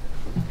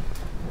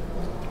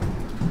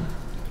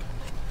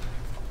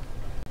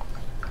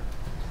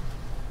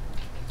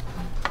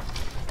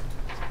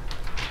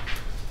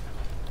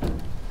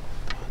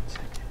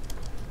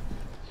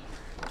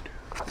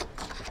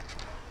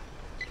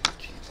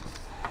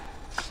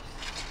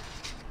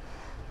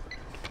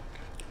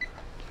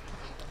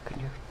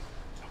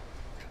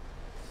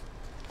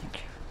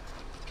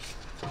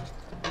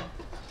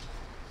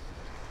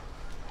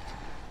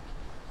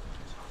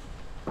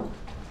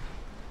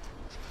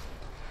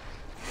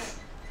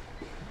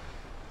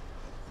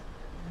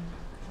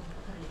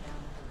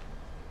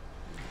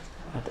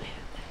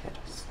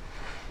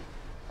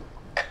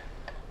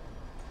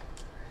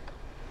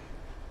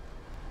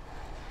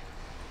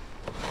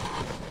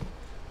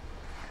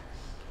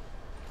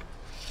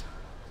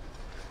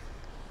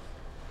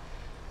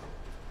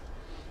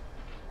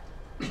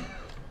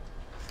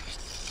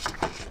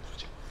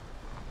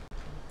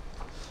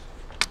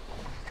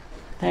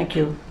 Thank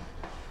you.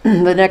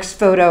 The next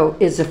photo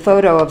is a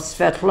photo of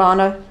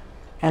Svetlana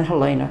and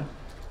Halyna.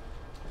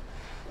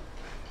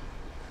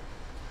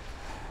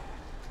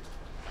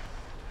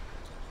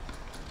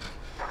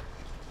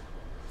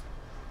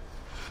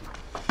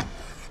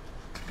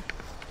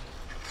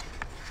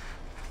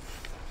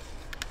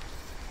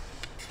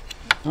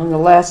 And the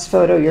last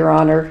photo, Your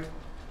Honor,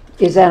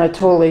 is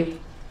Anatoly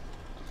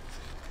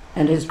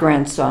and his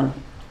grandson,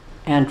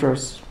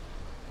 Andros.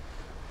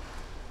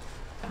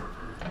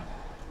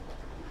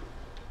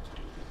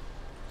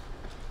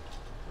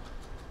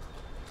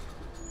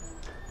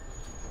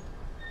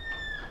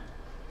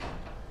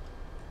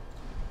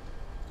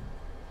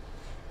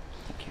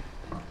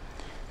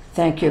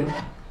 Thank you.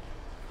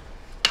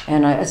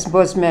 And as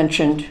was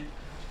mentioned,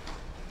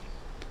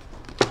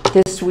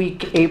 this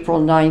week, April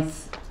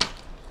 9th,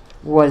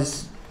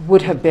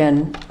 would have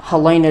been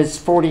Halyna's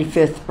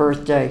 45th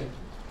birthday.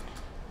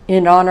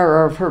 In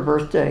honor of her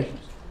birthday,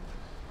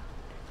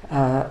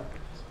 our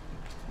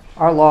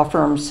law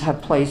firms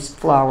have placed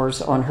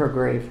flowers on her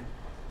grave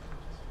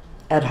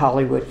at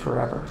Hollywood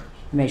Forever.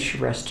 May she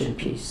rest in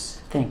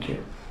peace. Thank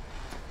you.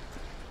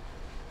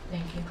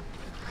 Thank you.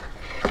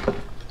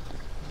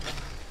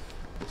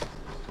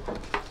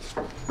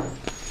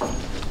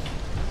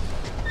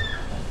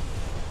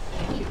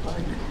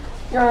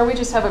 Your Honor, we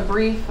just have a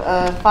brief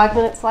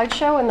 5-minute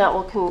slideshow, and that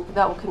will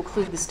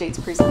conclude the state's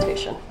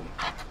presentation.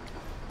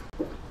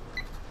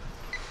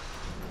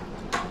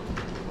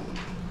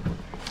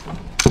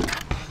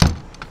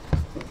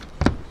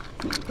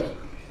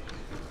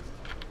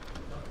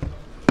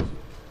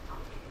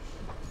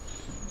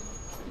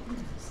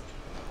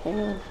 Hang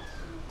on.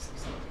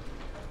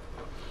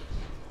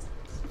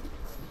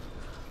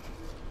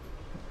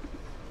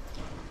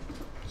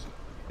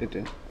 It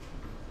did.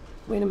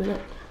 Wait a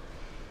minute.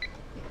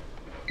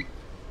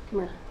 Come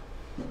here.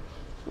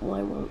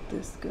 Why won't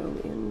this go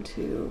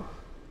into...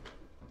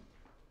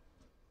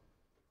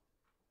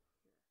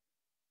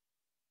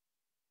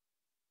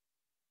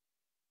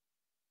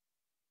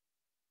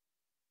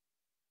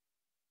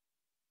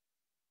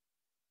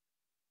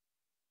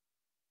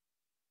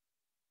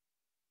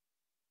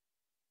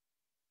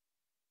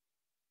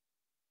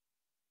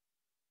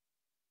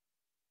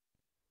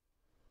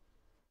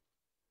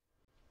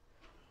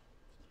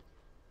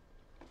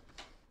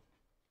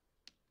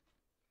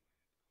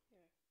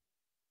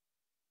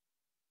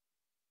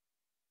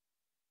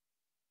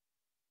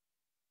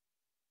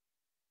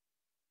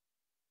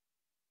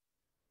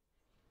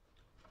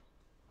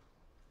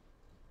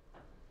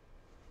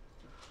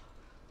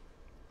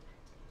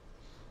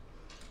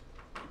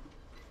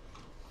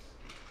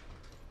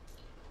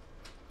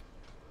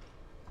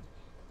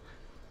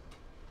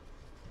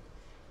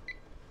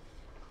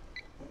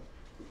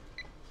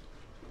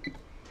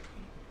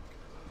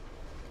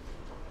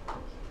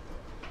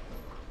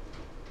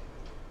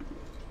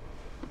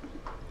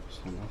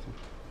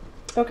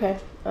 Okay,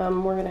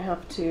 we're going to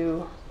have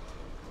to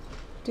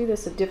do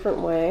this a different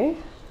way.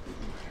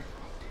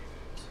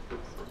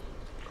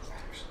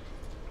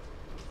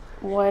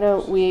 Why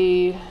don't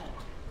we...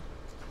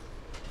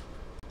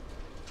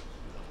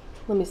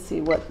 Let me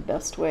see what the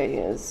best way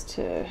is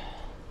to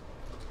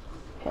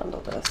handle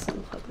this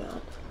and like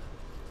that.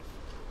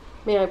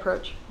 May I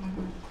approach?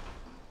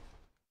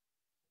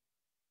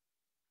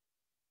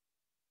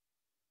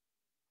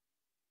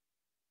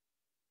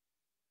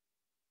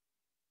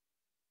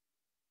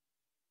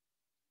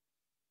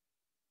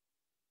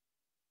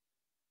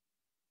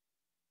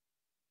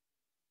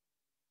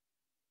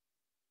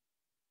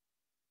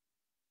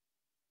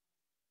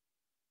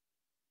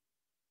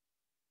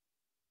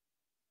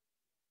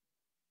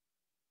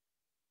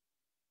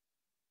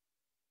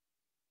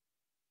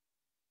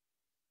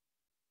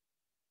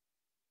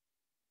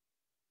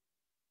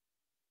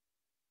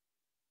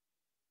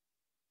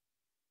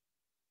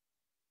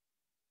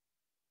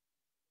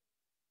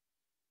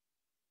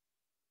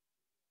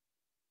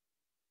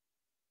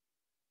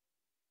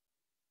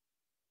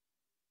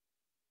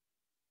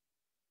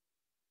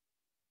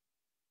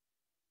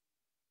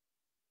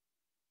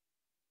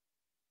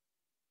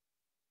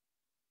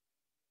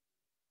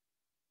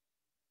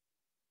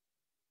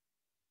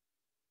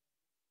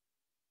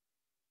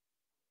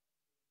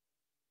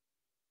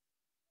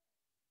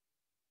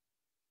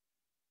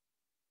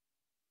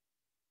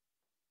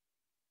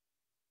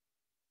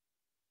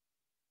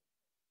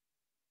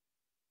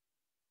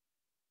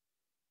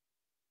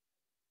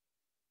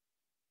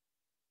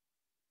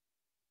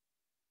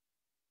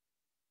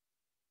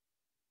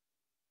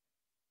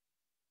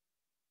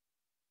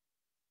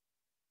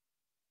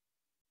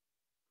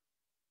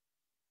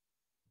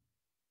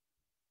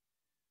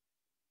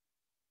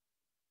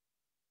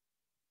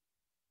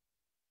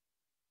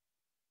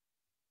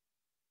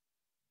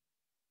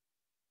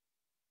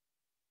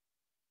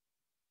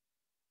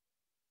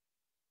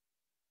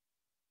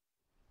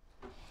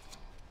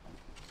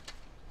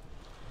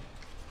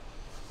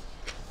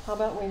 How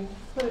about we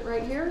put it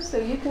right here so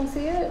you can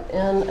see it,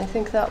 and I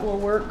think that will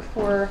work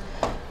for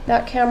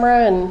that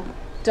camera. And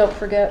don't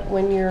forget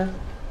when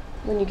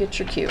you get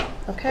your cue,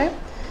 okay?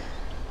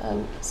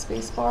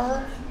 Space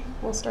bar,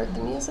 we'll start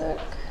the music.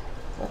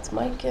 Let's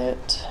mic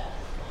it,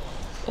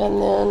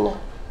 and then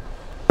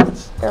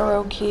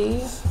arrow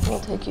key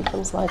will take you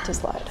from slide to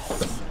slide,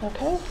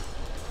 okay?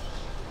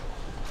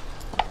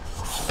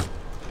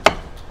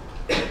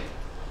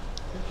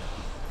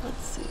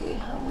 Let's see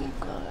how we've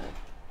got it.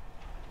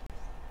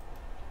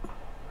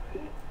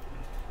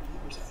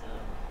 So,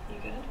 you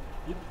good?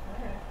 Yep.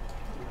 All right.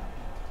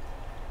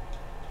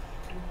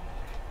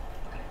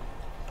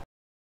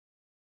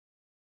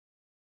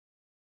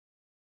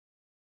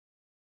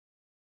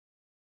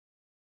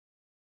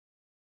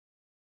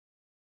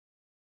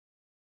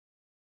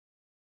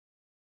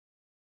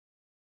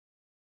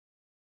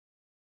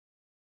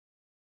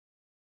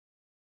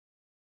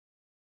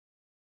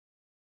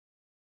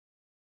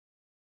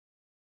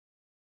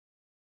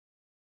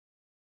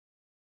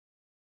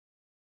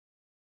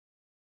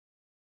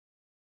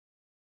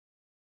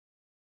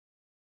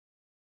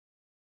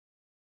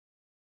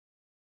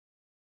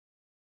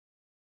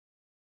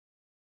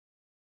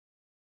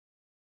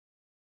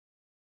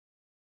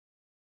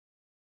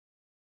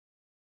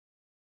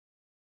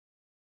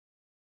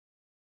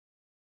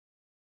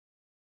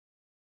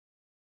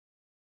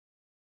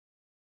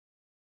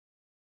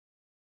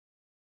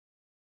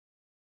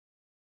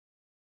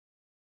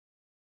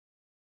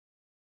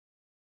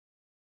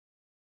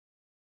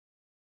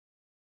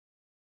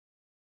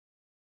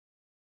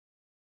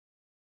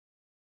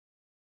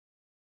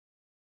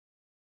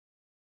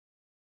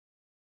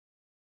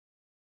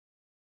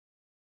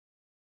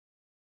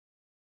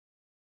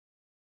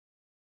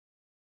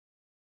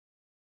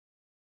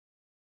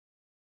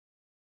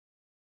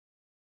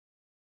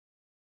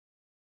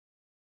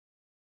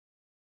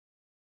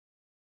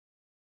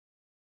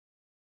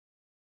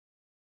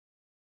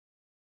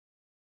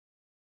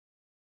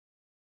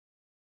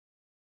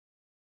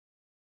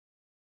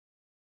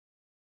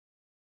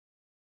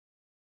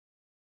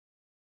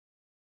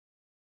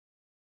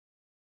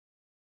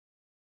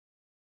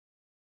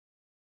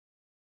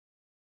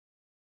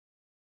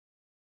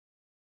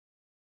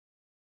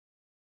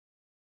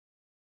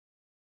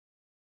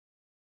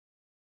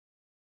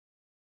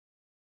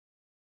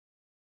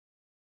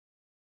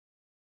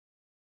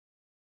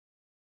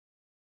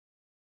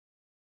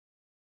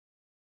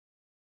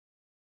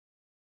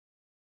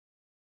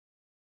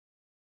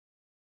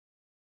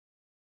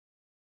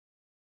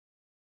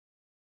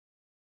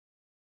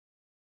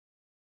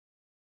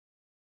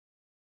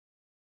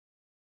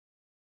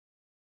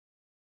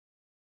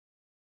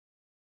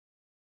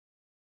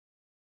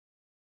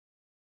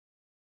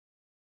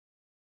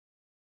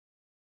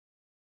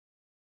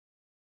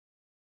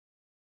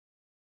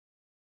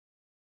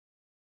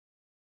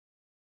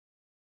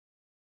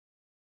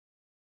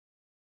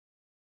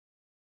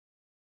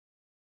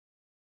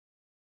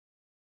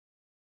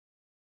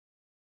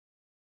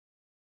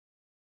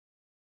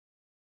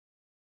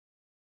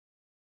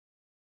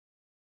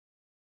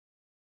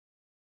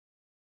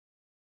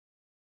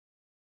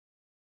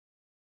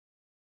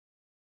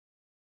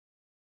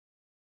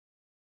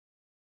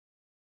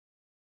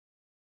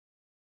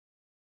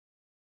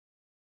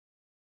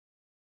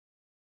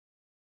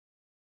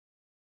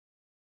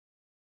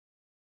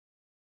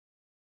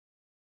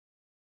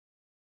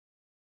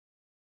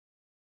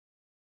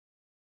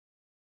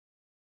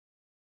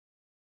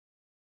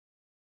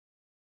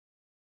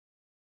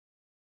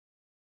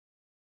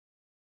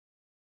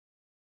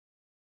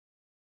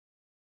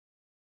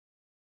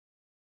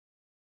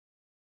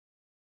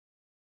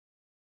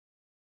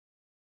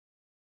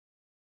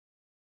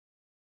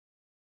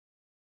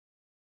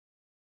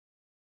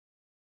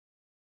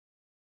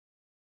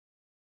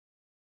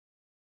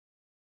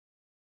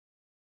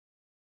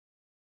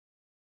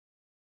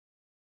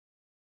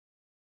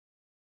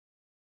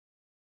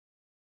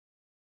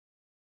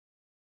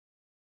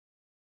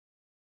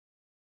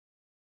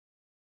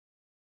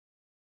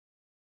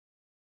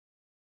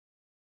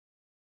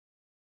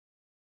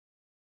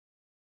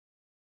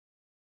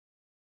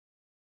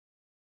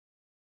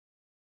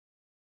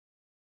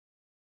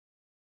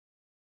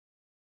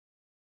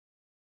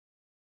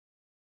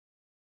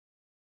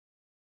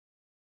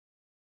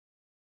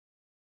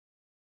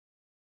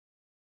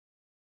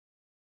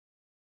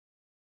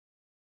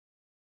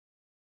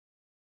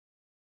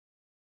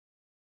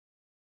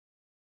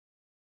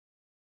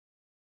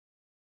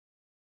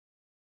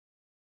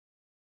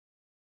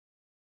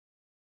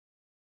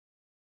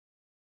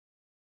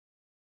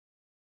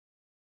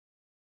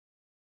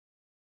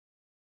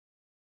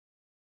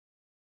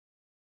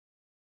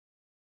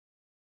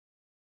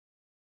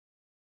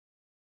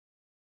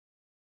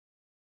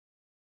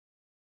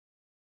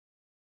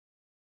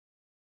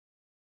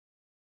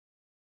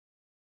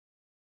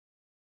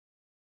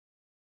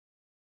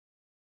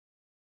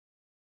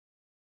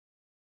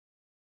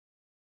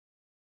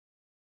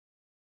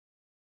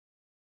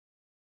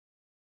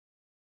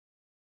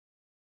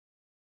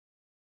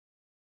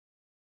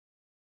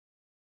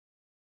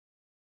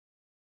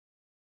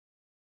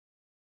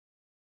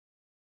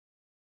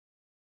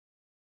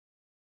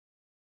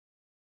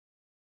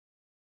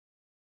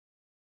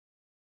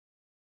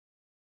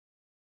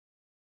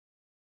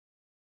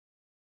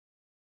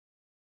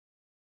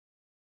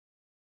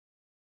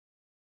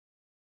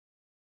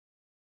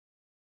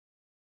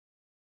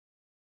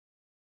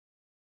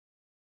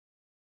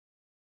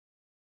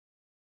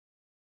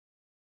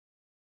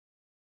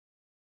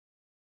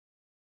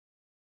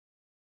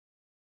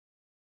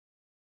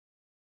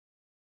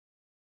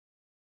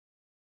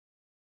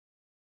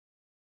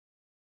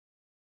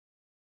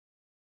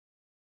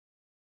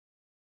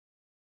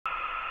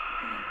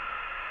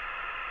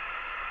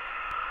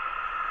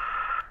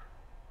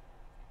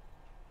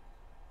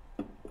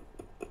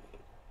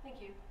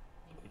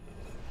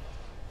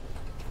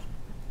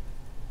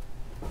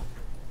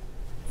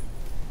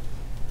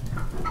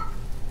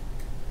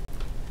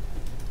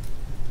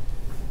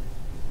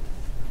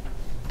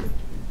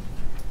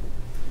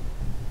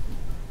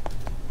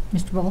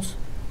 Mr. Bowles?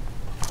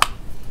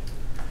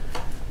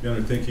 Your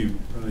Honor, thank you.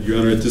 Your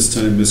Honor, at this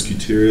time, Ms.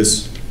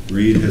 Gutierrez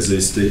Reed has a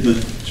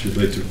statement she'd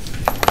like to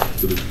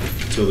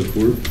tell the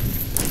court.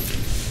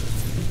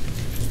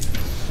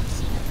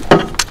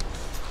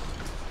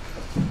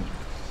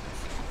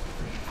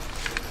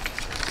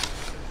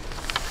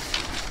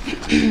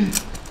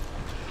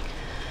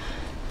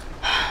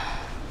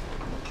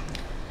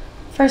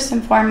 First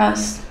and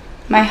foremost,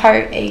 my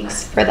heart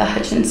aches for the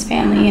Hutchins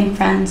family and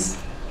friends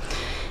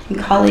and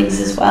colleagues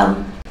as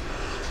well.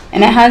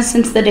 And it has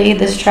since the day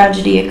this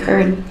tragedy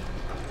occurred.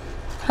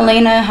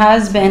 Halyna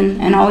has been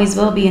and always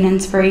will be an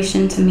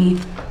inspiration to me.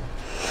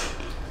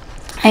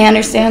 I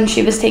understand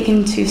she was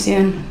taken too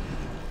soon,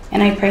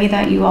 and I pray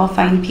that you all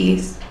find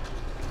peace.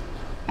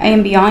 I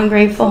am beyond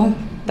grateful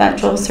that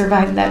Joel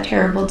survived that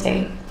terrible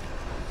day.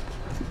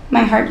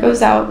 My heart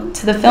goes out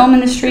to the film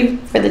industry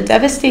for the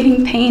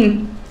devastating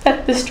pain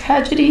that this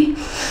tragedy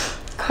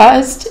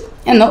caused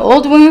and the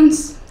old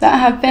wounds that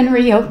have been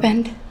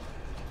reopened.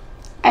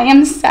 I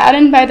am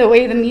saddened by the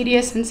way the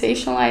media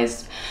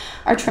sensationalized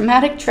our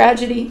traumatic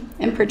tragedy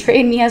and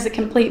portrayed me as a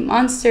complete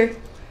monster,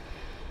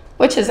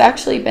 which has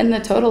actually been the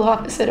total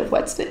opposite of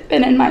what's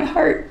been in my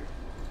heart.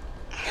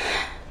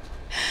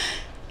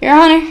 Your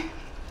Honor,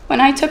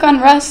 when I took on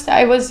Rust,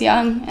 I was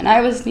young and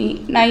I was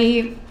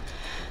naive,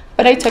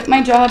 but I took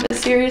my job as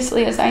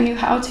seriously as I knew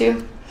how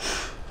to.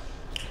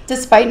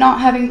 Despite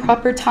not having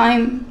proper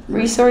time,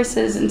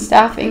 resources, and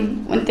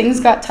staffing, when things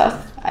got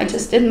tough, I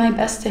just did my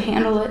best to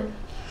handle it.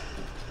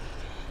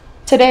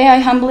 Today, I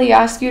humbly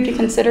ask you to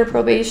consider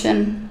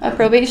probation, a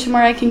probation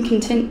where I can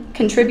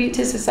contribute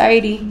to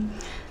society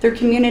through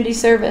community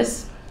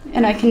service,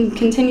 and I can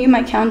continue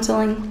my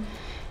counseling,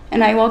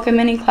 and I welcome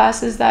any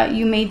classes that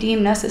you may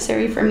deem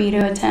necessary for me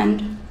to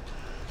attend.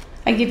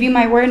 I give you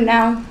my word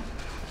now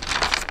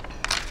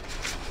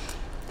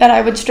that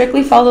I would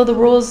strictly follow the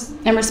rules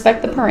and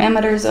respect the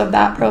parameters of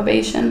that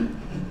probation.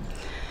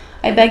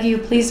 I beg you,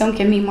 please don't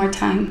give me more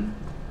time.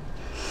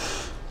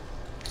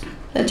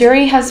 The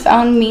jury has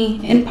found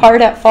me in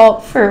part at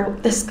fault for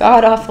this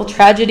god-awful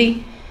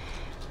tragedy,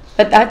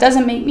 but that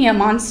doesn't make me a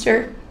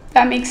monster.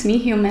 That makes me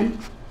human.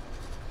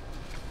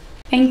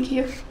 Thank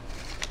you.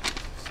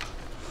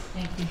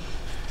 Thank you.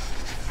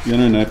 Your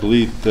Honor, and I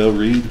believe Del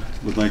Reed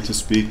would like to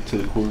speak to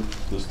the court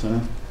this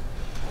time.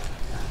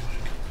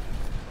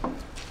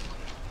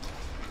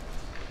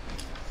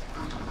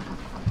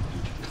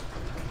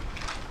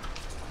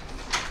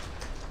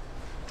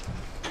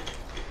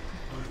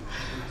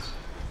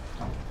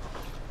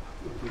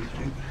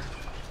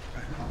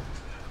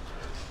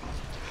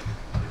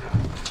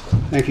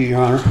 Thank you,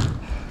 Your Honor.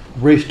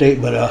 Brief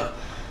statement.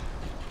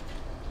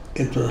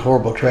 It's a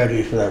horrible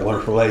tragedy for that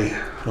wonderful lady,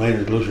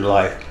 Halyna, to lose her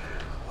life.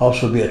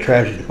 Also be a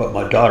tragedy to put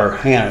my daughter,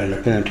 Hannah, in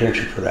the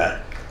penitentiary for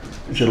that.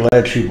 It's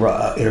alleged she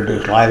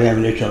introduced live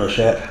ammunition on the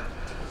set.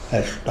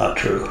 That's not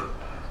true.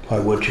 Why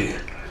would she?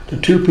 The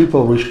two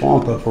people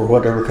responsible for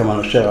whatever come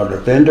on the set are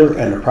the vendor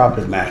and the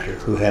property master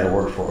who had to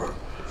work for her.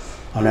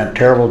 On that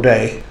terrible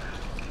day,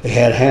 they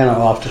had Hannah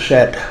off the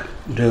set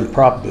doing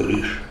prop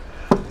duties,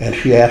 and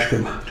she asked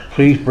him to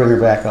please bring her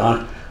back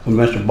on when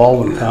Mr.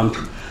 Baldwin comes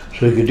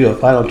so he could do a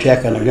final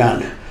check on the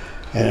gun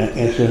and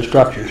its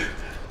instructions.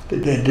 They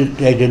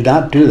did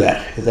not do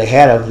that. If they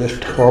had of,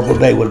 this horrible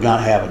day would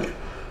not happen.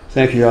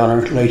 Thank you, Your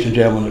Honor, ladies and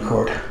gentlemen of the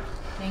court.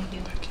 Thank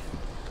you.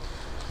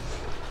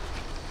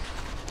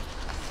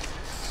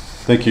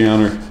 Thank you, Your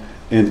Honor.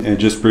 And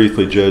just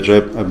briefly, Judge,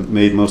 I've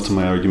made most of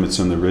my arguments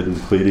in the written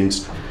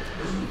pleadings.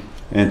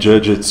 And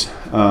Judge, it's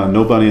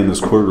nobody in this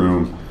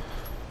courtroom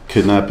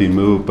could not be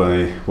moved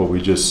by what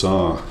we just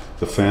saw.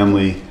 The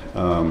family,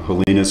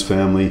 Halyna's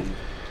family,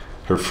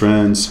 her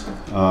friends,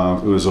 it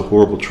was a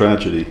horrible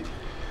tragedy.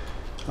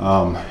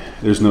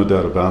 There's no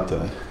doubt about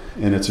that.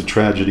 And it's a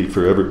tragedy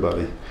for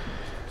everybody.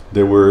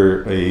 There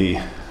were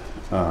a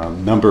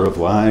number of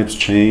lives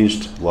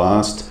changed,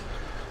 lost.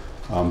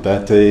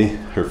 That day,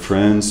 her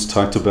friends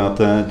talked about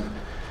that.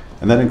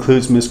 And that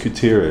includes Ms.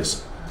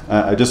 Gutierrez.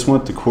 I just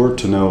want the court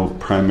to know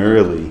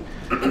primarily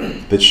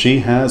that she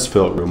has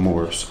felt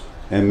remorse.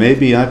 And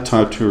maybe I've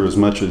talked to her as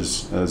much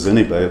as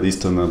anybody, at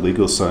least on the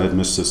legal side,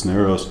 Ms.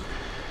 Cisneros.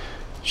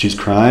 She's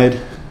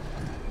cried.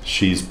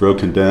 She's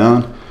broken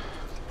down.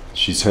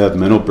 She's had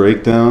mental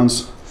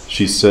breakdowns.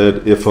 She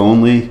said, if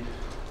only,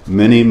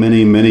 many,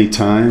 many, many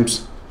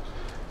times.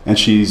 And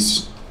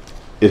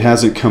it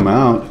hasn't come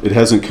out. It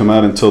hasn't come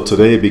out until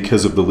today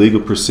because of the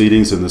legal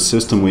proceedings and the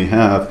system we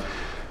have.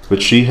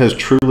 But she has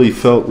truly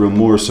felt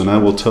remorse, and I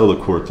will tell the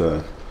court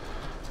that.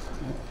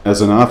 As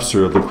an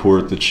officer of the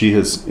court, that she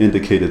has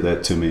indicated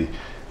that to me.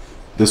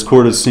 This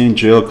court has seen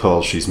jail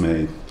calls she's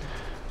made.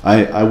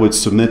 I would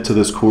submit to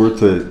this court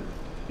that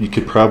you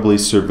could probably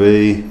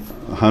survey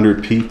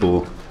 100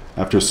 people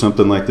after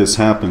something like this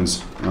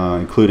happens,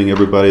 including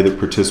everybody that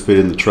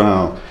participated in the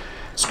trial,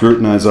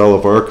 scrutinize all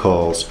of our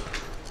calls,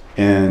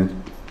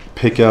 and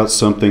pick out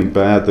something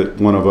bad that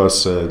one of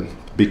us said.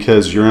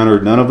 Because, Your Honor,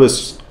 none of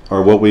us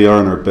are what we are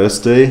on our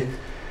best day,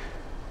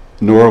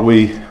 nor are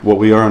we what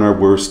we are on our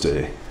worst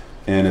day.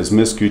 And as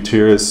Ms.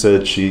 Gutierrez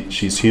said,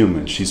 she's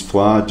human. She's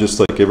flawed just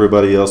like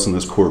everybody else in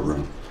this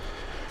courtroom.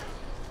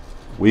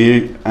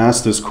 We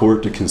asked this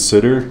court to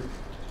consider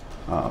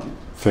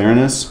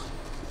fairness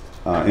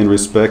in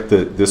respect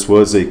that this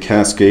was a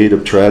cascade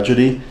of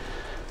tragedy.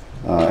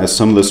 As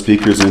some of the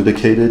speakers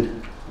indicated,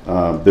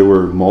 there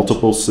were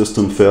multiple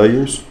system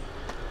failures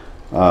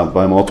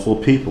by multiple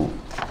people.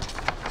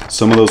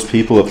 Some of those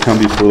people have come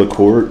before the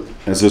court,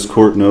 as this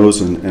court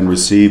knows, and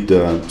received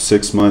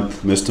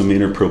 6-month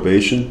misdemeanor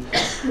probation.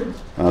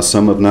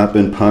 Some have not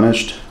been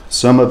punished.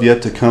 Some have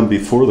yet to come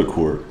before the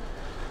court.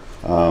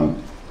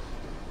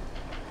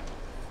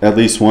 At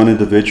least one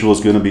individual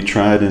is going to be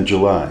tried in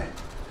July.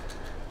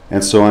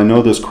 And so I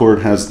know this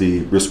court has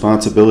the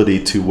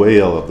responsibility to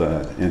weigh all of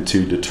that and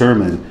to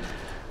determine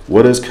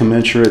what is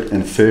commensurate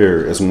and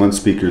fair, as one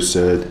speaker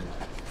said,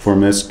 for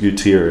Ms.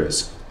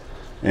 Gutierrez.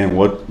 And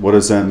what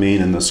does that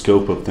mean in the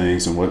scope of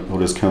things, and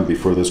what has come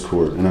before this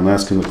court. And I'm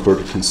asking the court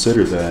to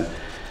consider that.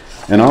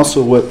 And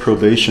also what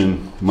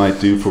probation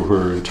might do for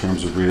her in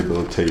terms of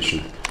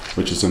rehabilitation,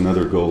 which is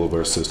another goal of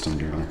our system,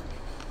 Your Honor.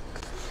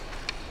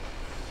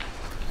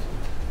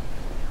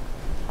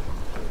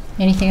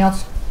 Anything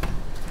else?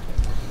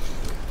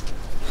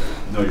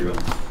 No, Your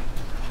Honor.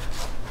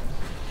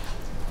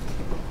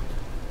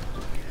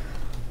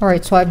 All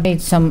right, so I've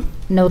made some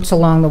notes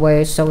along the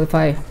way, so if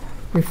I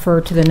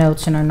refer to the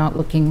notes and I'm not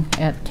looking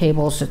at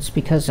tables, it's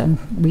because I'm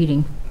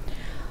reading.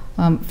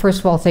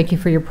 First of all, thank you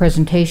for your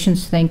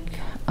presentations. Thank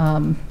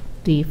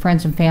the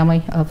friends and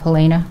family of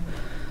Halyna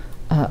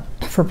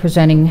for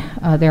presenting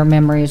their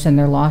memories and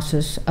their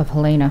losses of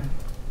Halyna.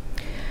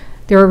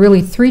 There are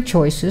really 3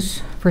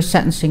 choices for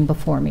sentencing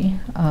before me.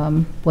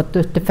 What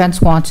the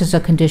defense wants is a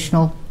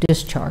conditional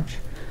discharge.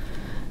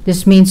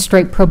 This means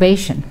straight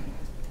probation,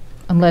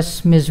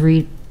 unless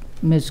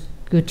Ms.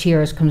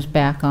 Gutierrez comes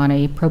back on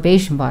a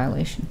probation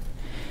violation.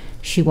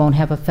 She won't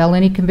have a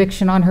felony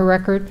conviction on her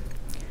record,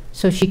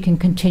 so she can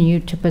continue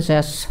to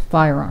possess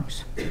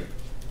firearms.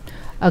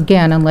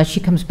 Again, unless she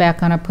comes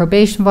back on a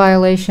probation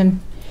violation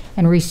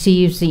and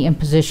receives the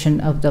imposition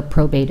of the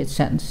probated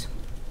sentence.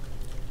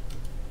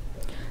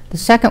 The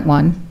second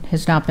one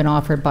has not been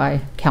offered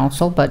by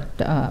counsel, but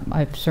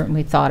I've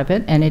certainly thought of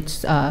it, and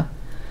it's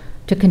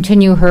to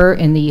continue her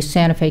in the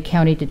Santa Fe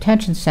County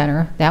Detention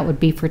Center. That would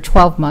be for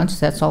 12 months.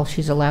 That's all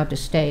she's allowed to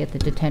stay at the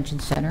detention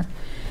center.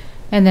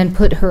 And then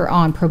put her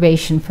on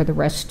probation for the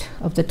rest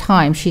of the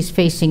time. She's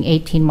facing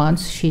 18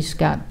 months. She's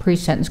got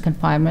pre-sentence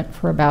confinement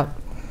for about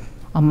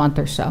a month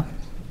or so.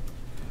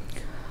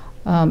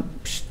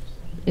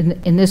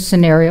 In this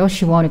scenario,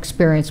 she won't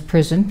experience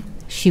prison.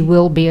 She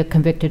will be a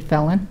convicted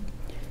felon.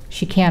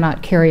 She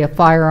cannot carry a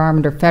firearm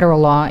under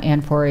federal law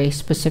and for a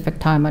specific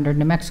time under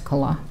New Mexico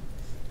law.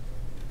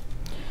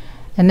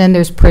 And then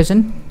there's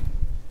prison,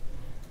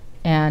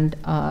 and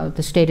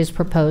the state has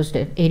proposed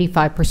at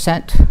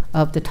 85%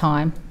 of the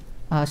time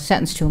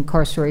sentenced to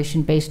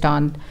incarceration based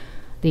on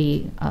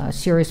the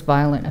serious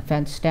violent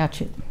offense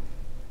statute.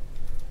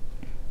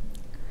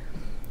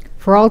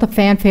 For all the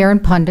fanfare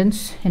and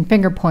pundits and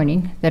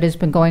finger-pointing that has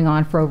been going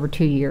on for over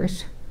 2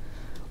 years,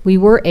 we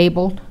were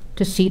able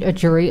to seat a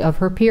jury of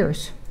her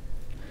peers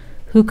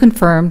who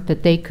confirmed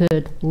that they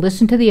could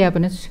listen to the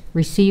evidence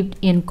received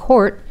in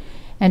court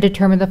and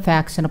determine the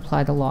facts and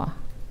apply the law.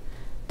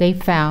 They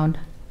found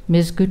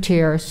Ms.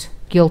 Gutierrez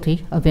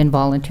guilty of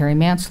involuntary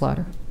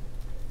manslaughter.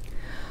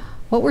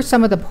 What were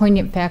some of the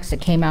poignant facts that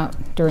came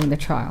out during the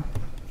trial?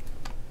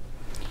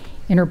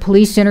 In her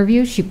police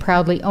interview, she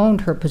proudly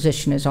owned her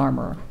position as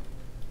armorer.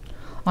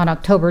 On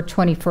October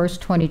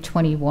 21st,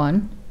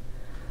 2021,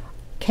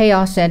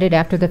 chaos ended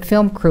after the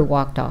film crew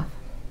walked off.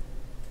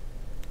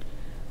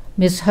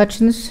 Ms.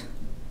 Hutchins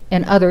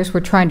and others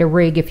were trying to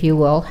rig, if you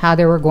will, how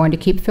they were going to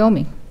keep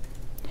filming.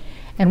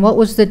 And what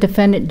was the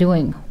defendant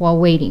doing while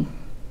waiting?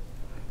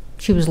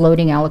 She was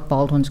loading Alec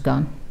Baldwin's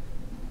gun.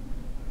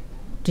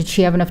 Did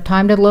she have enough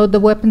time to load the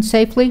weapon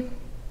safely?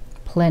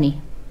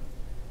 Plenty.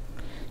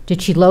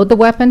 Did she load the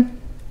weapon?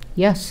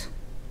 Yes,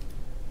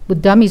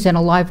 with dummies and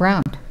a live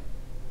round.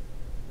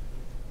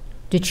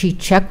 Did she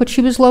check what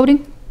she was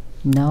loading?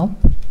 No.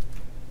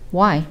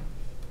 Why?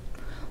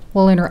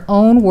 Well, in her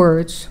own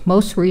words,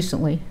 most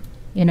recently,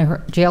 in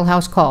her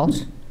jailhouse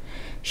calls,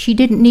 she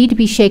didn't need to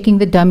be shaking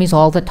the dummies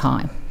all the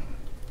time.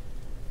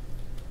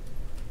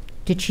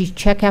 Did she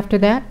check after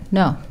that?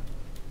 No.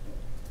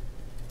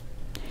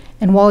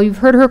 And while you've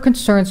heard her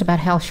concerns about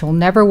how she'll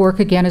never work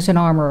again as an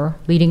armorer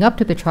leading up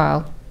to the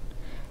trial,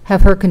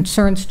 have her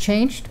concerns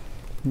changed?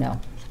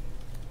 No.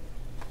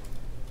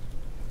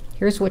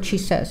 Here's what she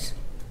says.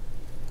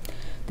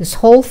 This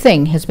whole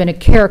thing has been a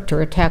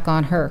character attack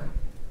on her.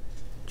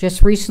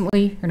 Just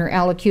recently, in her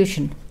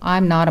allocution,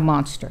 I'm not a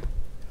monster.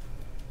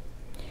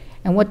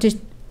 And what does,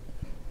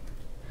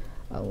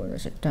 where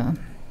is it?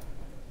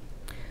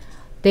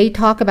 They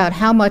talk about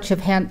how much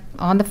of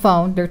on the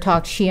phone,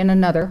 she and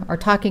another are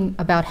talking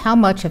about how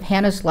much of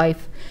Hannah's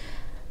life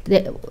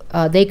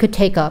they could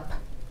take up,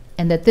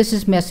 and that this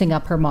is messing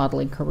up her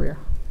modeling career.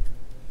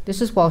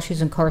 This is while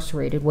she's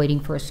incarcerated, waiting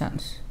for a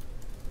sentence.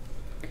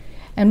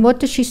 And what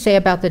does she say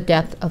about the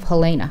death of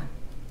Halyna?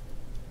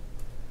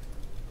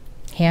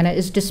 Hannah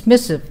is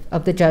dismissive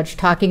of the judge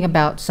talking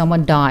about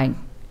someone dying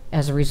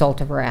as a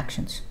result of her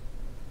actions.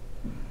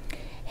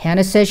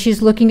 Hannah says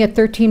she's looking at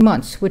 13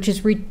 months, which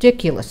is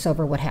ridiculous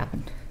over what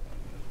happened.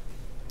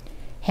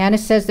 Hannah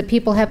says that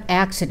people have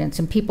accidents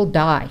and people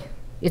die.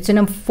 It's an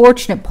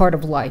unfortunate part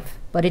of life,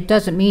 but it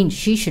doesn't mean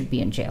she should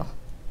be in jail.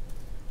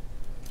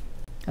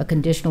 A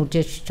conditional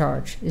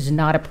discharge is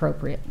not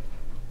appropriate.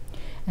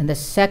 And the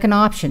second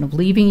option of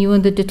leaving you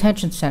in the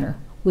detention center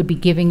would be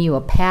giving you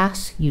a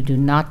pass you do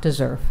not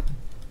deserve.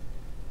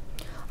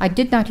 I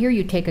did not hear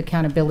you take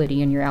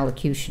accountability in your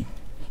allocution.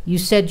 You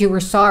said you were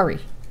sorry.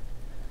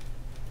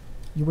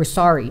 You were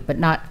sorry, but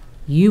not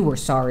you were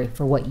sorry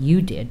for what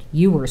you did.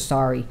 You were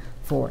sorry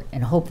for it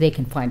and hope they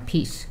can find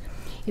peace.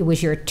 It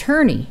was your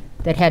attorney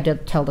that had to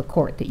tell the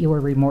court that you were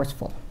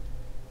remorseful.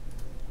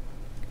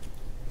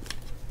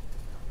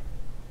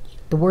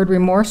 The word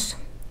remorse,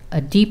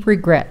 a deep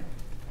regret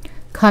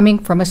coming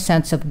from a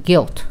sense of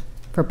guilt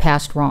for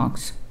past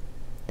wrongs.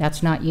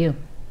 That's not you.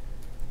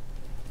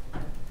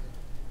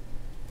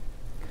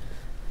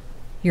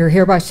 You're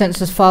hereby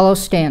sentenced as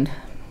follows. Stand.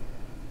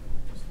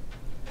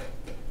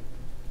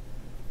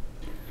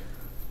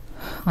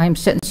 I am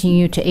sentencing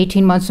you to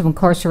 18 months of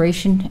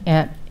incarceration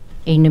at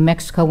a New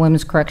Mexico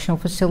Women's Correctional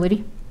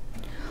Facility.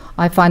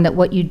 I find that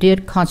what you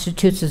did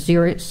constitutes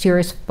a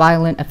serious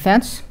violent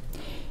offense.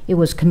 It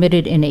was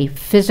committed in a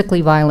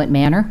physically violent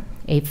manner,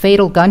 a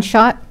fatal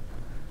gunshot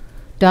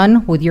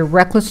done with your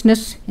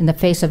recklessness in the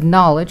face of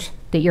knowledge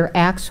that your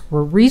acts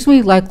were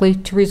reasonably likely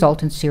to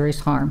result in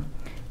serious harm.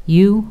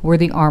 You were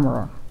the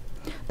armorer,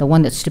 the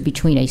one that stood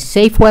between a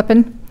safe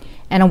weapon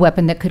and a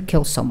weapon that could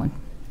kill someone.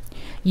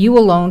 You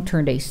alone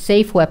turned a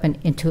safe weapon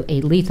into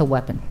a lethal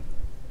weapon.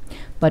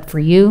 But for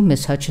you,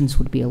 Miss Hutchins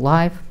would be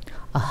alive,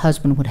 a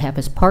husband would have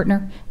his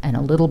partner, and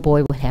a little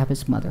boy would have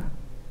his mother.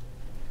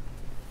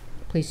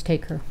 Please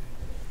take her.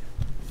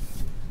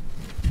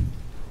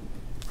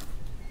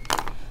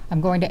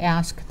 I'm going to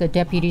ask the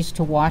deputies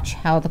to watch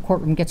how the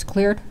courtroom gets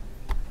cleared.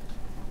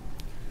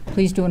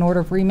 Please do an order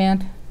of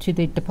remand to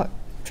the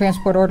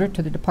transport order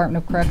to the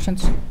Department of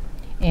Corrections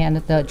and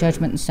the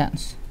judgment and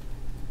sentence.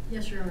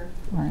 Yes, Your Honor.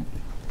 All right.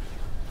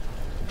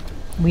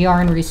 We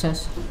are in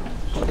recess.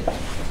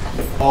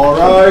 All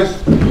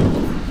rise.